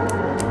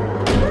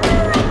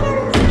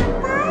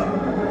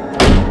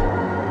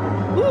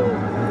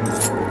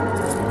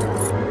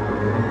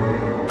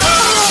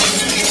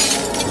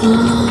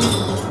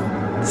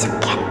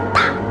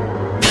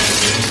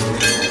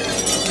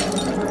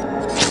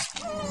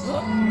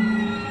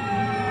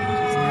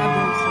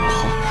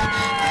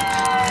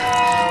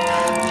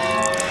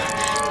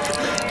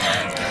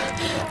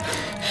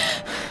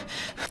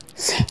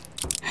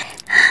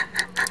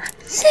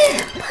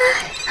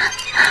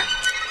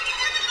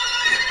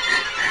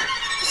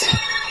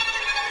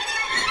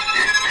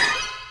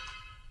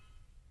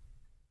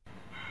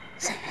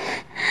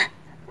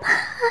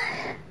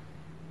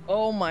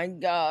 my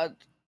god.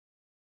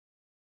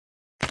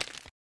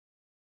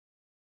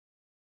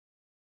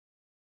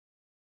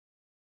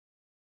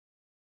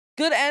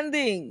 Good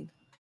ending.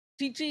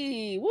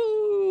 Chi.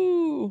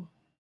 Woo!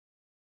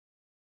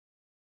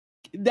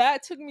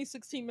 That took me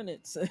 16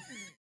 minutes.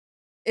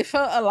 It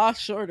felt a lot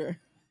shorter.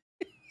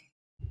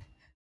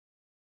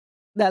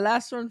 That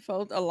last one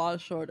felt a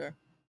lot shorter.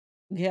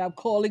 Yeah, I'm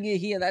calling it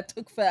here. That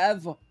took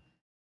forever.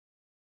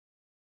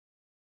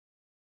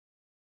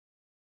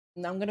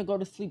 Now I'm gonna go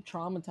to sleep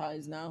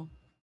traumatized now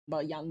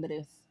about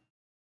Yanderes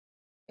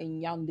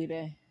and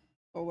Yandere,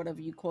 or whatever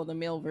you call the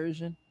male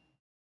version.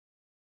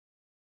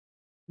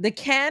 The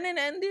canon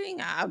ending,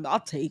 I'll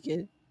take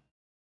it.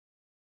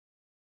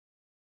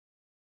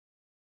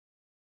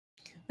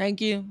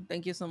 Thank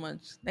you so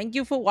much. Thank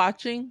you for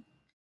watching.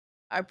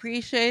 I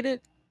appreciate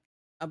it.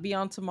 I'll be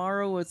on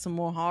tomorrow with some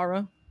more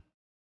horror.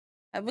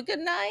 Have a good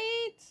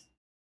night.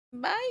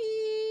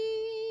 Bye.